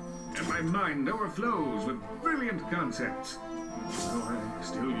 and my mind overflows with brilliant concepts. Though I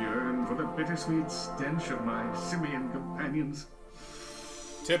still yearn for the bittersweet stench of my simian companions.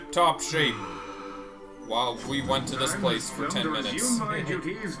 Tip-top shape. While we went to this place for 10 minutes. My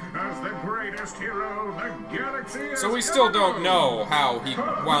duties as the greatest hero the galaxy So we still don't know how he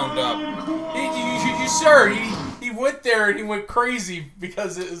wound up. Sir, he went there and he went crazy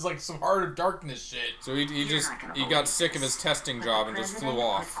because it was like some Heart of Darkness shit. So he got sick of his testing job and just flew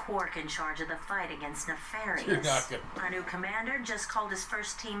off. Quark in charge of the fight against Nefarious. You're not gonna... Our new commander just called his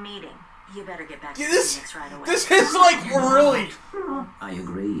first team meeting. You better get back to this Phoenix right away. This is like really... I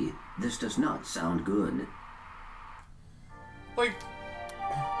agree. This does not sound good. Like...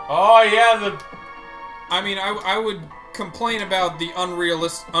 Oh yeah, the... I mean, I would complain about the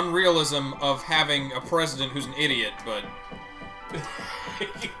unrealism of having a president who's an idiot, but... Come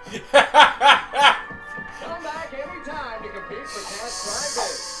back anytime to compete for cash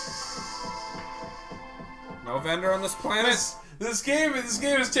prizes. No vendor on this planet? This game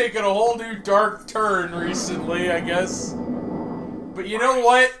has taken a whole new dark turn recently, I guess. But you know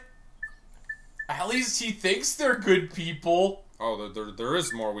what? At least he thinks they're good people. Oh, there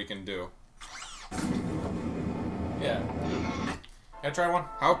is more we can do. Yeah. Can I try one?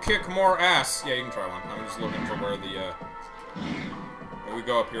 How kick more ass? Yeah, you can try one. I'm just looking for where the, we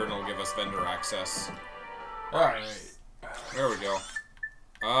go up here and it'll give us vendor access. Alright. There we go.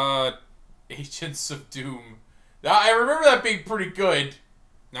 Agents of Doom. Now, I remember that being pretty good.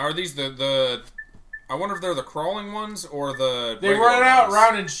 Now, are these the... I wonder if they're the crawling ones or the... They run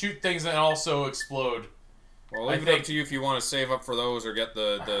around and shoot things and also explode. Well, leave it up to you if you want to save up for those or get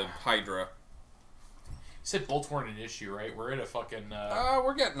the Hydra. You said bolts weren't an issue, right? We're at a fucking...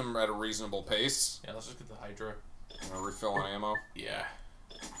 we're getting them at a reasonable pace. Yeah, let's just get the Hydra. Refill on ammo. Yeah.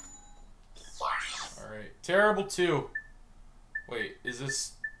 Alright. Terrible 2. Wait, is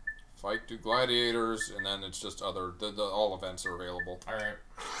this... Fight to gladiators, and then it's just other... all events are available. Alright.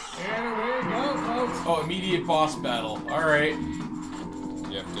 Here we go, folks. Oh, immediate boss battle. Alright.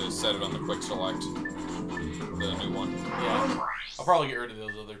 You have to set it on the quick select. The new one. Yeah. I'll probably get rid of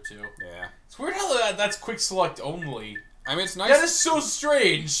those other 2. Yeah. It's weird how that's quick select only. I mean, it's nice. That is so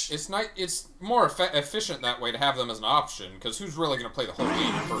strange. It's nice. It's more efficient that way to have them as an option, because who's really going to play the whole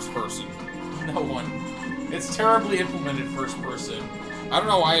game in first person? No one. It's terribly implemented first person. I don't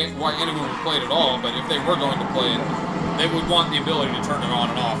know why anyone would play it at all, but if they were going to play it, they would want the ability to turn it on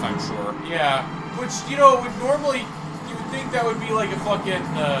and off, I'm sure. Yeah. Which, you know, would normally, you would think that would be like a fucking,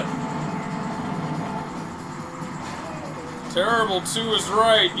 Terrible 2 is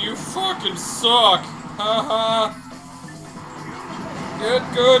right. You fucking suck. Haha. Get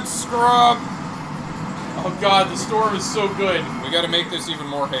good, scrub. Oh god, the storm is so good. We gotta make this even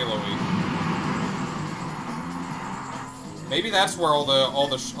more Halo-y. Maybe that's where all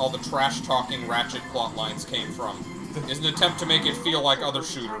the trash-talking Ratchet plot lines came from. Is an attempt to make it feel like other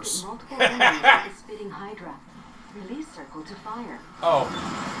shooters. Release circle to fire. Oh,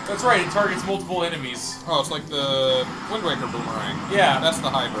 that's right. It targets multiple enemies. Oh, it's like the Wind Waker boomerang. Yeah, that's the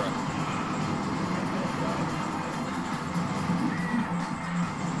Hydra.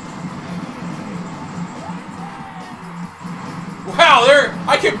 Wow,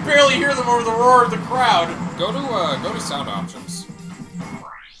 I can barely hear them over the roar of the crowd. Go to sound options.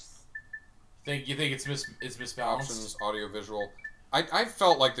 You think it's misbalanced? Options, audio, visual. I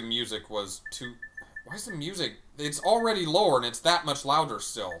felt like the music was too... Why is the music... It's already lower and it's that much louder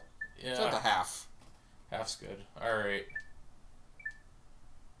still. Yeah. It's at the half. Half's good. Alright.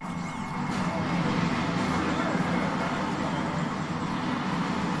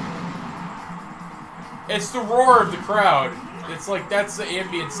 It's the roar of the crowd. It's like, that's the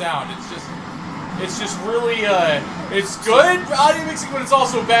ambient sound. It's just really, it's good audio mixing, but it's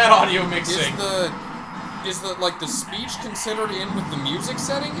also bad audio mixing. Is the like the speech considered in with the music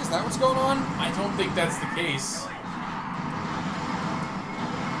setting? Is that what's going on? I don't think that's the case.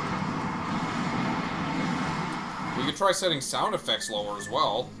 We could try setting sound effects lower as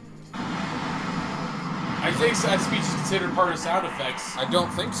well. I think that speech is considered part of sound effects. I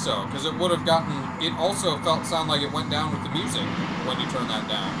don't think so, because it would have gotten... It also sound like it went down with the music when you turn that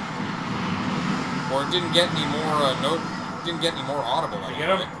down. Or it didn't get any more, didn't get any more audible. I get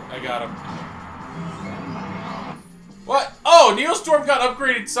him? I got him. What? Oh, Neostorm got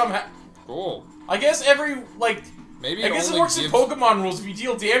upgraded somehow. Cool. I guess every, like... Maybe I guess it works in Pokemon rules. If you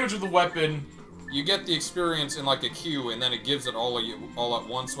deal damage with a weapon... You get the experience in, like, a queue, and then it gives it all at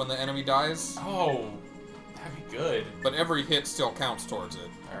once when the enemy dies. Oh... That'd be good. But every hit still counts towards it.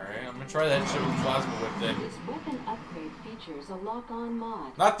 Alright, I'm gonna try that shit with Plasma Whip then. This weapon upgrade features a lock-on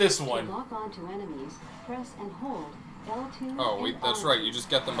mod. Not this one. To lock on to enemies, press and hold L2 Oh, and that's R2. right. You just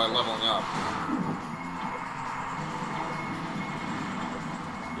get them by leveling up.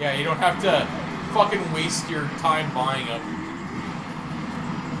 Yeah, you don't have to fucking waste your time buying them.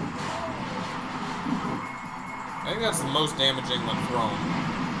 I think that's the most damaging when thrown.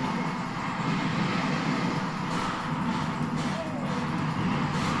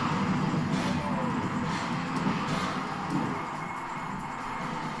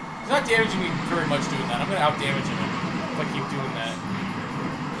 He's not damaging me very much doing that. I'm gonna out-damage him if I keep doing that.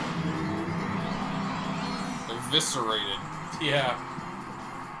 Eviscerated. Yeah.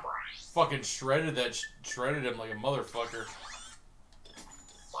 Fucking shredded him like a motherfucker.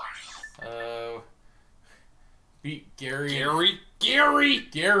 Beat Gary. Gary!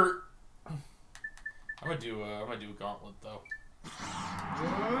 I'm gonna do a gauntlet though.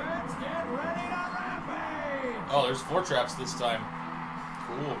 Let's get ready to rampage! Oh, there's 4 traps this time.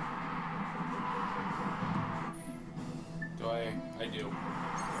 Cool. Do I do.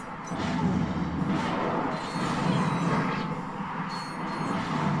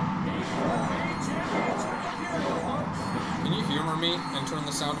 Can you humor me and turn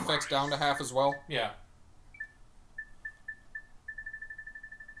the sound effects down to half as well? Yeah.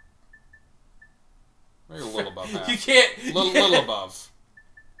 Maybe a little above half. You can't... Little above.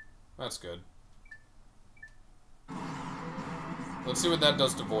 That's good. Let's see what that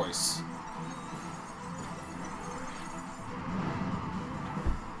does to voice.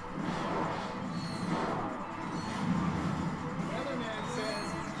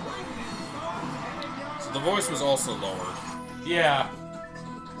 So the voice was also lowered. Yeah.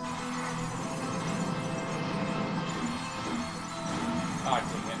 Ah,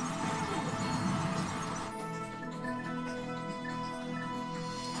 dang it.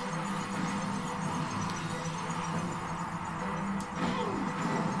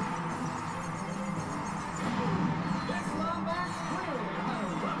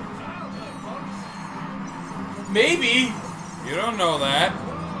 Maybe. You don't know that.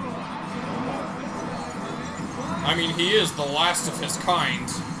 I mean, he is the last of his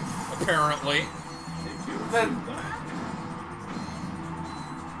kind, apparently.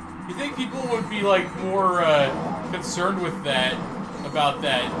 You think people would be, like, more, concerned with that, about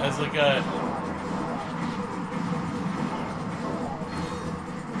that, as, like, a...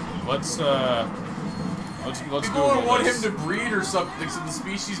 Let's People Google would want this. him to breed or something so the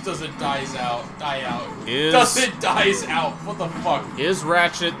species doesn't die out. Is- Doesn't dies out. What the fuck? Is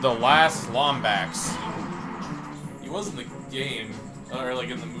Ratchet the last Lombax? He was in the game. Or, like,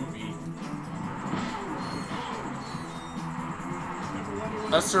 in the movie.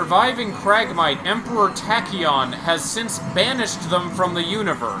 A surviving Cragmite, Emperor Tachyon, has since banished them from the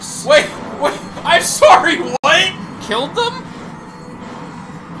universe. Wait! I'm sorry, what? Killed them?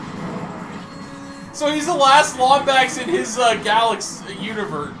 So he's the last Lombax in his, galaxy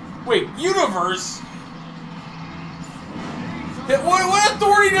universe. Wait, universe? What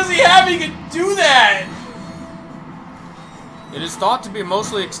authority does he have he can do that? It is thought to be a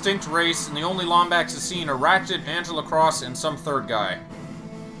mostly extinct race, and the only Lombax is seen are Ratchet, Angela Cross, and some third guy.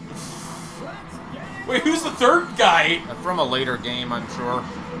 Wait, who's the third guy? From a later game, I'm sure.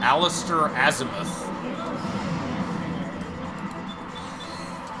 Alistair Azimuth.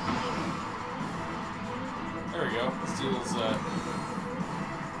 There we go. Steals,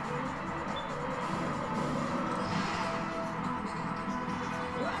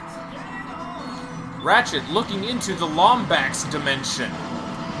 Ratchet looking into the Lombax dimension.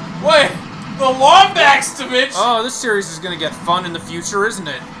 Wait, the Lombax dimension? Oh, this series is gonna get fun in the future, isn't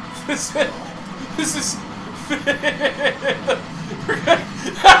it? This is...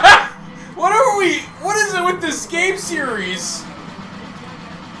 What is it with this game series?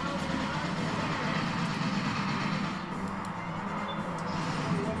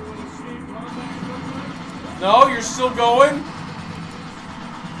 No, you're still going?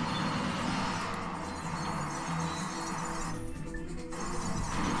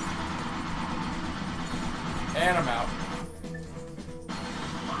 And I'm out.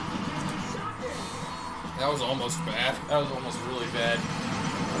 That was almost bad. That was almost really bad.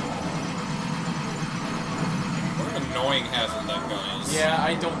 What an annoying hazard that gun is. Yeah,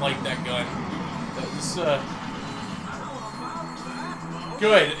 I don't like that gun. This,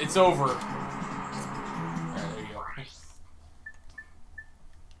 Good, it's over. Alright, there you go.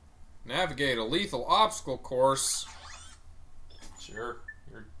 Navigate a lethal obstacle course. Sure.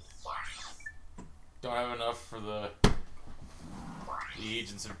 Don't have enough for the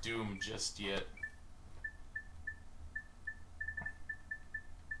Agents of Doom just yet.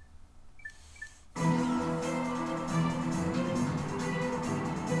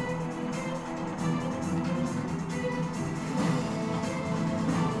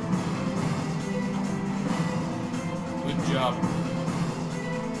 Good job.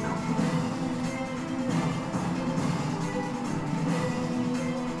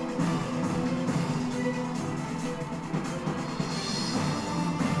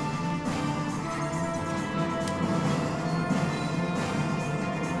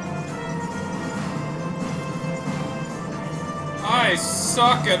 I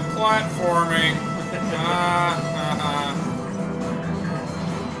suck at platforming.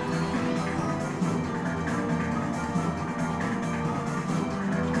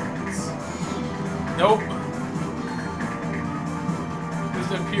 Nope.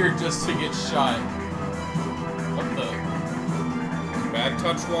 Just appeared just to get shot. What the? Bad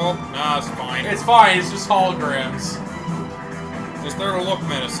touch wall? Nah, it's fine. It's fine, it's just holograms. Just there to look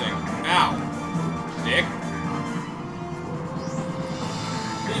menacing. Ow. Dick.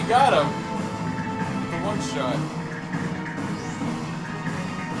 You got him. For one shot.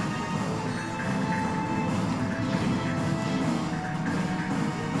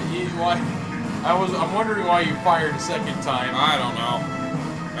 I'm wondering why you fired a second time. I don't know.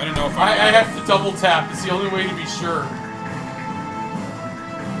 I don't know if I have to double tap. It's the only way to be sure.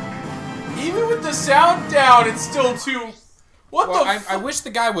 Even with the sound down, it's still too... I wish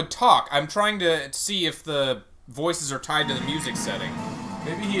the guy would talk. I'm trying to see if the voices are tied to the music setting.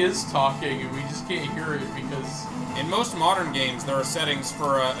 Maybe he is talking and we just can't hear it because... In most modern games, there are settings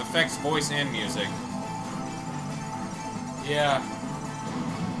for effects, voice, and music. Yeah.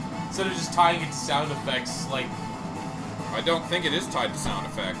 Instead of just tying it to sound effects, like... I don't think it is tied to sound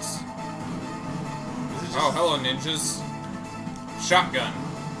effects. Oh, hello, ninjas. Shotgun.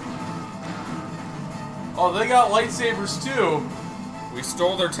 Oh, they got lightsabers, too. We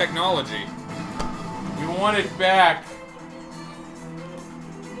stole their technology. We want it back.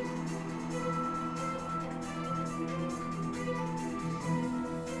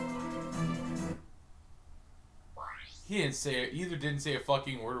 He didn't say it. Either didn't say a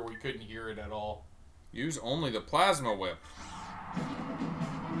fucking word or we couldn't hear it at all. Use only the plasma whip.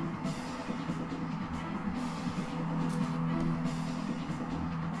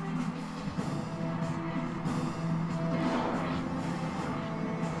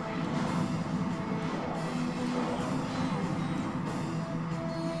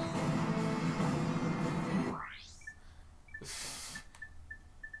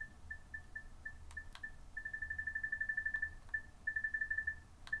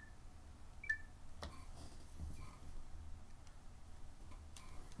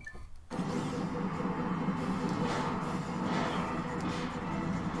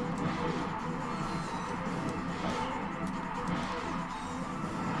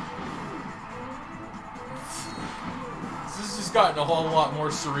 Gotten a whole lot more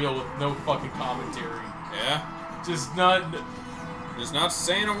surreal with no fucking commentary. Yeah? Just not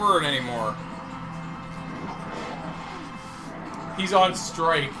saying a word anymore. He's on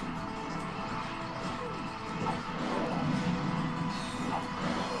strike.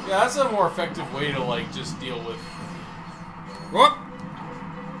 Yeah, that's a more effective way to, like, just deal with... What?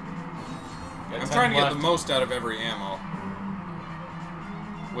 I'm trying to get the most out of every ammo.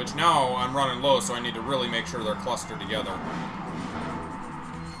 Which now I'm running low, so I need to really make sure they're clustered together.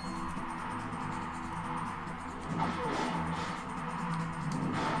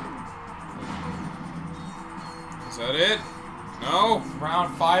 Is that it? No.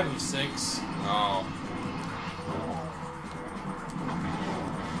 Round 5 of 6. No.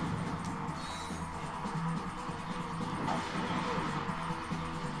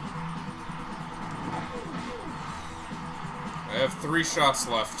 I have 3 shots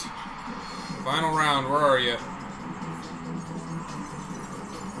left. Final round, where are you?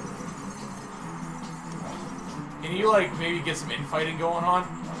 Can you, like, maybe get some infighting going on?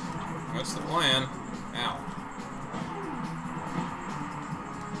 That's the plan. Ow.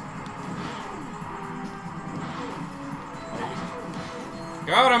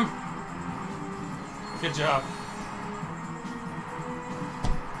 Got him! Good job.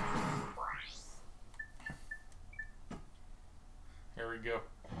 Here we go.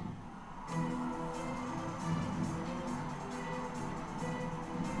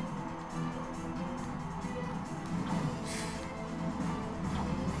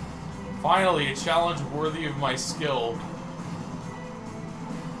 Finally, a challenge worthy of my skill.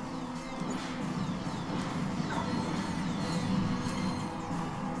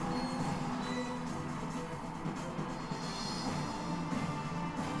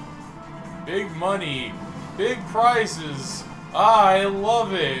 Big money, big prizes. I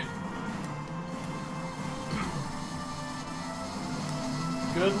love it.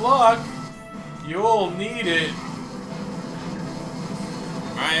 Good luck. You'll need it.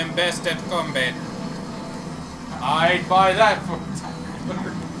 I am best at combat. I'd buy that for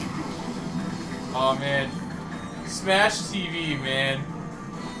oh man. Smash TV, man.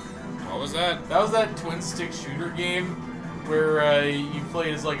 What was that? That was that twin stick shooter game where you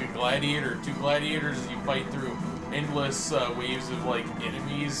play as like a gladiator, 2 gladiators, and you fight through endless waves of like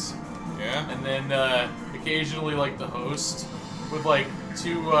enemies. Yeah. And then occasionally like the host with like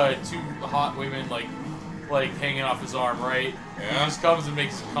two hot women like hanging off his arm, right? Yeah. He just comes and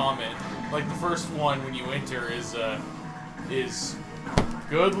makes a comment. Like the first one when you enter is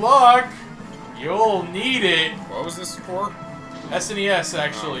good luck. You'll need it. What was this for? SNES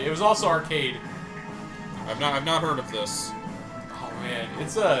actually. Oh. It was also arcade. I've not heard of this. Oh man,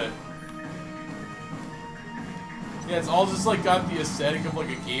 it's it's all just like got the aesthetic of like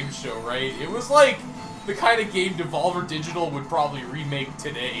a game show, right? It was like the kind of game Devolver Digital would probably remake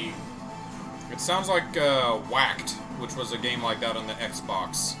today. It sounds like Whacked, which was a game like that on the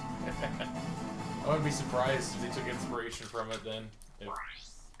Xbox. I wouldn't be surprised if they took inspiration from it then.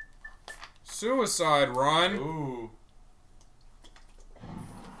 Suicide run. Ooh.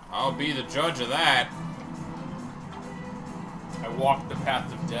 I'll be the judge of that. I walked the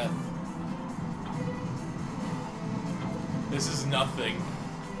path of death. This is nothing.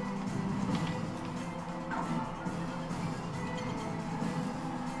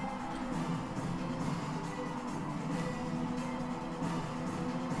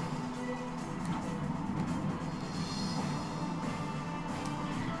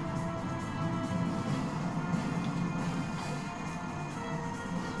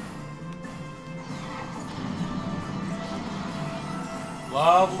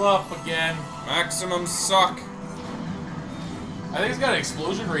 Leveled up again. Maximum suck. I think it's got an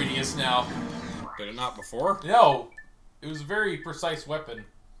explosion radius now. Did it not before? No. It was a very precise weapon.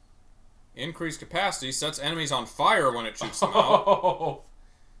 Increased capacity sets enemies on fire when it shoots them out.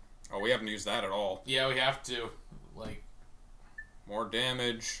 Oh, we haven't used that at all. Yeah, we have to. Like, more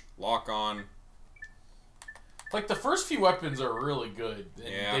damage, lock on. Like, the first few weapons are really good.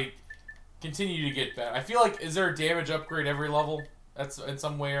 And yeah. They continue to get better. I feel like, is there a damage upgrade every level? That's in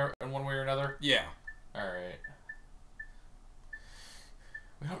some way or in one way or another? Yeah. Alright.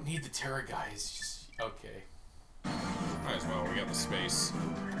 We don't need the Terra guys. Just, okay. Might as well. We got the space.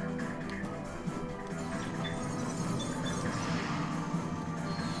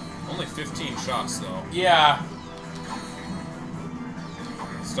 Only 15 shots, though. Yeah.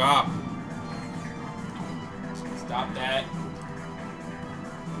 Stop. Stop that.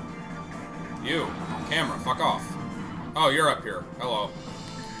 You. Camera, fuck off. Oh, you're up here. Hello.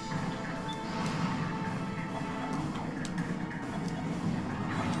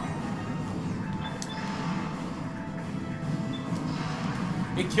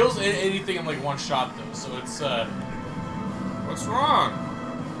 It kills anything in like one shot though, so it's What's wrong?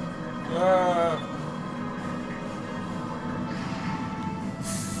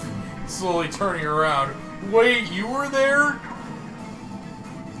 Slowly turning around. Wait, you were there?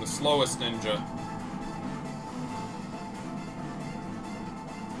 The slowest ninja.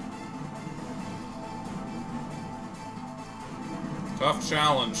 Tough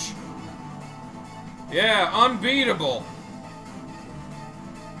challenge. Yeah, unbeatable.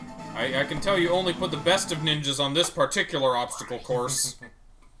 I can tell you only put the best of ninjas on this particular obstacle course.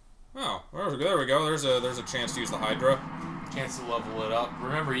 Oh, there we go. There's a chance to use the Hydra. chance to level it up.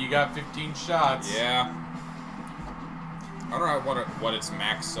 Remember, you got 15 shots. Yeah. I don't know what its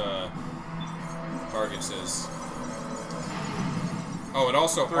max targets is. Oh, it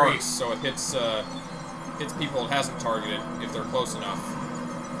also arcs, so it hits people it hasn't targeted if they're close enough.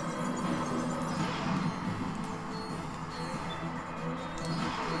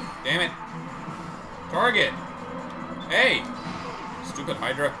 Damn it! Target! Hey! Stupid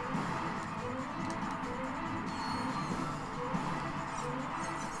Hydra.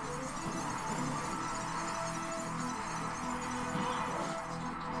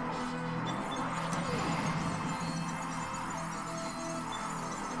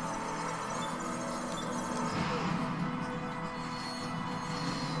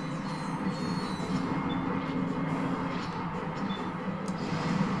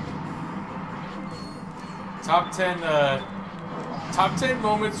 Top 10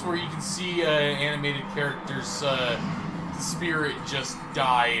 moments where you can see animated characters' spirit just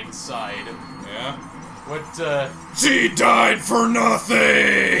die inside. Yeah. What? She died for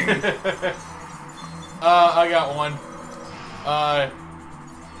nothing. I got one.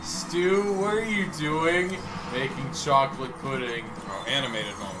 Stu, what are you doing? Making chocolate pudding. Oh,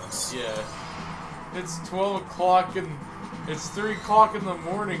 animated moments. Yeah. It's 12 o'clock and it's 3 o'clock in the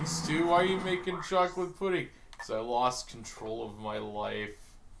morning, Stu. Why are you making chocolate pudding? Because I lost control of my life.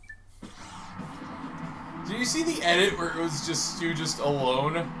 Did you see the edit where it was just Stu just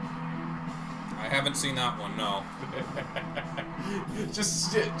alone? I haven't seen that one, no.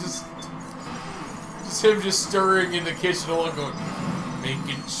 just him just stirring in the kitchen alone going,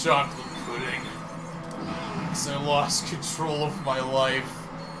 making chocolate pudding. Because I lost control of my life.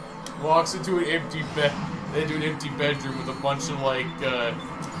 Walks into an empty bedroom with a bunch of like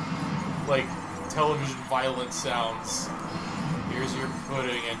television violent sounds. Here's your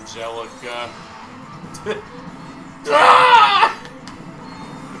pudding, Angelica. Ah!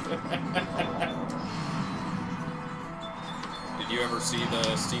 Did you ever see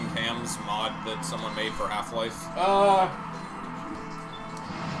the Steam Cams mod that someone made for Half-Life?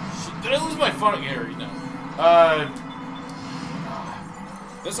 Did I lose my phone? Gary? No.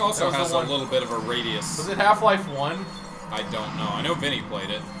 This also has a little bit of a radius. Was it Half-Life 1? I don't know. I know Vinny played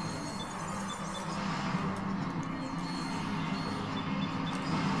it.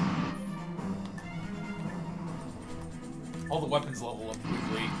 All the weapons level up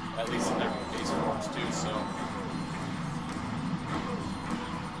quickly, at least in their base forms too, so.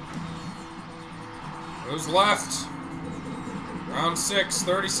 Who's left? Round 6,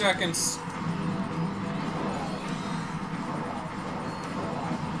 30 seconds.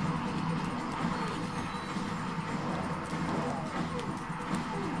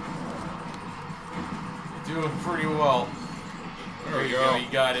 You're doing pretty well. There you go. You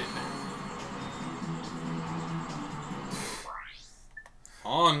got it.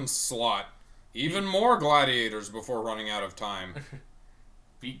 Onslaught. Even more gladiators before running out of time.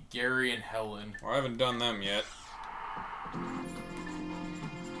 Beat Gary and Helen. Well, I haven't done them yet.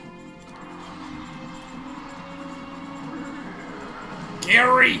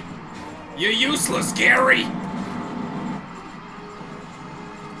 Gary! You useless Gary!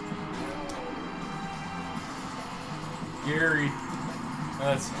 Gary.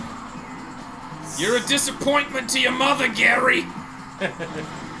 That's... You're a disappointment to your mother, Gary!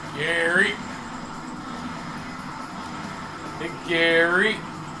 Gary. Hey, Gary.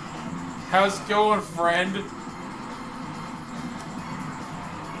 How's it going, friend?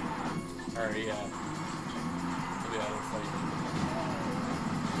 Alright, yeah. Maybe I don't fight.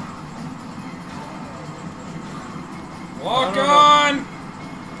 Lock on!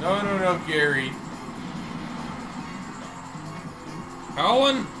 No, Gary.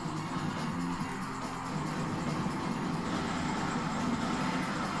 Helen?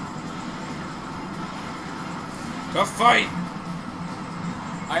 Tough fight!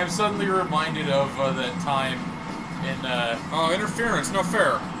 I am suddenly reminded of that time in, Oh, interference, no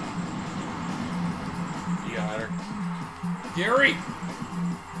fair. You got her. Gary!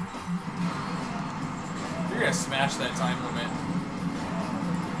 You're gonna smash that time limit.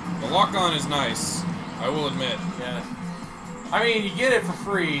 The lock-on is nice, I will admit. Yeah. I mean, you get it for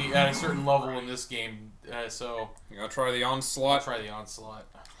free at a certain level in this game, so... You gotta try the onslaught? I'll try the onslaught.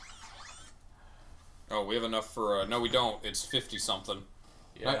 Oh, we have enough for, no we don't. It's 50-something.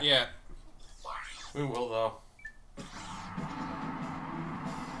 Yeah. Not yet. We will, though.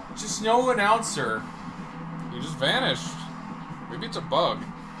 Just no announcer. He just vanished. Maybe it's a bug.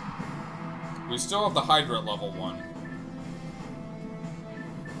 We still have the Hydra at level 1.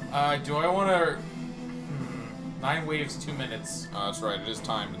 Do I want to... 9 waves, 2 minutes. That's right. It is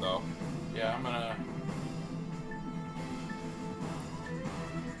timed, though. Yeah, I'm gonna...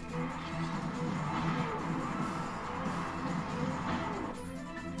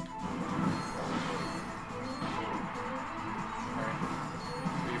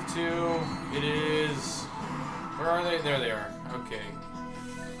 2. It is... Where are they? There they are. Okay.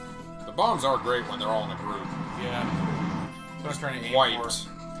 The bombs are great when they're all in a group. Yeah. So I was trying to aim Wiped. for. Okay,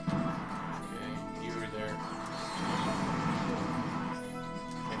 you were there.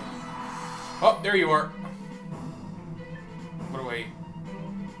 Okay. Oh, there you are. What do I...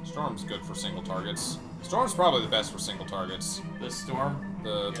 Storm's good for single targets. Storm's probably the best for single targets. The Storm?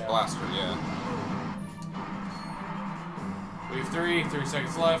 The blaster, yeah. Wave 3, 30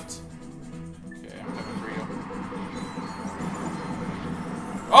 seconds left. Okay, I'm coming for you.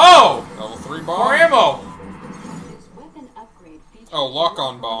 Oh! Level 3 bomb. More ammo! Oh,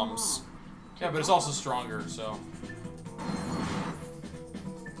 lock-on bombs. Yeah, but it's also stronger, so...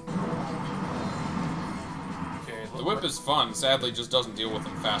 Okay, the whip is fun, sadly just doesn't deal with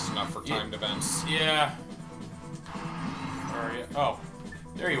them fast enough for timed events. Yeah. Where are you? Oh,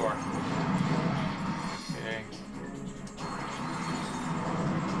 there you are. Okay.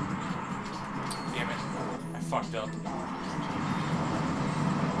 Damn it. I fucked up.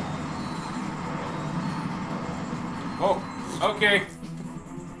 Oh, okay.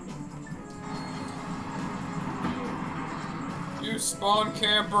 You spawn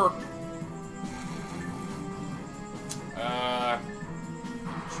camper.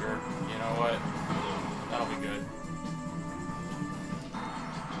 Sure. You know what? That'll be good.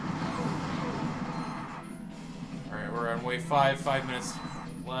 Alright, we're on wave 5. 5 minutes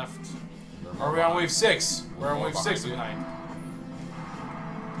left. Are we on wave 6? We're on wave 6 behind.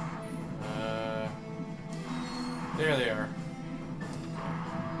 There they are.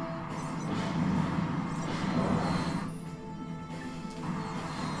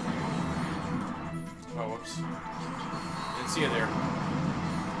 Oh, whoops. Didn't see it there.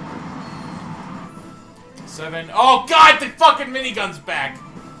 7. Oh, God! The fucking minigun's back!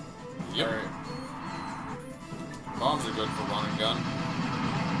 Yep. Alright. Bombs are good for run and gun.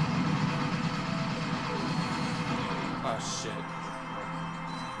 Oh, shit.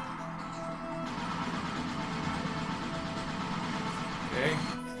 Okay.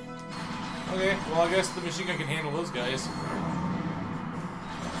 Okay, well, I guess the machine gun can handle those guys.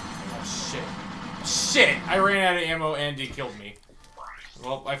 Oh, shit. Shit! I ran out of ammo and he killed me.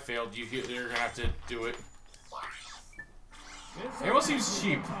 Well, I failed. You're gonna have to do it. Ammo seems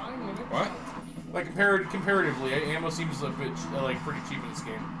cheap. What? Like, comparatively, ammo seems a bit, like, pretty cheap in this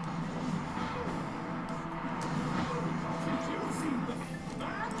game.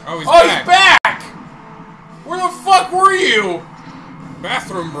 Oh, he's Oh, back! he's back! Where the fuck were you?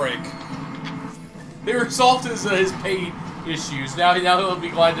 Bathroom break. They resolved his pay issues. Now he'll be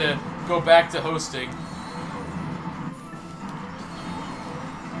glad to go back to hosting.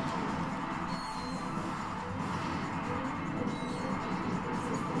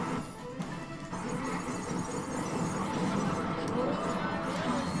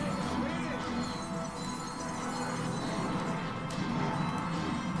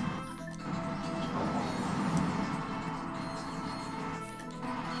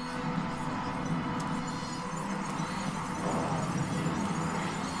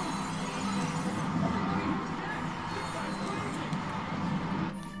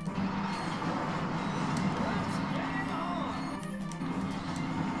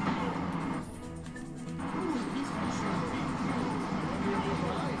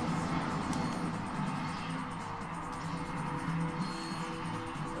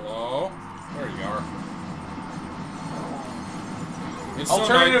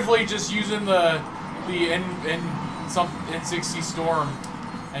 Alternatively, just using the N60 Storm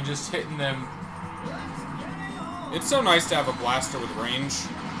and just hitting them. It's so nice to have a blaster with range.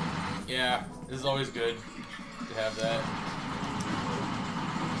 Yeah, it's always good to have that.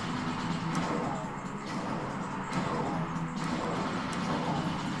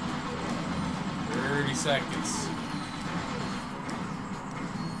 Seconds.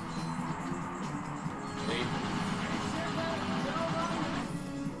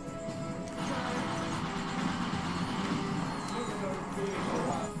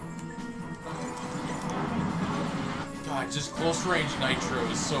 God, just close range nitro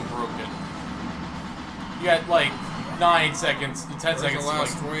is so broken. You got like 9 seconds, 10 Where's seconds. The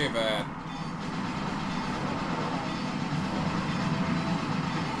last like, wave at?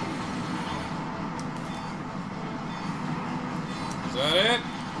 Is that it?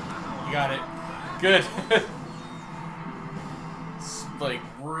 You got it. Good. It's like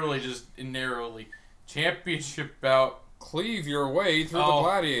really just narrowly. Championship bout. Cleave your way through the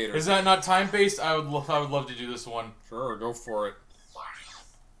gladiator. Is that not time based? I would love to do this one. Sure, go for it.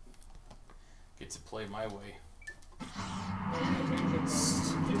 Get to play my way.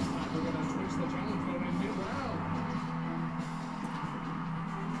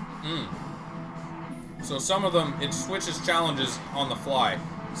 So some of them, it switches challenges on the fly.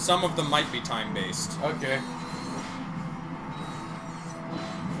 Some of them might be time-based. Okay.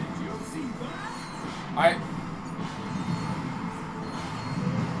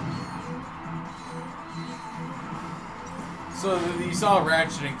 So you saw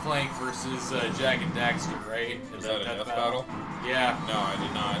Ratchet and Clank versus Jack and Daxter, right? Is that a death battle? Yeah. No, I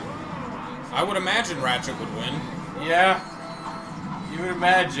did not. I would imagine Ratchet would win. Yeah. You would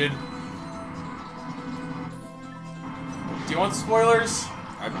imagine. Do you want spoilers?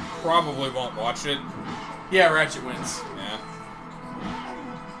 I probably won't watch it. Yeah, Ratchet wins. Yeah.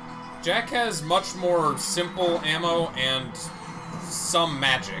 Jack has much more simple ammo and some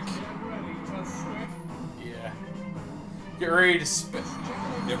magic. Yeah. Get ready to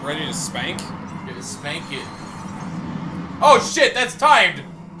Get ready to spank? Get to spank it. Oh shit, that's timed!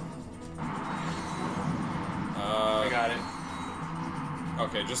 I got it.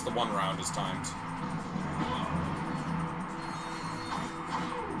 Okay, just the one round is timed.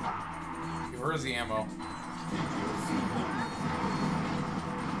 Where's the ammo?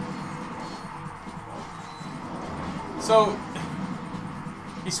 So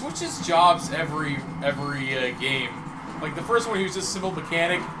he switches jobs every game. Like the first one, he was just a simple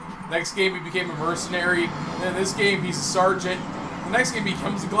mechanic. Next game, he became a mercenary. And then this game, he's a sergeant. The next game, he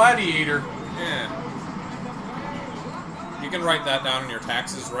becomes a gladiator. Yeah. You can write that down in your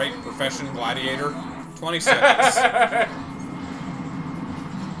taxes, right? Profession gladiator. 20 seconds.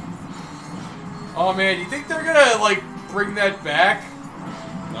 Oh man, you think they're gonna like bring that back?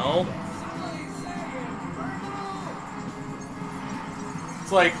 No.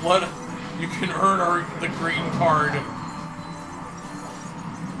 It's like you can earn the green card.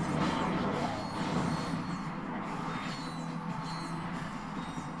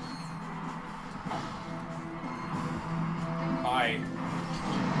 Hi.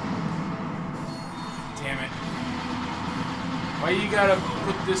 Damn it. Why you gotta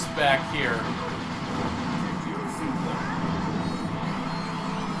put this back here?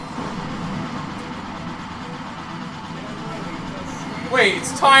 Wait,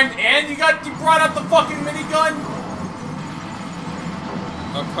 it's timed and you brought out the fucking minigun?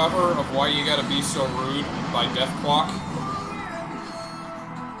 A cover of Why You Gotta Be So Rude by Death Clock.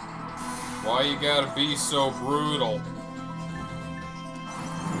 Why you gotta be so brutal?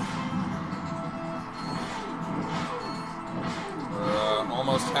 We're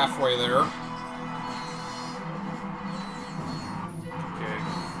almost halfway there. Okay.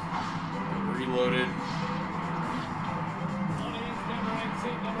 Reloaded.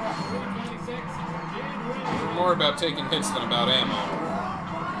 More about taking hits than about ammo.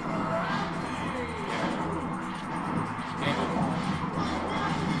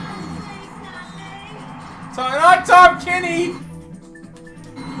 Not Tom Kenny!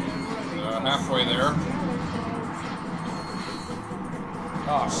 Halfway there.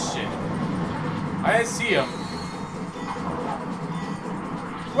 Oh shit. I didn't see him.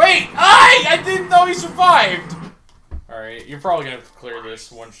 Wait! I didn't know he survived! Alright, you're probably gonna have to clear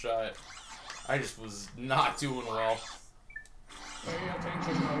this one shot. I just was not doing well. Pay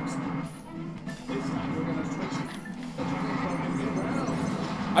attention, folks. This time we're gonna switch it. The jungle code can be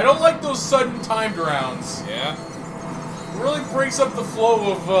around. I don't like those sudden timed rounds. Yeah? It really breaks up the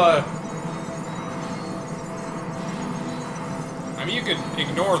flow of, I mean, you could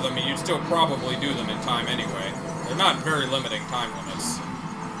ignore them and you'd still probably do them in time anyway. They're not very limiting time limits.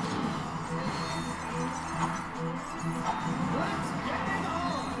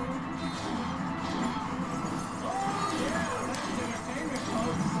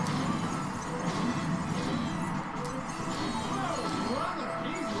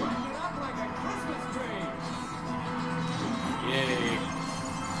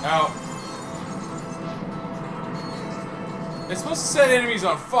 Now, it's supposed to set enemies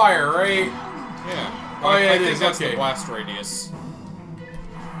on fire, right? Yeah. Oh yeah, I it think is. that's Okay. the blast radius.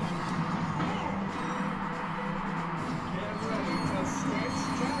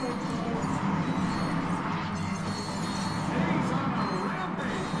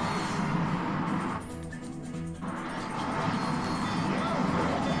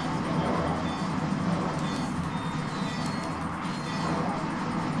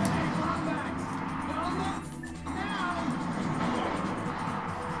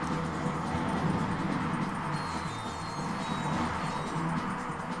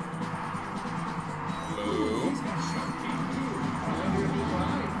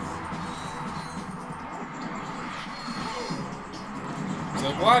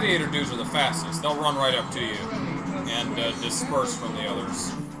 The gladiator dudes are the fastest. They'll run right up to you and disperse from the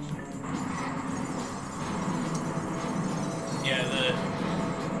others. Yeah,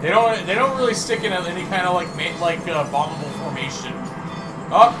 They don't really stick in any kind of like bombable formation.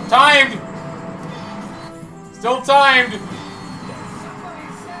 Oh, timed. Still timed.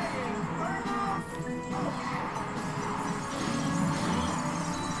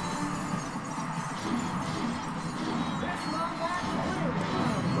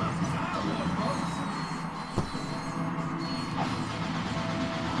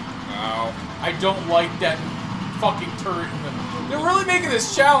 I don't like that fucking turret. They're really making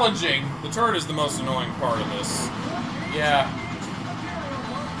this challenging. The turret is the most annoying part of this. Yeah.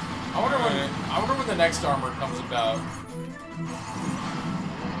 I wonder when the next armor comes about.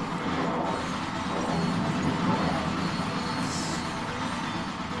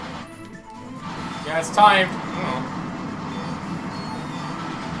 Yeah, it's timed.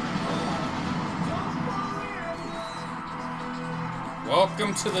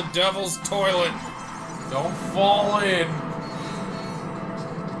 Welcome to the devil's toilet. Don't fall in.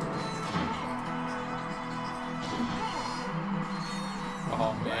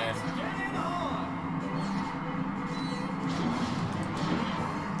 Oh, man.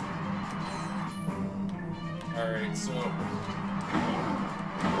 Alright, so...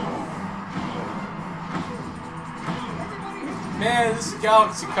 Man, this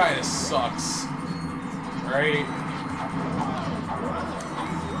galaxy kind of sucks. Right?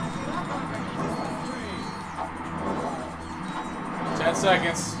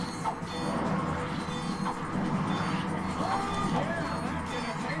 Seconds.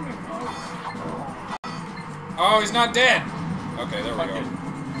 Oh, he's not dead. Okay, there we go.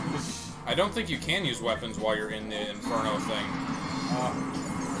 I don't think you can use weapons while you're in the Inferno thing.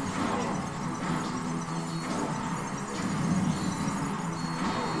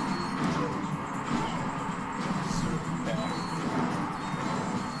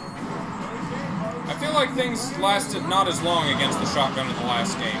 I feel like things lasted not as long against the shotgun in the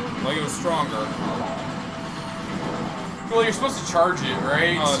last game. Like, it was stronger. Well, you're supposed to charge it,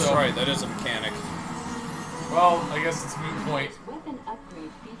 right? Oh, that's right. That is a mechanic. Well, I guess it's moot point. Weapon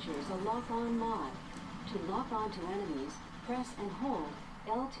upgrade features a lock-on mod. To lock onto enemies, press and hold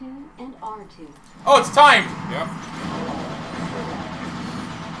L2 and R2. Oh, it's timed! Yep.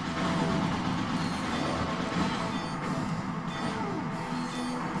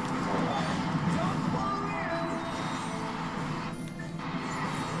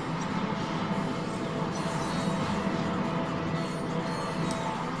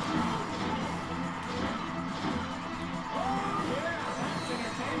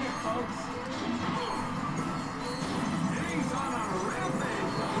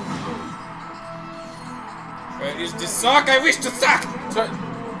 Is to suck? I wish to suck!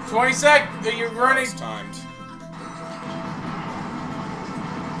 20 seconds! You're running. It's timed.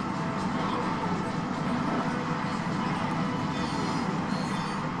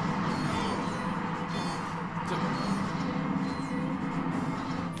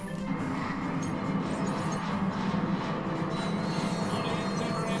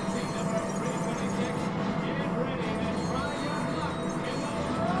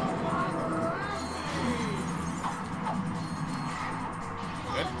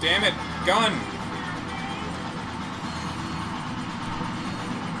 Damn it, gun!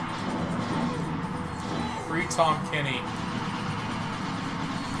 Free Tom Kenny.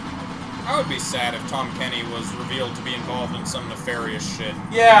 I would be sad if Tom Kenny was revealed to be involved in some nefarious shit.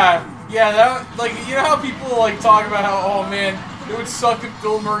 Yeah, that, like, you know how people, like, talk about how, oh man, it would suck if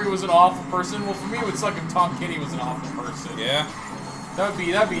Bill Murray was an awful person? Well, for me, it would suck if Tom Kenny was an awful person. Yeah? That'd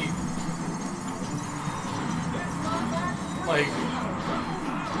be, like...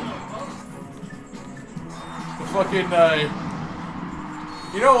 Fucking,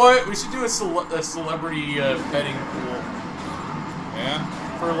 you know what? We should do a celebrity betting pool. Yeah?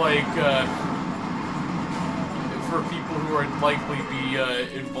 For, like, for people who are likely to be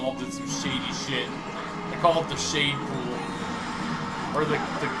involved in some shady shit. I call it the shade pool. Or the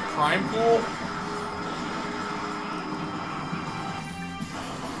crime pool?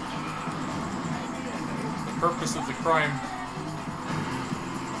 The purpose of the crime.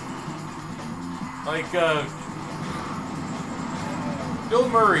 Like, Bill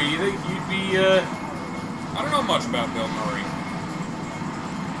Murray, you think you'd be, I don't know much about Bill Murray.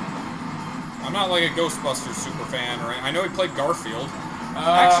 I'm not like a Ghostbusters super fan, or I know he played Garfield.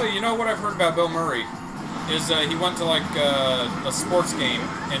 Actually, you know what I've heard about Bill Murray? Is he went to like a sports game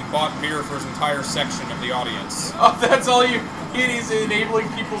and bought beer for his entire section of the audience. Oh, that's all you... He's enabling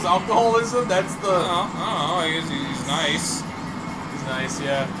people's alcoholism? That's the... Oh, he's nice. He's nice,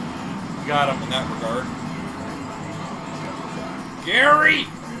 yeah. Got him in that regard. Gary!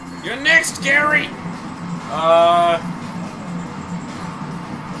 You're next, Gary!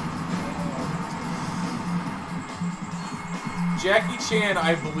 Jackie Chan,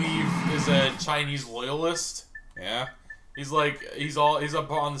 I believe, is a Chinese loyalist. Yeah. He's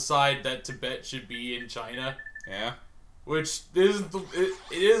up on the side that Tibet should be in China. Yeah. Which isn't it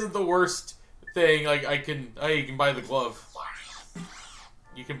isn't the worst thing. Like you can buy the glove.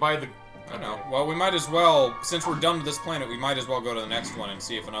 You can buy the. I don't know. Well, we might as well, since we're done with this planet, we might as well go to the next one and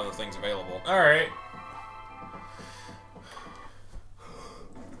see if another thing's available. All right.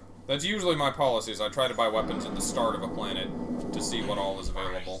 That's usually my policy. Is I try to buy weapons at the start of a planet to see what all is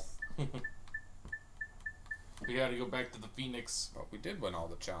available. We gotta go back to the Phoenix. But we did win all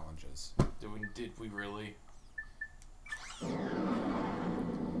the challenges. Did we really?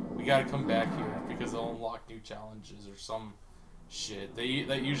 We gotta come back here because they'll unlock new challenges or some shit.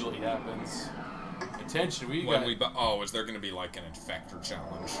 That usually happens. Attention, oh, is there gonna be like an infector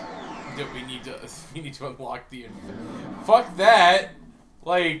challenge? That we need to unlock the fuck that.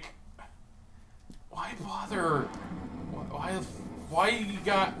 Like, why bother? Why?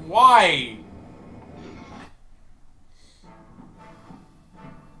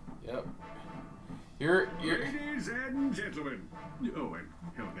 Yep. Ladies and gentlemen, oh, and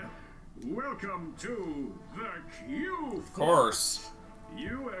Helga, welcome to the Q. Of course.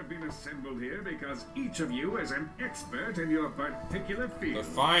 You have been assembled here because each of you is an expert in your particular field. The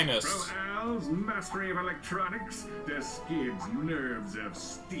finest. From Al's mastery of electronics to Skid's nerves of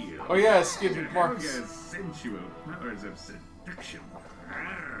steel. Oh yeah, Skid to Marks. Helga's sensual powers of seduction.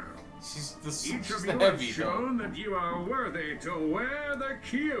 Each of the you heavy, have shown that you are worthy to wear the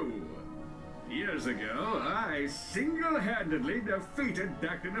Q. Years ago, I single-handedly defeated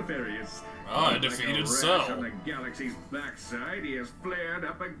Dr. Nefarious. I defeated Cell. On the galaxy's backside, he has flared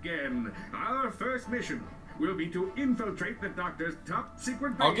up again. Our first mission will be to infiltrate the Doctor's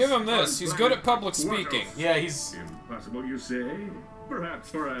top-secret base. I'll give him this. He's good at public speaking. Yeah, he's... Impossible, you say? Perhaps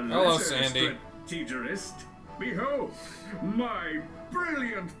for a Hello, lesser Sandy. strategist. Behold, my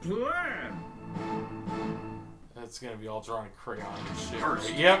brilliant plan! That's gonna be all drawn in crayon and shit. First,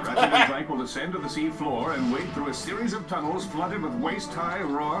 right? Yep. Ratchet and Clank will descend to the sea floor and wade through a series of tunnels flooded with waist-high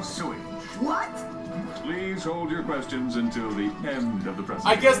raw sewage. What? Please hold your questions until the end of the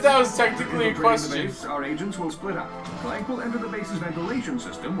presentation. I guess that was technically a Infiltrating question. the base, our agents will split up. Clank will enter the base's ventilation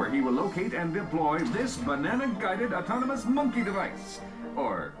system, where he will locate and deploy this banana-guided autonomous monkey device,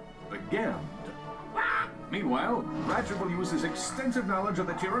 or the GAMD. Meanwhile, Ratchet will use his extensive knowledge of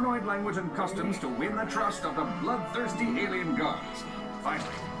the Tyrannoid language and customs to win the trust of the bloodthirsty alien gods. Finally,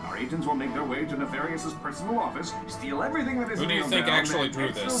 our agents will make their way to Nefarious's personal office, steal everything that is Who do you think actually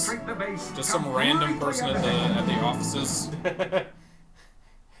drew this? Just some random person at the offices?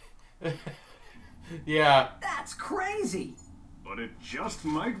 Yeah. That's crazy. But it just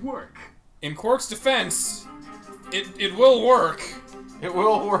might work. In Quark's defense, it will work. It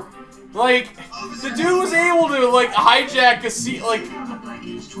will work. Like, the dude was able to, like, hijack a seat, like... What are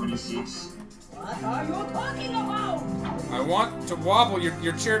you talking about? I want to wobble.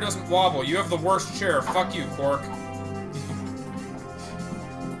 Your chair doesn't wobble. You have the worst chair. Fuck you, Quark.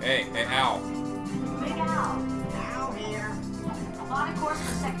 Hey, Al. Big Al. Al here. On a course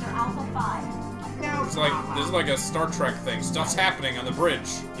for Sector Alpha 5. This is like a Star Trek thing. Stuff's happening on the bridge.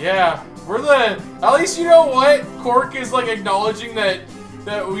 Yeah, at least you know what? Quark is, like, acknowledging that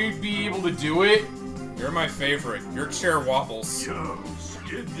we'd be able to do it. You're my favorite. Your chair wobbles. Yo,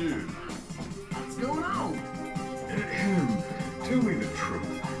 Skid dude. What's going on? Tell me the truth.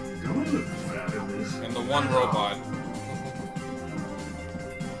 Do I look fat in this? And the one robot.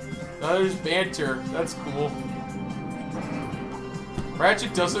 That is banter. That's cool.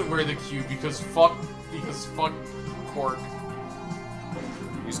 Ratchet doesn't wear the Q because fuck Quark.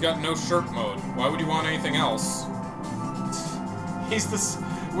 He's got no shirt mode. Why would you want anything else? He's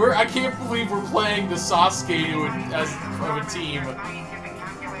I can't believe we're playing the Sasuke of a team.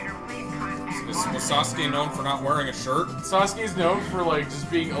 Was Sasuke known for not wearing a shirt? Sasuke's known for, like, just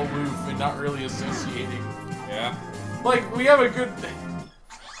being aloof and not really associating. Yeah. Like, we have a good...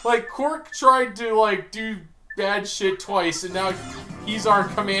 Like, Quark tried to, like, do bad shit twice, and now he's our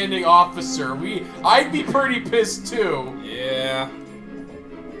commanding officer. I'd be pretty pissed, too. Yeah.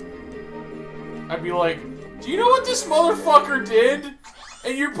 I'd be like, do you know what this motherfucker did?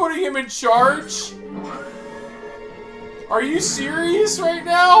 And you're putting him in charge? Are you serious right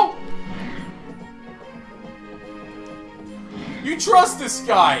now? You trust this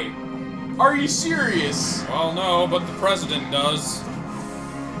guy? Are you serious? Well, no, but the president does.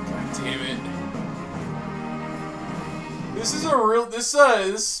 God damn it. This is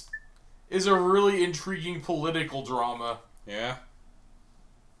a really intriguing political drama. Yeah.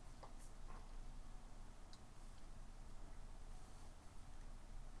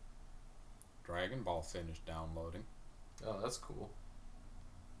 Dragon Ball finished downloading. Oh, that's cool.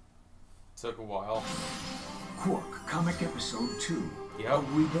 Took a while. Quark, comic episode 2. Yep.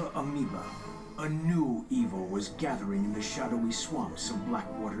 Amoeba Amoeba. A new evil was gathering in the shadowy swamps of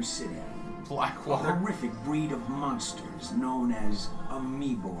Blackwater City. Blackwater? A horrific breed of monsters known as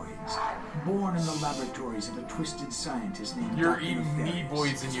amoeboids. Born in the laboratories of a twisted scientist named You're Dr. eating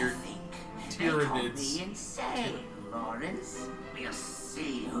amoeboids in your tyranids. Be insane, Lawrence. We'll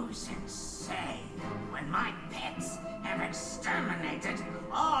see who's insane when my pets have exterminated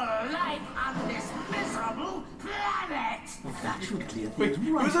all life on this miserable planet. That should clear Wait, things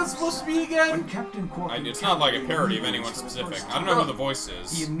right. who's that supposed to be again? When Captain Quark It's not like a parody of anyone specific. I don't know who the voice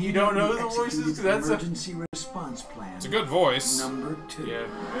is. You don't know who the voice is? 'Cause that's emergency response plan. It's a good voice. Number 2. Yeah.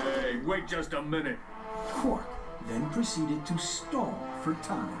 Hey, wait just a minute. Quark then proceeded to stall for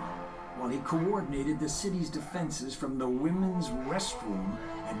time while he coordinated the city's defenses from the women's restroom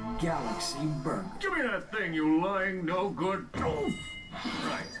at Galaxy Burger. Give me that thing, you lying no good.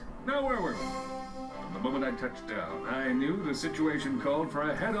 Right. Now where were we? From the moment I touched down, I knew the situation called for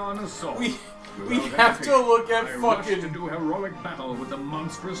a head-on assault. We Without have to look at I fucking... rushed to do heroic battle with the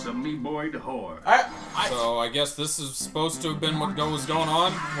monstrous amoeboid horde. So I guess this is supposed to have been what was going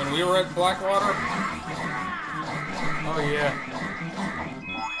on when we were at Blackwater? Oh, yeah.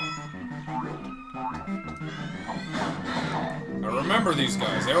 I remember these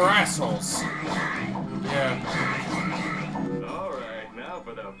guys. They were assholes. Yeah. Alright, now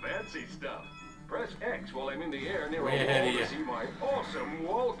for the fancy stuff. Press X while I'm in the air near Way a ahead wall of you. to see my awesome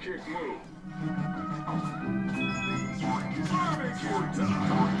wall kick move. Barbecue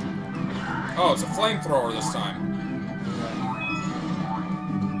time! Oh, it's a flamethrower this time.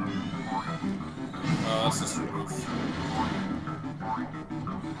 Oh, that's just a roof.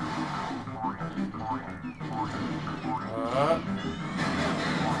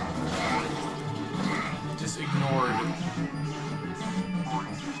 Just ignored.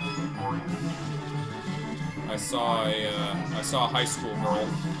 I saw a high school girl.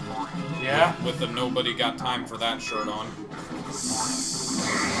 Yeah? With the nobody got time for that shirt on.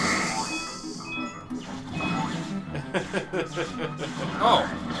 Oh.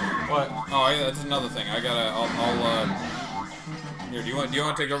 What? Oh, yeah, that's another thing. I'll here, do you want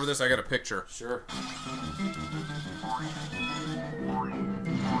to take over this? I got a picture. Sure.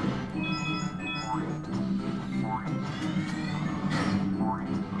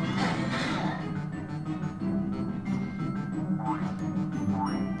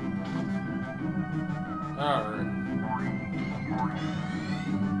 Alright.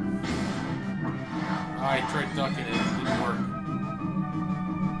 I tried ducking it, it didn't work.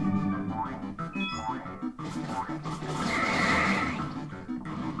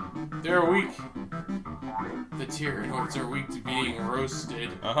 They're weak. The Tyranids are weak to being roasted.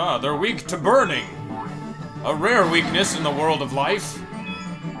 They're weak to burning. A rare weakness in the world of life.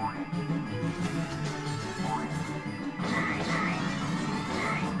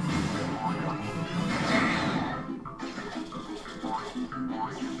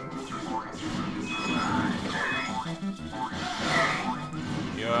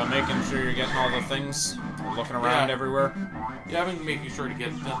 You making sure you're getting all the things? Looking around everywhere? Yeah, I've been making sure to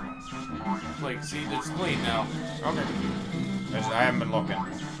get them. Like, see, it's clean now. Okay. I haven't been looking.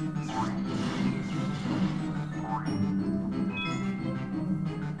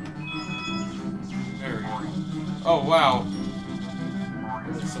 There we go. Oh, wow.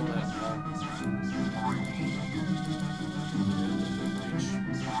 There's some of that.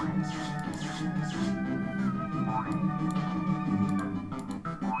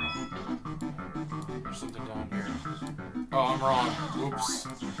 There's something down here. Oh, I'm wrong. Oops.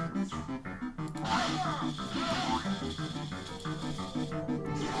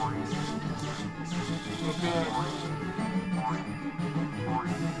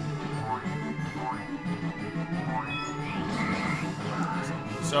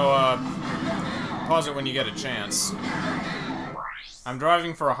 So, pause it when you get a chance. I'm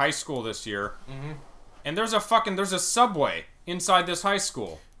driving for a high school this year, and there's a Subway inside this high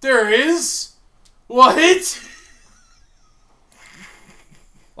school. There is? What?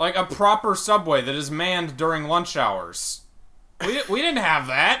 Like a proper Subway that is manned during lunch hours. We didn't have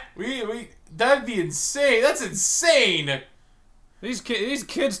that. That'd be insane. That's insane. These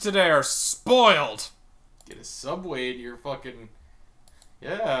kids today are spoiled. Get a Subway in your fucking...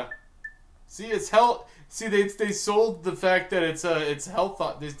 Yeah. See, it's health. See, they sold the fact that it's health.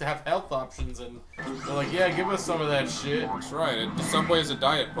 They have health options, and they're like, yeah, give us some of that shit. That's right. The Subway is a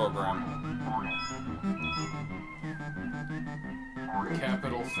diet program.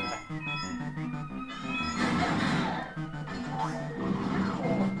 Capital fat.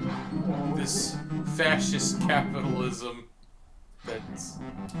 This fascist capitalism. That's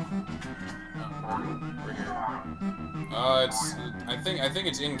it's. I think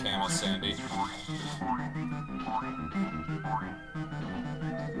it's in Camus, Sandy.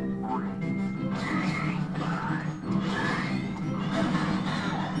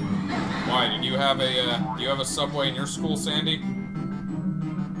 Why? Did you have a? Do you have a subway in your school, Sandy?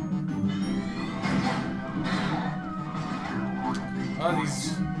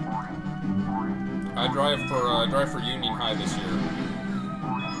 These. I drive for Union High this year.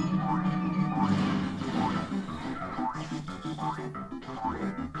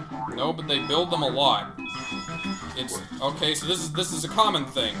 No, but they build them a lot. It's okay. So this is a common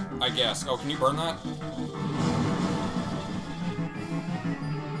thing, I guess. Oh, can you burn that?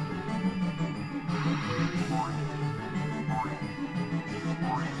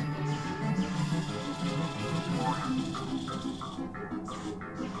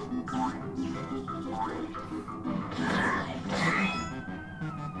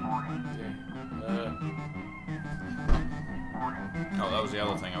 Oh, that was the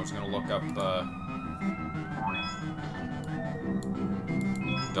other thing. I was gonna look up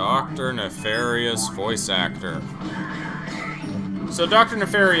Dr. Nefarious voice actor. So Dr.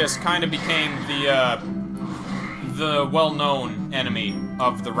 Nefarious kind of became the well-known enemy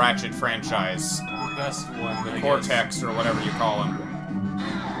of the Ratchet franchise. The best one, the Cortex, or whatever you call him.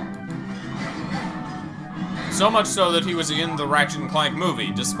 So much so that he was in the Ratchet and Clank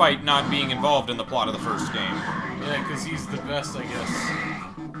movie, despite not being involved in the plot of the first game. Yeah, because he's the best, I guess.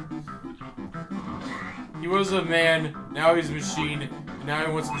 He was a man, now he's a machine, and now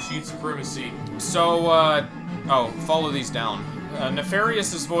he wants machine supremacy. So, oh, follow these down.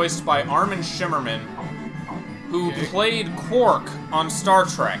 Nefarious is voiced by Armin Shimmerman, who played Quark on Star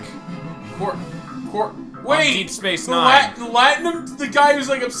Trek. Quark. Wait! On Deep Space Nine. Latinum? The guy who's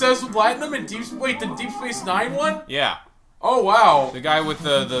like obsessed with Latinum and the Deep Space Nine one? Yeah. Oh, wow. The guy with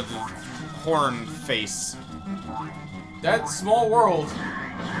the horn face. That small world.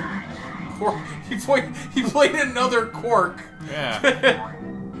 Quark. He played another Quark. Yeah.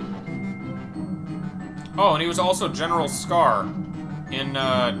 Oh, and he was also General Scar in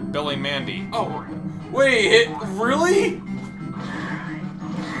Billy and Mandy. Oh, wait, really?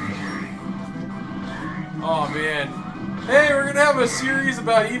 Oh man. Hey, we're gonna have a series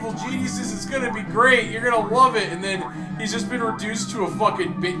about evil geniuses. It's gonna be great. You're gonna love it. And then he's just been reduced to a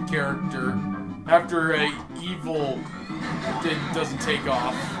fucking bit character after a evil doesn't take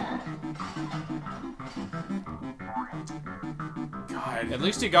off. God. At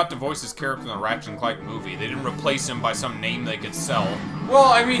least he got to voice his character in the Ratchet and Clank movie. They didn't replace him by some name they could sell. Well,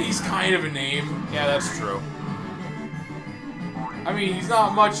 I mean, he's kind of a name. Yeah, that's true. I mean, he's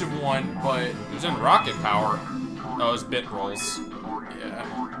not much of one, but... He was in Rocket Power. Oh, his bit roles. Yeah.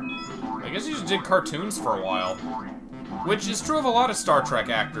 I guess he just did cartoons for a while. Which is true of a lot of Star Trek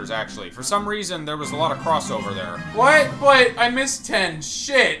actors, actually. For some reason, there was a lot of crossover there. What? But I missed 10.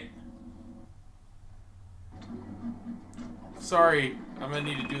 Shit! Sorry. I'm gonna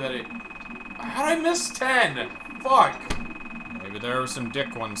need to do that. How'd I miss 10? Fuck. Maybe there were some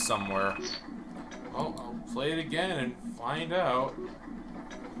dick ones somewhere. Oh, I'll play it again and find out.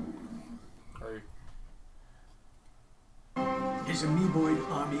 His amoeboid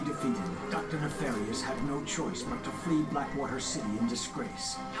army defeated, Dr. Nefarious had no choice but to flee Blackwater City in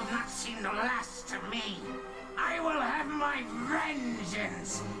disgrace. You've not seen the last of me. I will have my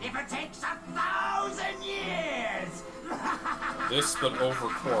vengeance if it takes 1,000 years. This, but over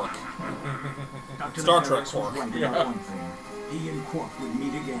Quark. Dr. Star Trek Nefarious Quark. was right about one thing. He and Quark would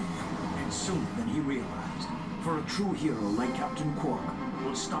meet again, and sooner than he realized. For a true hero like Captain Quark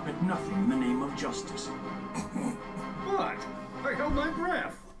will stop at nothing in the name of justice. What? I held my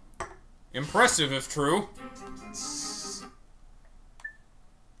breath. Impressive, if true.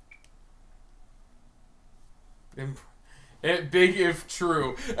 Big if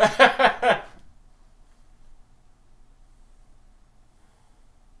true.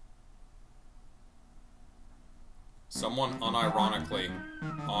 Someone unironically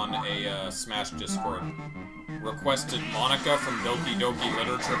on a Smash Discord requested Monica from Doki Doki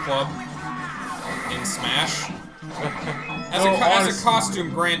Literature Club in Smash. As a costume,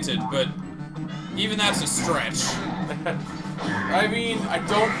 granted, but even that's a stretch. I mean, I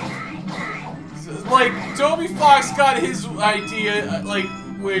don't... Like, Toby Fox got his idea, like,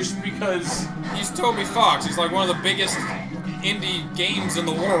 wish because... He's Toby Fox. He's like one of the biggest indie games in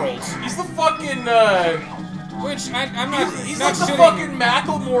the world. He's the fucking, Which, I'm not... He's not like the fucking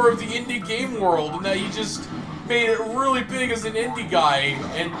Macklemore of the indie game world, in that he just made it really big as an indie guy,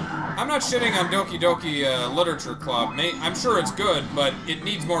 and... I'm not shitting on Doki Doki Literature Club. I'm sure it's good, but it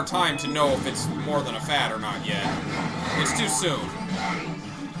needs more time to know if it's more than a fad or not yet. It's too soon.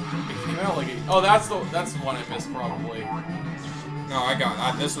 Oh, that's the one I missed probably. No, I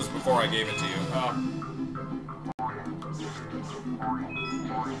got this was before I gave it to you. Oh.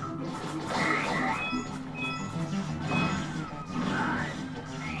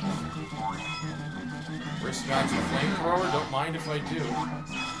 Wrist match and flamethrower, don't mind if I do.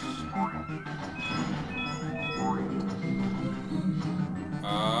 I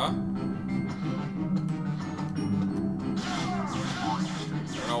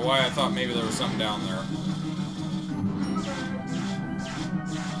don't know why I thought maybe there was something down there.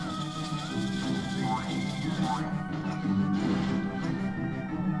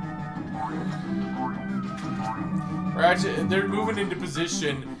 Ratchet, they're moving into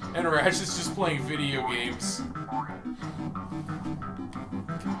position, and Ratchet's just playing video games.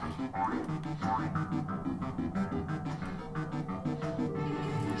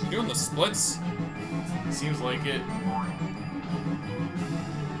 Is he doing the splits? Seems like it.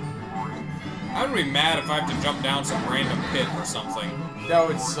 I would be mad if I have to jump down some random pit or something. That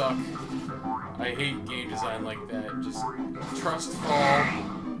would suck. I hate game design like that. Just trust fall.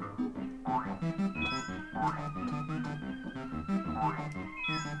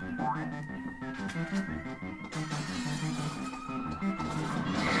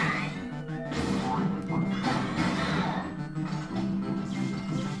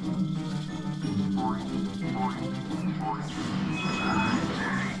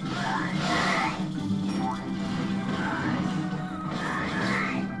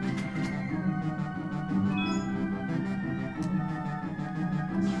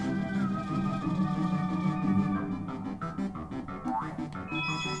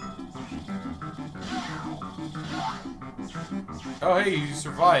 Oh, hey, you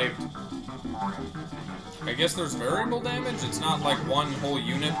survived. I guess there's variable damage? It's not like one whole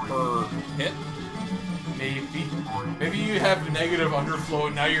unit per hit? Maybe. Maybe you have negative underflow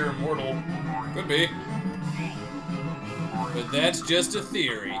and now you're immortal. Could be. But that's just a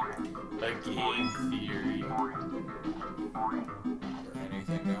theory. A game theory. Is there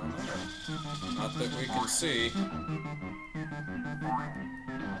anything down there? Not that we can see.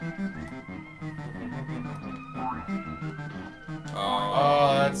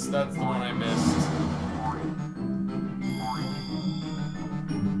 Oh, that's the one I missed.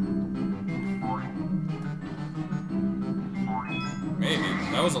 Maybe.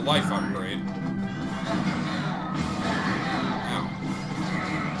 That was a life upgrade. Ow.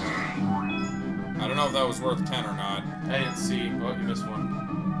 I don't know if that was worth 10 or not. I didn't see. Oh, you missed one.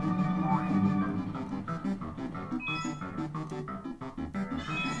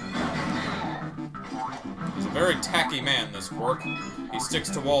 He's a very tacky man, this Quark. He sticks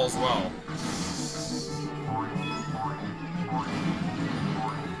to walls well.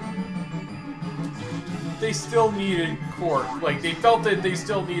 They still needed Quark. Like, they felt that they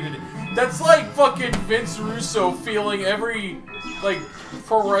still needed it. That's like fucking Vince Russo feeling every, like,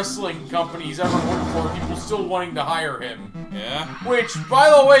 pro wrestling companies ever worked for, people still wanting to hire him. Yeah? Which, by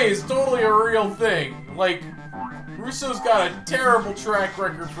the way, is totally a real thing. Like, Russo's got a terrible track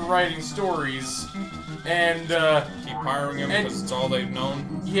record for writing stories. And, keep hiring him because it's all they've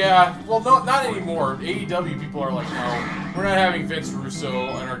known? Yeah, well, no, not anymore. AEW people are like, no, we're not having Vince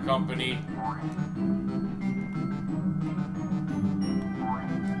Russo in our company.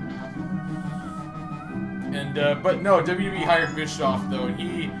 And, but no, WWE hired Bischoff, though, and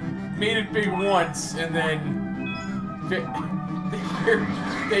he made it big once, and then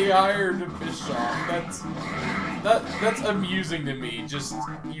they hired Bischoff. That's amusing to me. Just,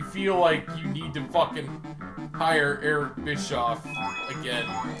 you feel like you need to fucking hire Eric Bischoff again.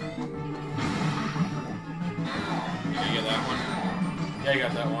 Did you get that one? Yeah, I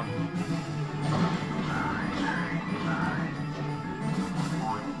got that one.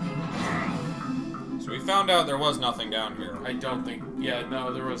 So we found out there was nothing down here. I don't think... Yeah,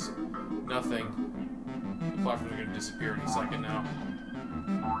 no, there was nothing. The platforms are going to disappear any second now.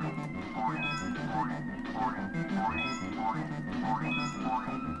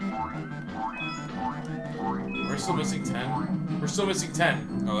 We're still missing 10. We're still missing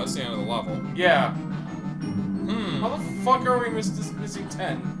 10. Oh, that's the end of the level. Yeah. How the fuck are we missing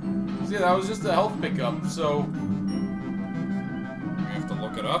 10? So yeah, that was just a health pickup, so... You have to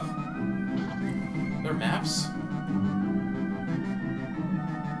look it up? They're maps?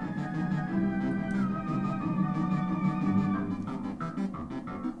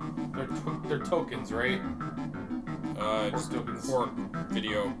 They're tokens, right? Just Quark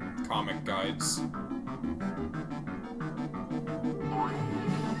video comic guides.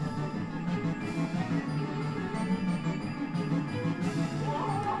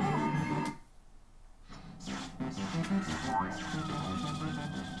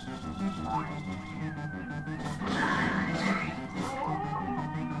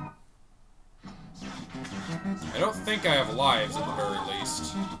 I don't think I have lives at the very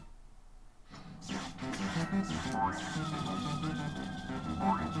least.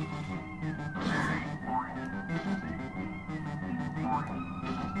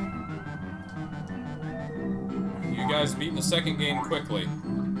 You guys beat the second game quickly.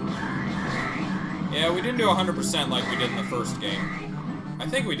 Yeah, we didn't do 100% like we did in the first game. I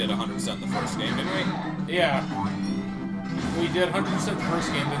think we did 100% in the first game, didn't we? Yeah. We did 100% the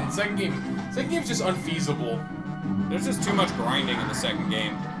first game, then the second game's just unfeasible. There's just too much grinding in the second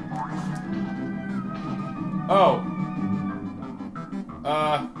game. Oh.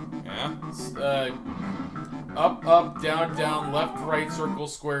 Yeah? Up, up, down, down, left, right, circle,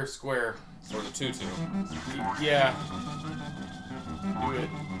 square, square. Or the 2-2. Yeah. Do it.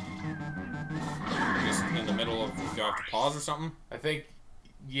 Just in the middle of, do I have to pause or something? I think,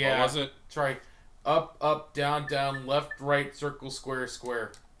 yeah. What was it? Try up, up, down, down, left, right, circle, square,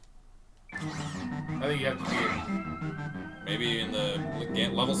 square. I think you have to be it. Maybe in the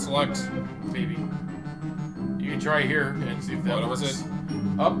level select? Maybe. You can try here and see if that works. What was it?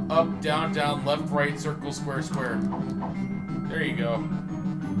 Up, up, down, down, left, right, circle, square, square. There you go.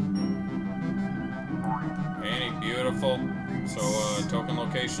 Ain't it beautiful? So, token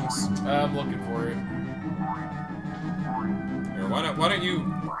locations? I'm looking for it. Here, why don't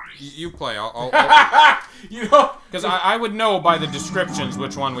you play? I'll you know, because I would know by the descriptions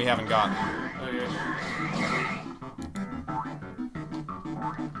which one we haven't gotten. Okay.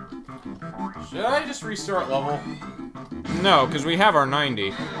 Should I just restart level? No, because we have our 90.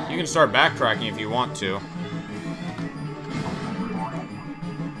 You can start backtracking if you want to.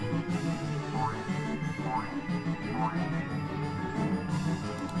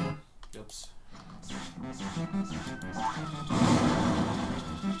 Oops.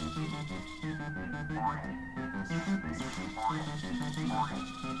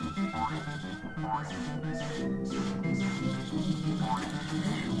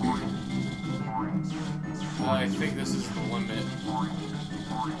 I think this is the limit.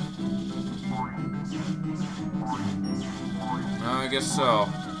 I guess so.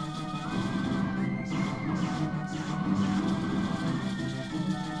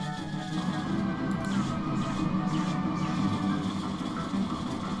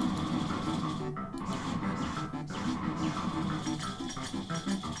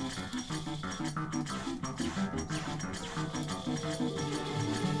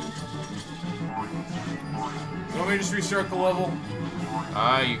 You want me to just restart the level?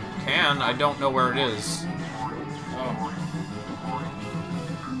 You can. I don't know where it is. Oh.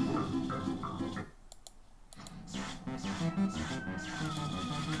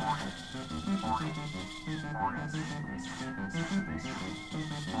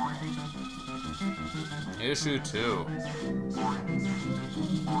 Issue 2.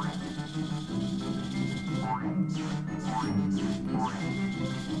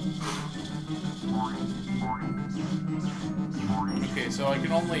 Okay, so I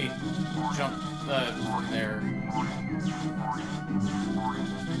can only jump from there.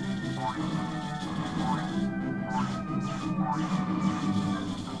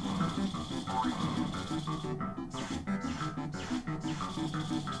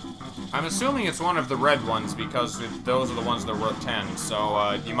 I'm assuming it's one of the red ones because those are the ones that are worth 10,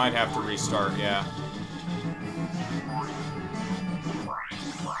 so you might have to restart, yeah.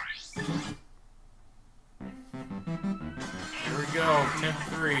 Here we go, temp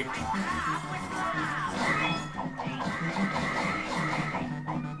 3.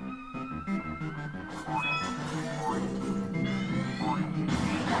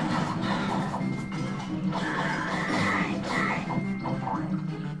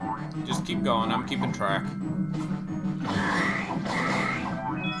 Just keep going, I'm keeping track.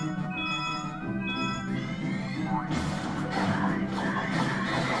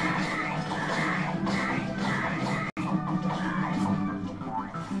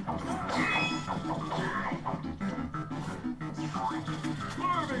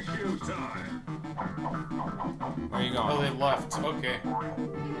 Barbecue time! Where are you going? Oh, they left. Okay.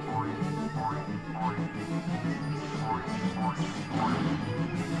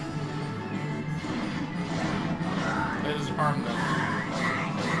 That doesn't harm them.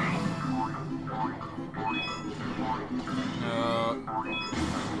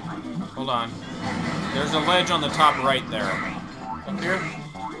 Hold on. There's a ledge on the top right there. Up here?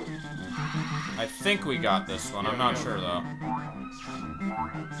 I think we got this one. I'm not sure though.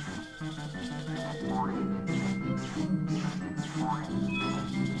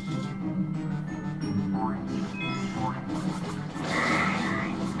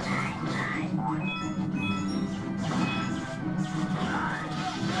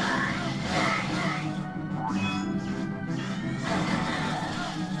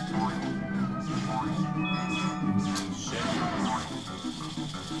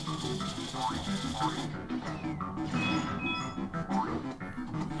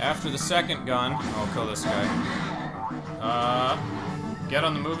 After the second gun, I'll kill this guy. Get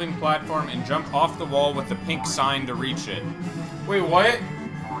on the moving platform and jump off the wall with the pink sign to reach it. Wait, what?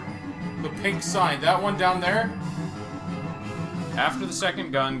 The pink sign, that one down there? After the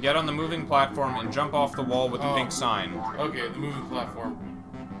second gun, get on the moving platform and jump off the wall with the pink sign. Okay, the moving platform.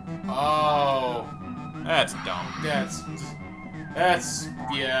 Oh. That's dumb. That's,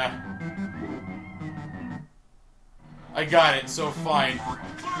 yeah. I got it, so fine.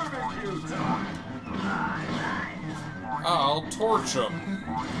 I'll torch him.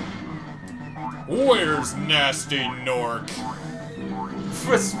 Where's Nasty Nork?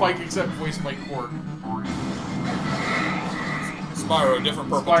 Spike except voice by Quark. Spyro, different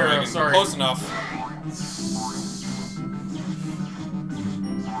purple Spyro, dragon. sorry. Close enough.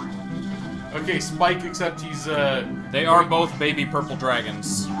 Okay, Spike except he's They are both baby purple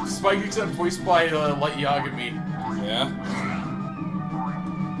dragons. Spike except voiced by Light Yagami. Yeah.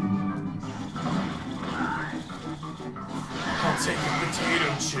 I'll take a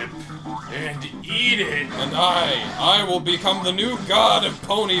potato chip and eat it. And I will become the new god of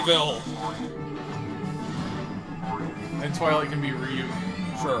Ponyville. And Twilight can be Ryu.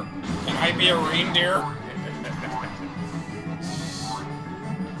 Sure. Can I be a reindeer?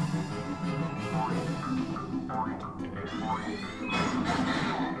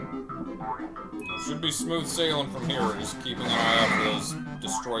 Should be smooth sailing from here, just keeping an eye out for those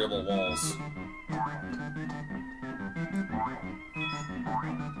destroyable walls.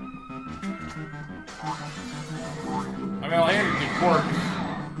 I mean, I'll hand it to Quark.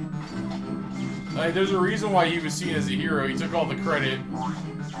 There's a reason why he was seen as a hero. He took all the credit,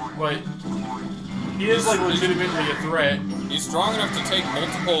 but he is like legitimately a threat. He's strong enough to take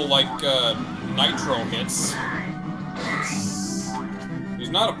multiple like nitro hits. He's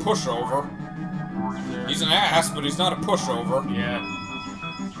not a pushover. He's an ass, but he's not a pushover. Yeah.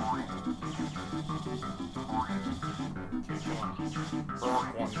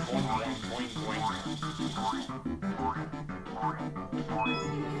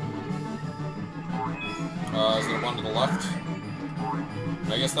 Is there one to the left?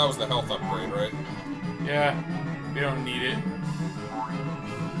 I guess that was the health upgrade, right? Yeah, we don't need it.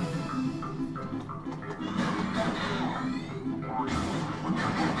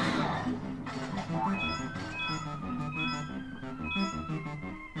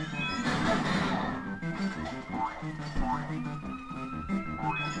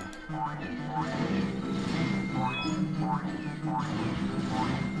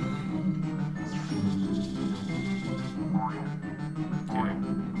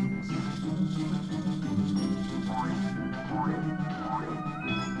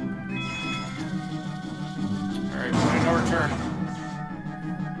 Alright, point of no return.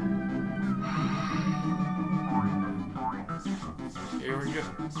 Here we go.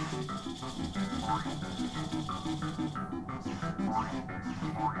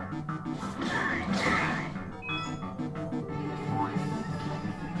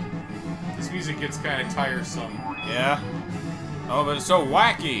 This music gets kind of tiresome. Yeah. Oh, but it's so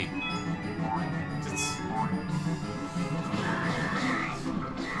wacky. It's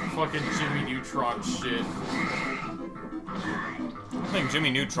fucking Jimmy Neutron shit. I think Jimmy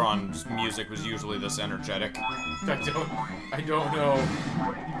Neutron's music was usually this energetic. I don't know.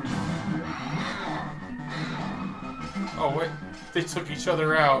 Oh, wait. They took each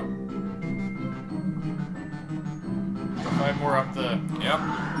other out. 5 more up the... Yep.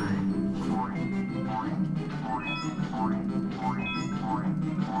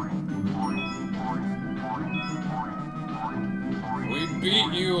 We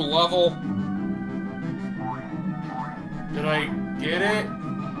beat you, level. Did I get it?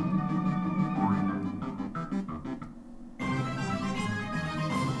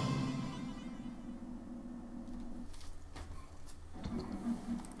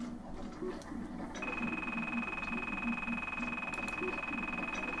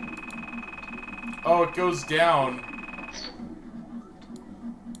 Oh, it goes down.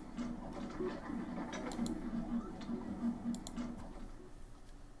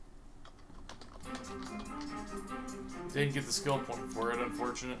 Didn't get the skill point for it,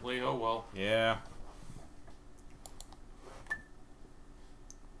 unfortunately. Oh well. Yeah.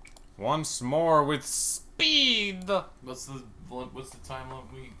 Once more with speed. What's the time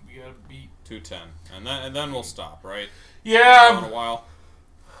limit we gotta beat? 2:10, and then we'll stop, right? Yeah. In a while.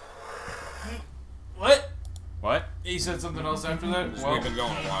 What? What? He said something else after that. Well, we've been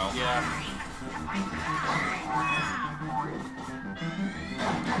going a while. Yeah.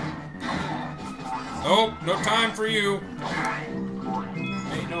 Nope, no time for you.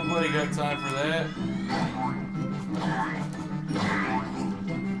 Ain't nobody got time for that.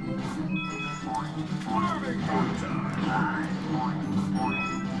 Hello?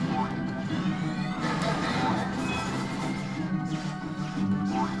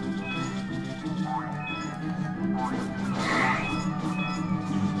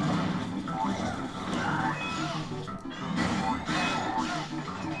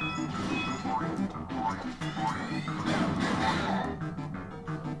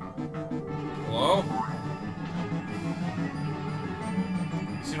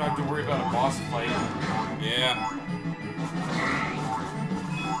 So you don't have to worry about a boss fight. Yeah.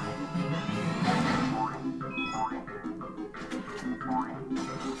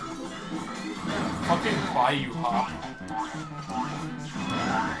 Fucking Bayou Hop.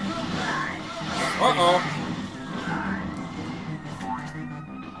 Uh-oh.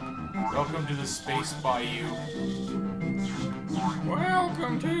 Welcome to the Space Bayou.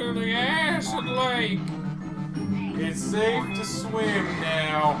 Welcome to the Acid Lake. It's safe to swim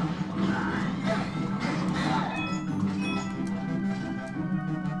now.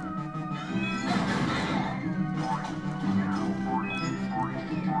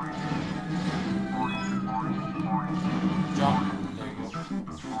 Jump. There you go.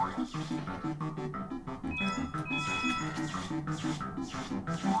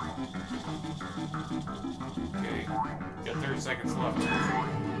 Okay. Got 30 seconds left.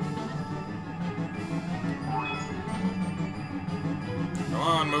 Come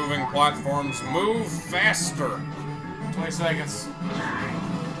on, moving platforms, move faster. 20 seconds.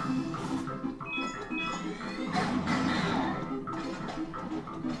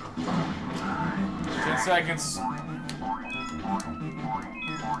 Seconds.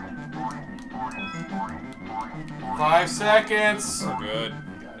 5 seconds. We're good.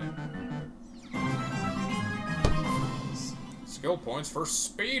 Got it. Skill points for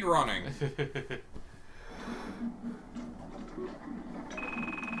speed running.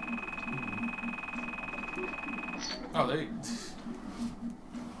 Oh,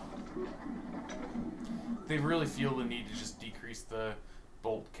 they really feel the need to just decrease the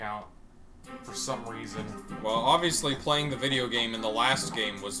bolt count for some reason. Well, obviously playing the video game in the last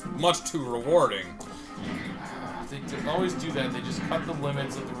game was much too rewarding. They always do that. They just cut the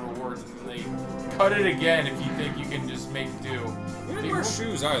limits of the rewards and then they cut it again if you think you can just make do. He didn't wear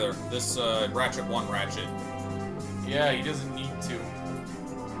shoes either, this Ratchet 1 Ratchet. Yeah, he doesn't need to.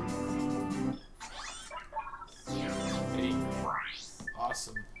 Hey.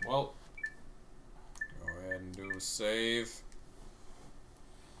 Awesome. Well, go ahead and do a save.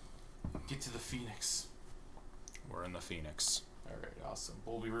 Get to the Phoenix. We're in the Phoenix. Alright, awesome.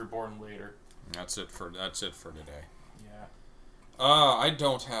 We'll be reborn later. That's it for today. Yeah. I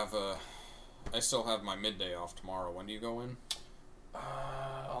don't have I still have my midday off tomorrow. When do you go in?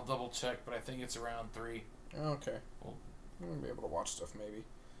 I'll double check, but I think it's around 3. Okay. Well, we'll be able to watch stuff maybe.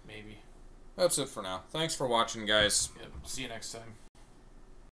 Maybe. That's it for now. Thanks for watching, guys. Yep. See you next time.